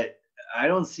 But I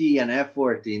don't see an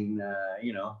effort in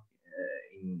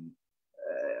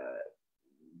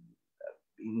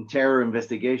terror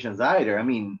investigations either. I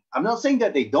mean, I'm not saying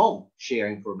that they don't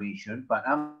share information, but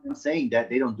I'm saying that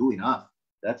they don't do enough.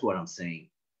 That's what I'm saying.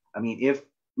 I mean, if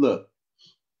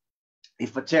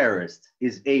a terrorist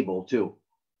is able to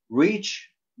reach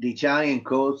the Italian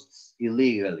coasts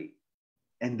illegally,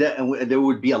 and there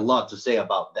would be a lot to say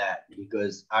about that,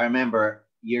 because I remember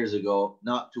years ago,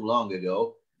 not too long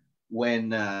ago, when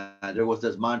there was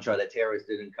this mantra that terrorists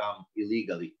didn't come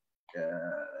illegally,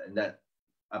 and that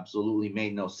absolutely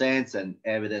made no sense, and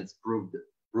evidence proved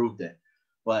it.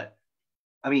 But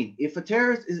I mean, if a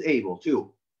terrorist is able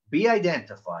to be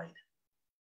identified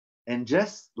and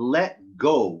just let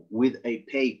go with a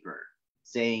paper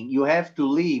saying you have to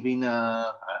leave in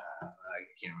I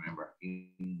can't remember,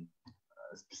 in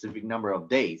a specific number of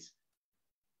days,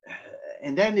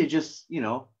 and then they just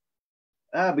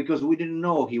because we didn't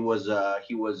know he was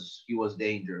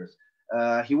dangerous.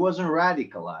 He wasn't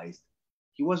radicalized.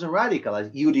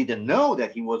 You didn't know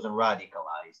that he wasn't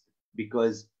radicalized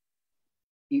because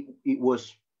it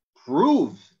was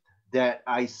proved that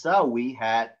Aisawi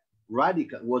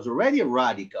was already a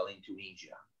radical in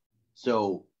Tunisia.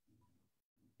 So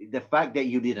the fact that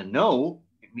you didn't know,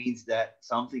 it means that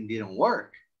something didn't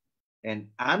work. And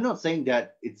I'm not saying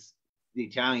that it's the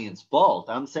Italians' fault.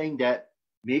 I'm saying that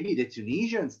maybe the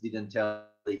Tunisians didn't tell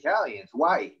the Italians.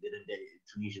 Why didn't the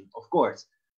Tunisians? Of course,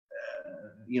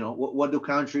 what do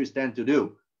countries tend to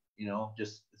do?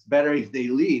 Just it's better if they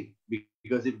leave,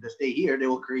 because if they stay here, they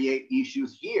will create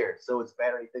issues here. So it's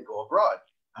better if they go abroad.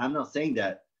 I'm not saying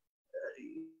that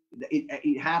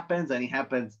it happens, and it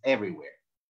happens everywhere,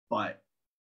 but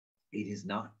it is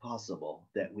not possible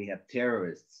that we have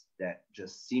terrorists that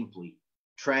just simply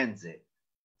transit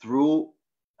through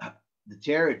the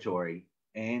territory,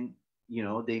 and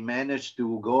they manage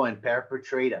to go and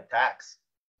perpetrate attacks.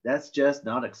 That's just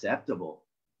not acceptable.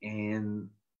 And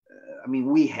I mean,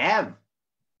 we have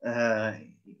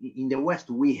in the West,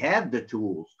 we have the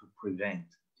tools to prevent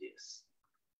this.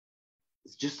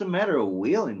 It's just a matter of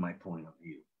will, in my point of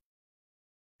view.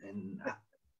 And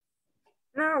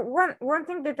now, one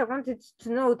thing that I wanted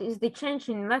to note is the change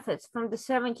in methods from the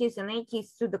 70s and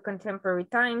 80s to the contemporary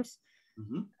times.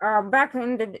 Mm-hmm. Back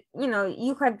in the,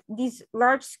 you had these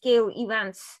large-scale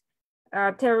events,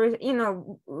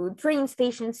 train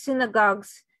stations,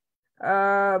 synagogues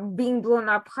being blown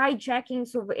up,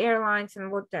 hijackings of airlines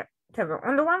and whatever.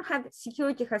 On the one hand,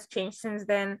 security has changed since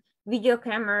then. Video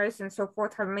cameras and so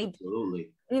forth have made, absolutely,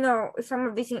 some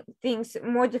of these things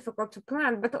more difficult to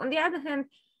plan. But on the other hand,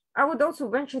 I would also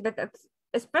venture that,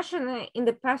 especially in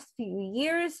the past few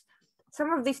years,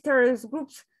 some of these terrorist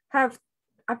groups have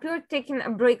appeared taking a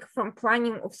break from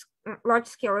planning of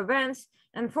large-scale events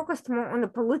and focused more on the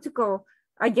political,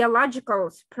 ideological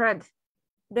spread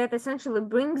that essentially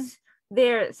brings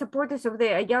their supporters of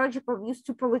their ideological views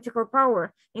to political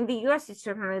power. In the US, it's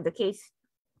certainly the case.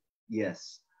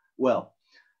 Yes. Well,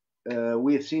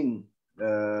 we have seen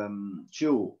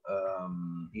two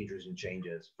interesting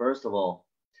changes. First of all,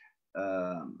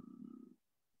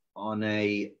 on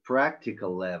a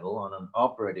practical level, on an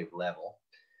operative level,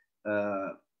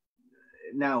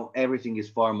 now everything is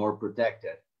far more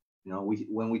protected.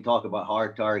 When we talk about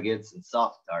hard targets and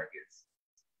soft targets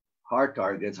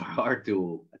are hard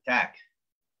to attack.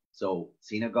 So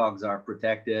synagogues are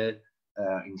protected,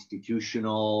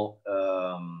 institutional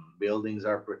buildings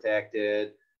are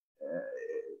protected.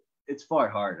 it's far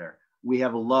harder. We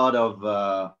have a lot of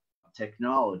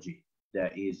technology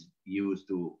that is used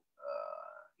to,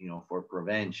 for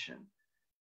prevention.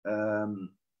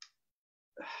 Um,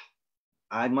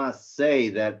 I must say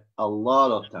that a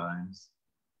lot of times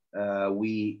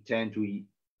we tend to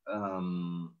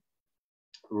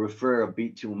refer a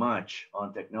bit too much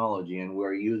on technology, and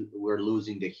we're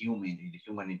losing the human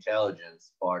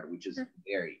intelligence part, which is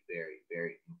very, very,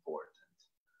 very important.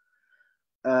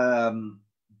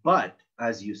 But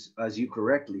as you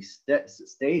correctly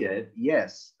stated,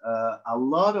 yes, a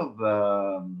lot of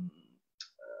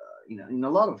in a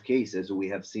lot of cases we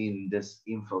have seen this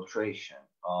infiltration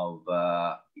of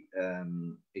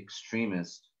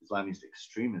Islamist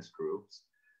extremist groups.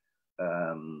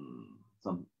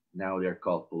 Some now they're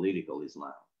called political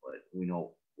Islam, but we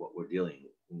know what we're dealing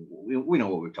with. We know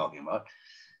what we're talking about.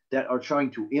 That are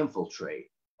trying to infiltrate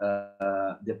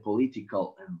the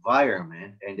political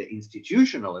environment and the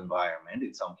institutional environment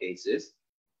in some cases,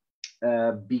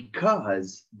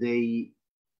 because they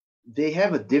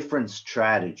have a different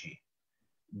strategy.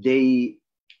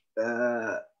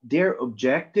 Their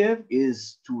objective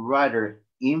is to rather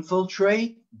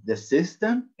infiltrate the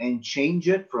system and change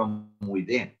it from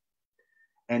within,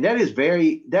 and that is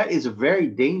a very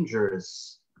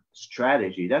dangerous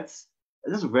strategy. That's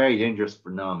a very dangerous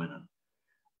phenomenon.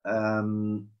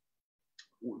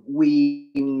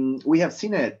 We have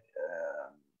seen it.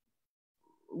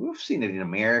 We've seen it in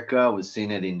America. We've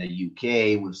seen it in the UK.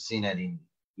 We've seen it in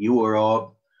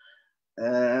Europe,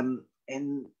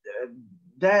 and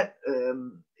that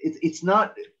it's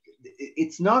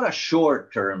not a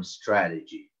short-term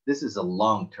strategy. This is a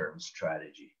long-term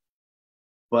strategy.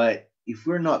 But if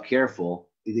we're not careful,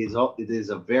 it is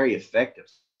a very effective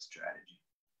strategy.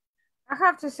 I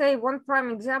have to say, one prime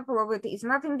example of it is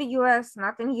not in the US,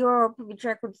 not in Europe, which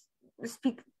I could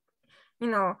speak,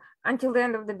 until the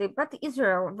end of the day, but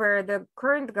Israel, where the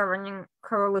current governing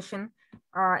coalition,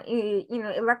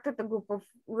 elected a group of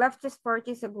leftist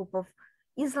parties, a group of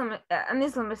an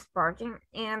Islamist party,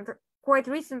 and quite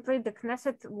recently the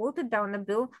Knesset voted down a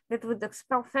bill that would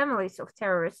expel families of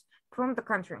terrorists from the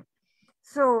country.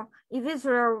 So if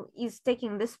Israel is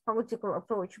taking this political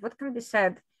approach, what can be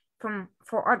said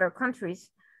for other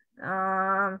countries?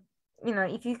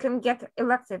 If you can get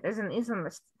elected as an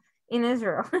Islamist in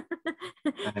Israel,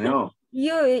 I know.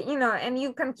 And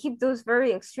you can keep those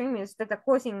very extremists that are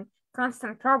causing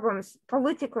constant problems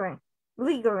politically,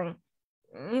 legally,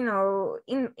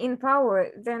 in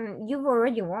power, then you've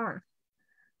already won.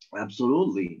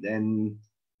 Absolutely. Then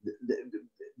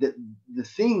the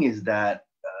thing is that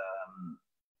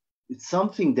it's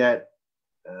something that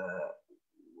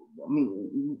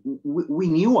we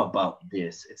knew about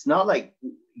this. It's not like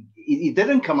it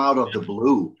didn't come out of the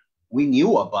blue. We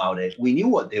knew about it. We knew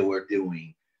what they were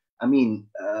doing. I've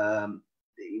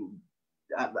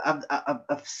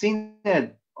seen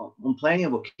it on plenty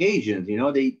of occasions.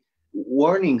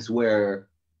 Warnings were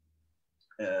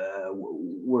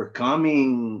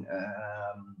coming.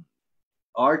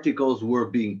 Articles were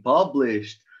being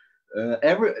published.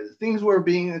 Things were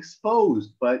being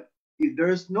exposed. But if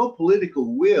there's no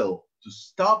political will to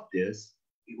stop this,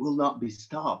 it will not be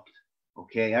stopped.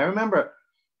 Okay, I remember.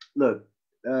 Look,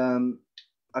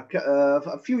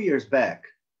 a few years back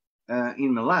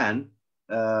in Milan,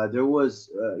 there was,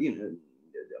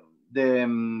 the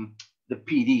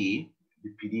PD.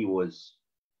 The PD was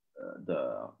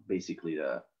basically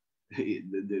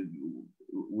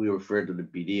we refer to the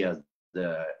PD as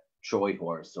the Troy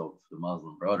horse of the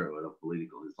Muslim Brotherhood of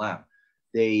political Islam.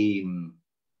 They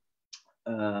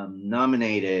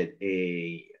nominated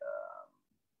a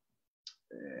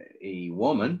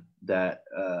woman that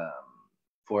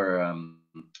for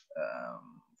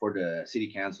the city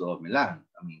council of Milan.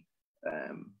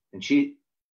 And she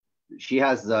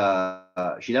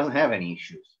doesn't have any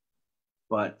issues.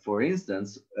 But for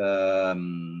instance,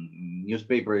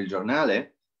 newspaper Il Giornale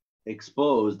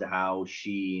exposed how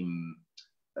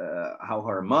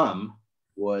her mom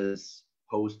was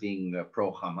posting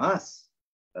pro-Hamas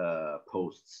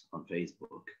posts on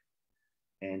Facebook,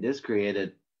 and this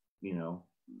created,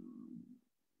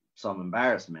 some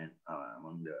embarrassment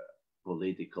among the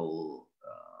political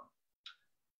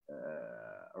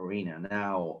arena.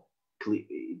 Now,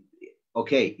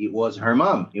 okay, it was her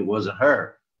mom, it wasn't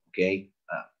her. Okay,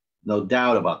 no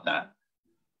doubt about that.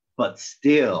 But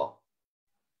still,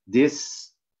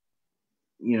 this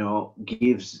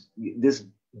gives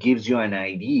you an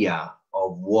idea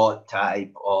of what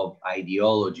type of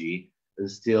ideology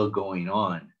is still going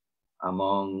on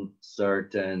among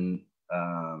certain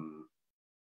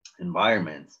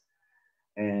environments,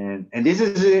 and this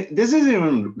isn't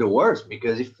even the worst,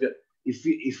 because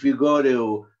if you go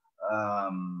to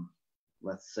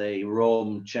let's say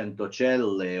Rome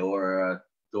Centocelle or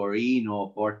Torino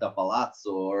Porta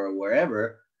Palazzo or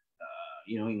wherever,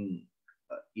 in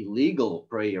illegal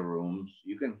prayer rooms,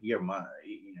 you can hear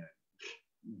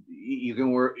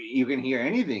you can hear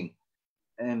anything,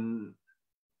 and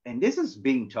this is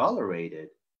being tolerated.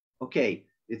 Okay,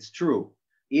 it's true.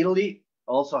 Italy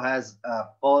also has a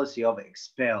policy of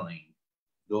expelling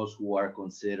those who are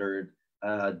considered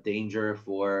a danger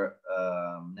for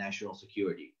national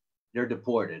security. They're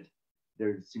deported.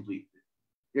 They're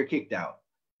kicked out,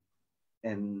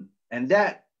 and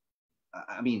that,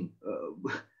 I mean,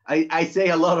 I say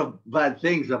a lot of bad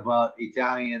things about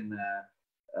Italian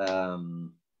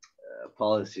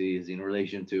policies in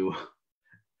relation to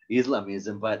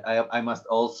Islamism, but I must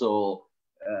also,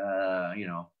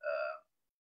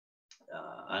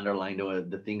 underline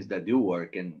the things that do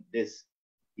work. And this,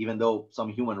 even though some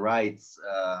human rights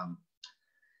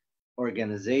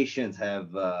organizations have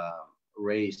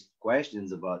raised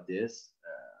questions about this,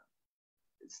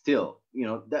 still,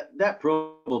 that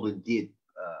probably did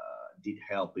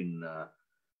help in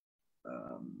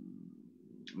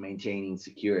maintaining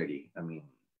security. I mean,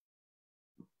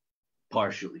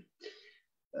 partially.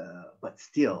 But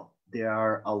still, there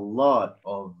are a lot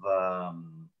of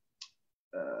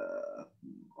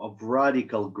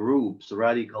radical groups,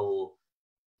 radical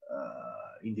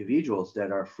individuals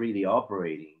that are freely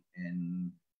operating.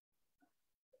 And,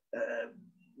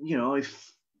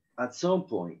 if at some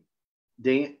point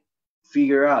they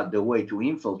figure out the way to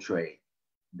infiltrate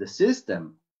the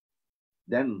system,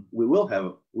 then we will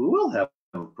have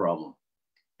a problem.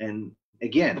 And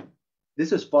again,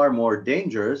 this is far more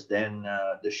dangerous than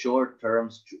the short-term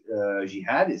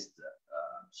jihadist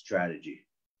strategy.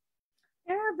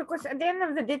 Yeah, because at the end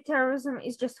of the day, terrorism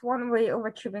is just one way of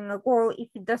achieving a goal. If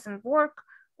it doesn't work,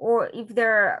 or if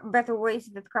there are better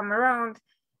ways that come around,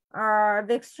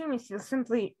 the extremists will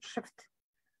simply shift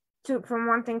from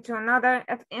one thing to another,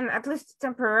 and at least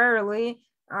temporarily,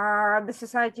 the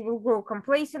society will grow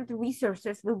complacent,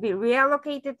 resources will be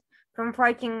reallocated from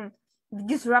fighting the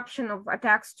disruption of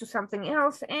attacks to something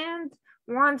else, and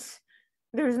once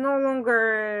there's no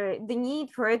longer the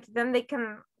need for it, then they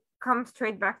can come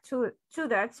straight back to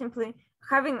that, simply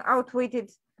having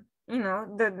outweighted,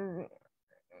 the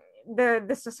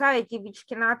society, which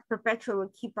cannot perpetually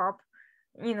keep up,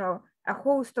 a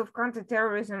host of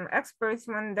counterterrorism experts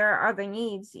when there are other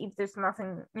needs, if there's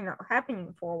nothing,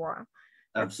 happening for a while.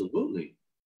 Absolutely.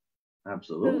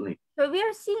 So we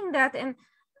are seeing that, and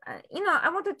I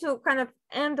wanted to kind of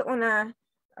end on a,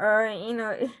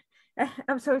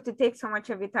 I'm sorry to take so much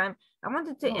of your time. I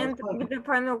wanted to end with the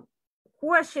final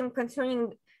question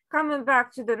concerning coming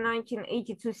back to the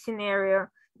 1982 scenario,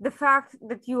 the fact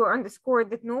that you underscored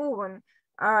that no one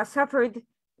suffered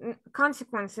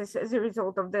consequences as a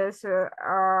result of this.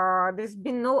 There's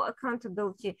been no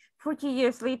accountability. 40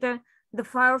 years later, the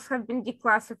files have been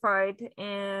declassified,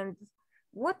 and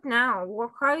what now?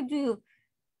 How do you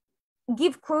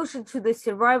give closure to the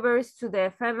survivors, to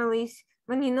their families,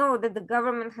 when you know that the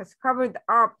government has covered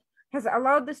up, has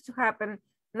allowed this to happen,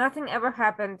 nothing ever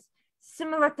happened?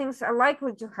 Similar things are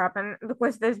likely to happen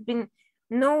because there's been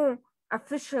no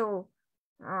official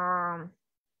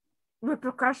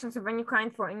repercussions of any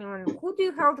kind for anyone. Who do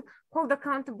you hold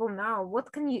accountable now?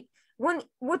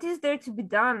 What is there to be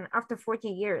done after 40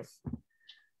 years?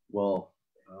 Well,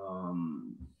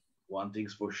 one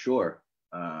thing's for sure.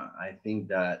 I think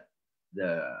that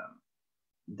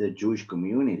the Jewish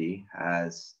community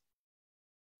has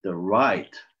the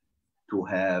right to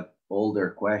have all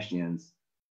its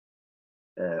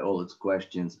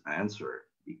questions answered,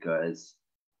 because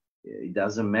it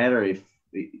doesn't matter if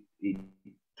it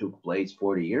took place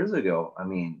 40 years ago. I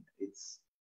mean, it's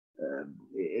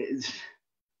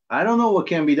I don't know what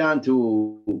can be done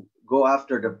to go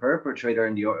after the perpetrator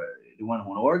and the one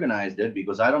who organized it,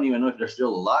 because I don't even know if they're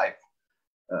still alive.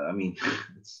 I mean,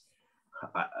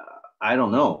 I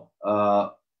don't know.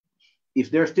 If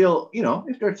they're still,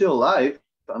 alive,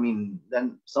 I mean,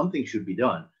 then something should be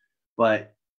done.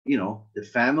 But the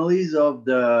families of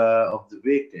the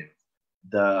victims,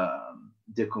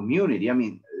 the community. I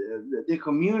mean, the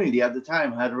community at the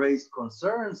time had raised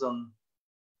concerns on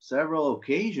several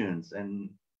occasions, and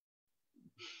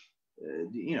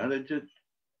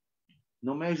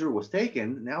no measure was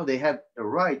taken. Now they have a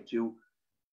right to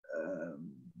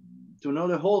know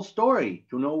the whole story,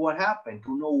 to know what happened,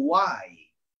 to know why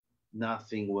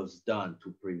nothing was done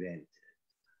to prevent it,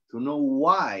 to know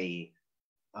why,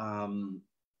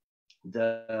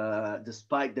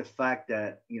 despite the fact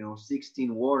that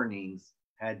 16 warnings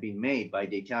had been made by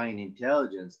the Italian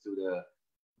intelligence to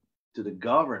to the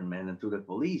government and to the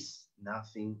police,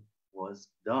 nothing was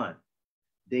done.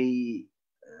 They,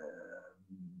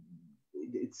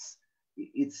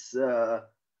 it's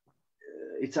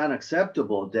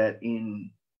unacceptable that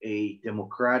in a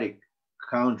democratic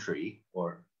country,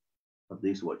 or at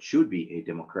least what should be a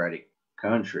democratic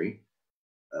country,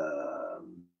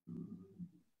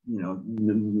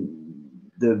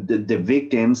 the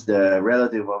victims, the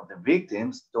relative of the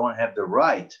victims, don't have the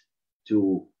right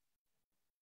to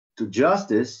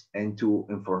justice and to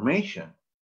information.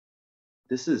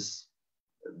 This is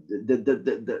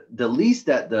the least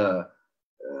that the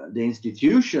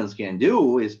institutions can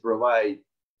do is provide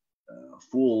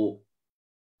full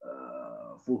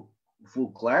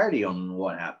clarity on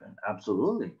what happened.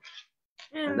 Absolutely,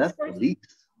 and that's the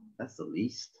least. That's the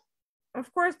least.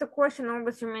 Of course, the question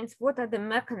always remains: what are the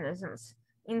mechanisms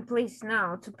in place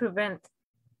now to prevent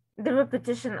the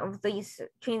repetition of these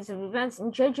chains of events?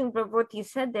 And judging by what you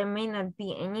said, there may not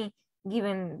be any,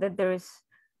 given that there is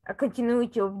a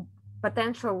continuity of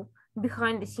potential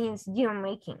behind the scenes deal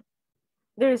making.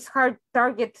 There is hard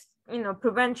target,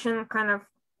 prevention kind of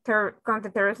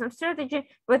counterterrorism strategy,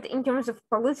 but in terms of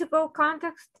political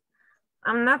context,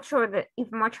 I'm not sure that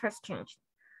if much has changed.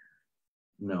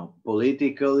 No,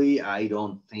 politically, I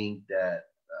don't think that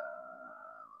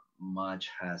much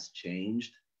has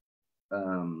changed.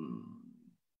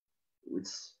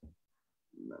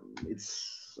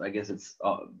 I guess it's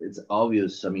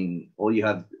obvious. I mean, all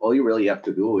you really have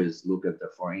to do is look at the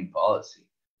foreign policy.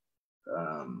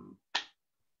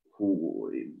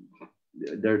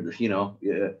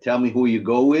 Tell me who you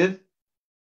go with,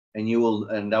 and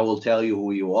that will tell you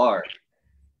who you are.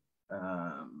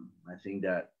 I think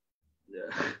that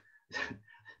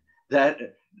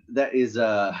that is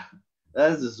a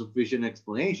sufficient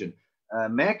explanation.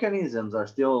 Mechanisms are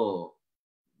still,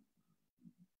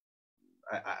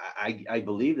 I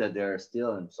believe that they're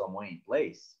still in some way in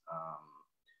place.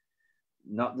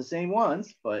 Not the same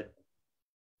ones, but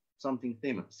something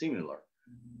similar.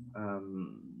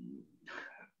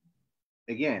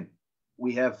 Again,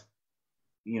 we have,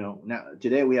 now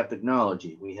today we have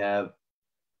technology. We have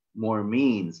more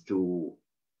means to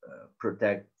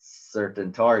protect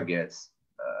certain targets.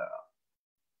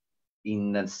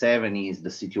 In the 70s, the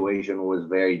situation was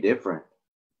very different.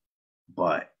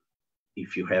 But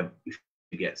if you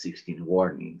get 16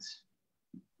 warnings,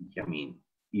 I mean,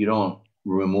 you don't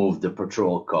remove the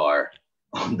patrol car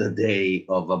on the day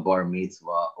of a bar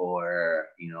mitzvah, or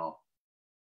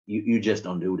you just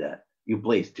don't do that. You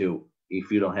place two. If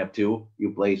you don't have two,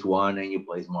 you place one, and you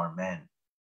place more men.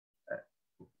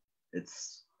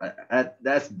 That's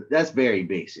very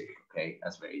basic. Okay,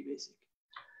 that's very basic.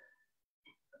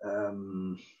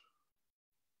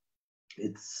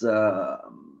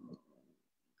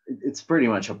 It's pretty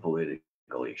much a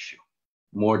political issue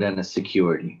more than a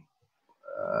security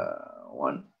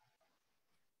one.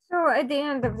 So at the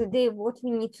end of the day, what we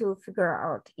need to figure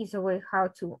out is a way how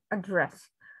to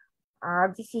address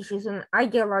these issues on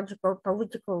ideological,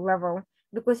 political level,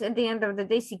 because at the end of the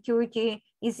day, security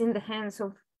is in the hands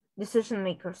of decision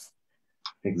makers.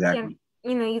 Exactly.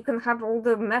 You can have all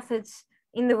the methods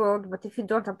in the world, but if you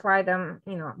don't apply them,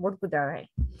 what good are they?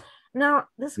 Now,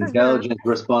 intelligent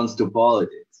response to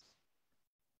politics.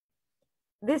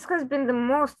 This has been the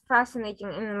most fascinating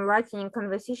and enlightening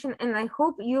conversation, and I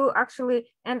hope you actually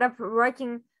end up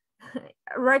writing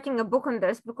a book on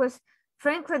this, because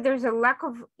frankly, there's a lack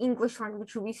of English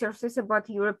language resources about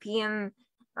European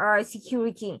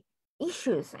security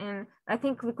issues, and I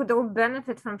think we could all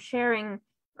benefit from sharing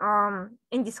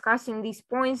and discussing these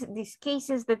points, these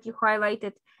cases that you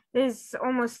highlighted. There's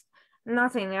almost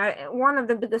nothing. One of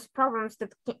the biggest problems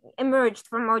that emerged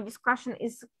from our discussion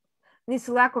is this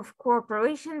lack of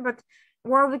cooperation, but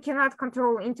while we cannot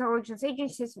control intelligence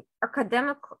agencies,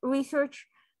 academic research,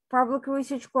 public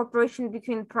research cooperation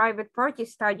between private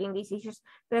parties studying these issues,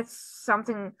 that's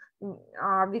something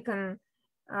we can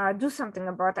do something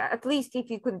about. At least if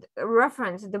you could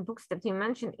reference the books that you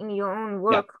mentioned in your own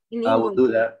work. I will do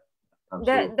that.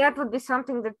 That would be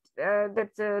something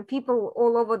that people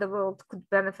all over the world could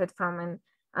benefit from and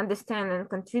understand and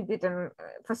contribute and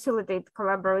facilitate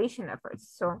collaboration efforts.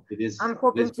 So it's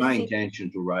my intention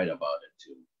to write about it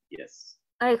too. Yes,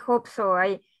 I hope so.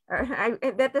 I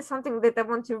that is something that I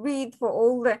want to read for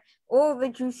all the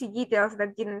juicy details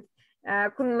that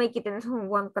couldn't make it into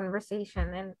one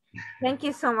conversation. And thank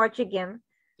you so much again.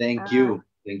 Thank you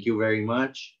very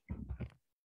much.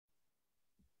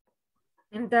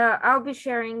 And I'll be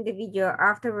sharing the video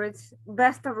afterwards.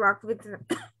 Best of luck with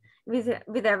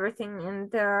everything,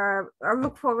 and I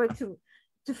look forward to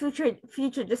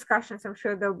future discussions. I'm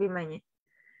sure there'll be many.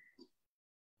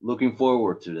 looking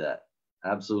forward to that.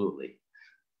 Absolutely.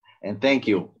 And thank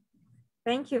you.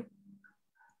 Thank you.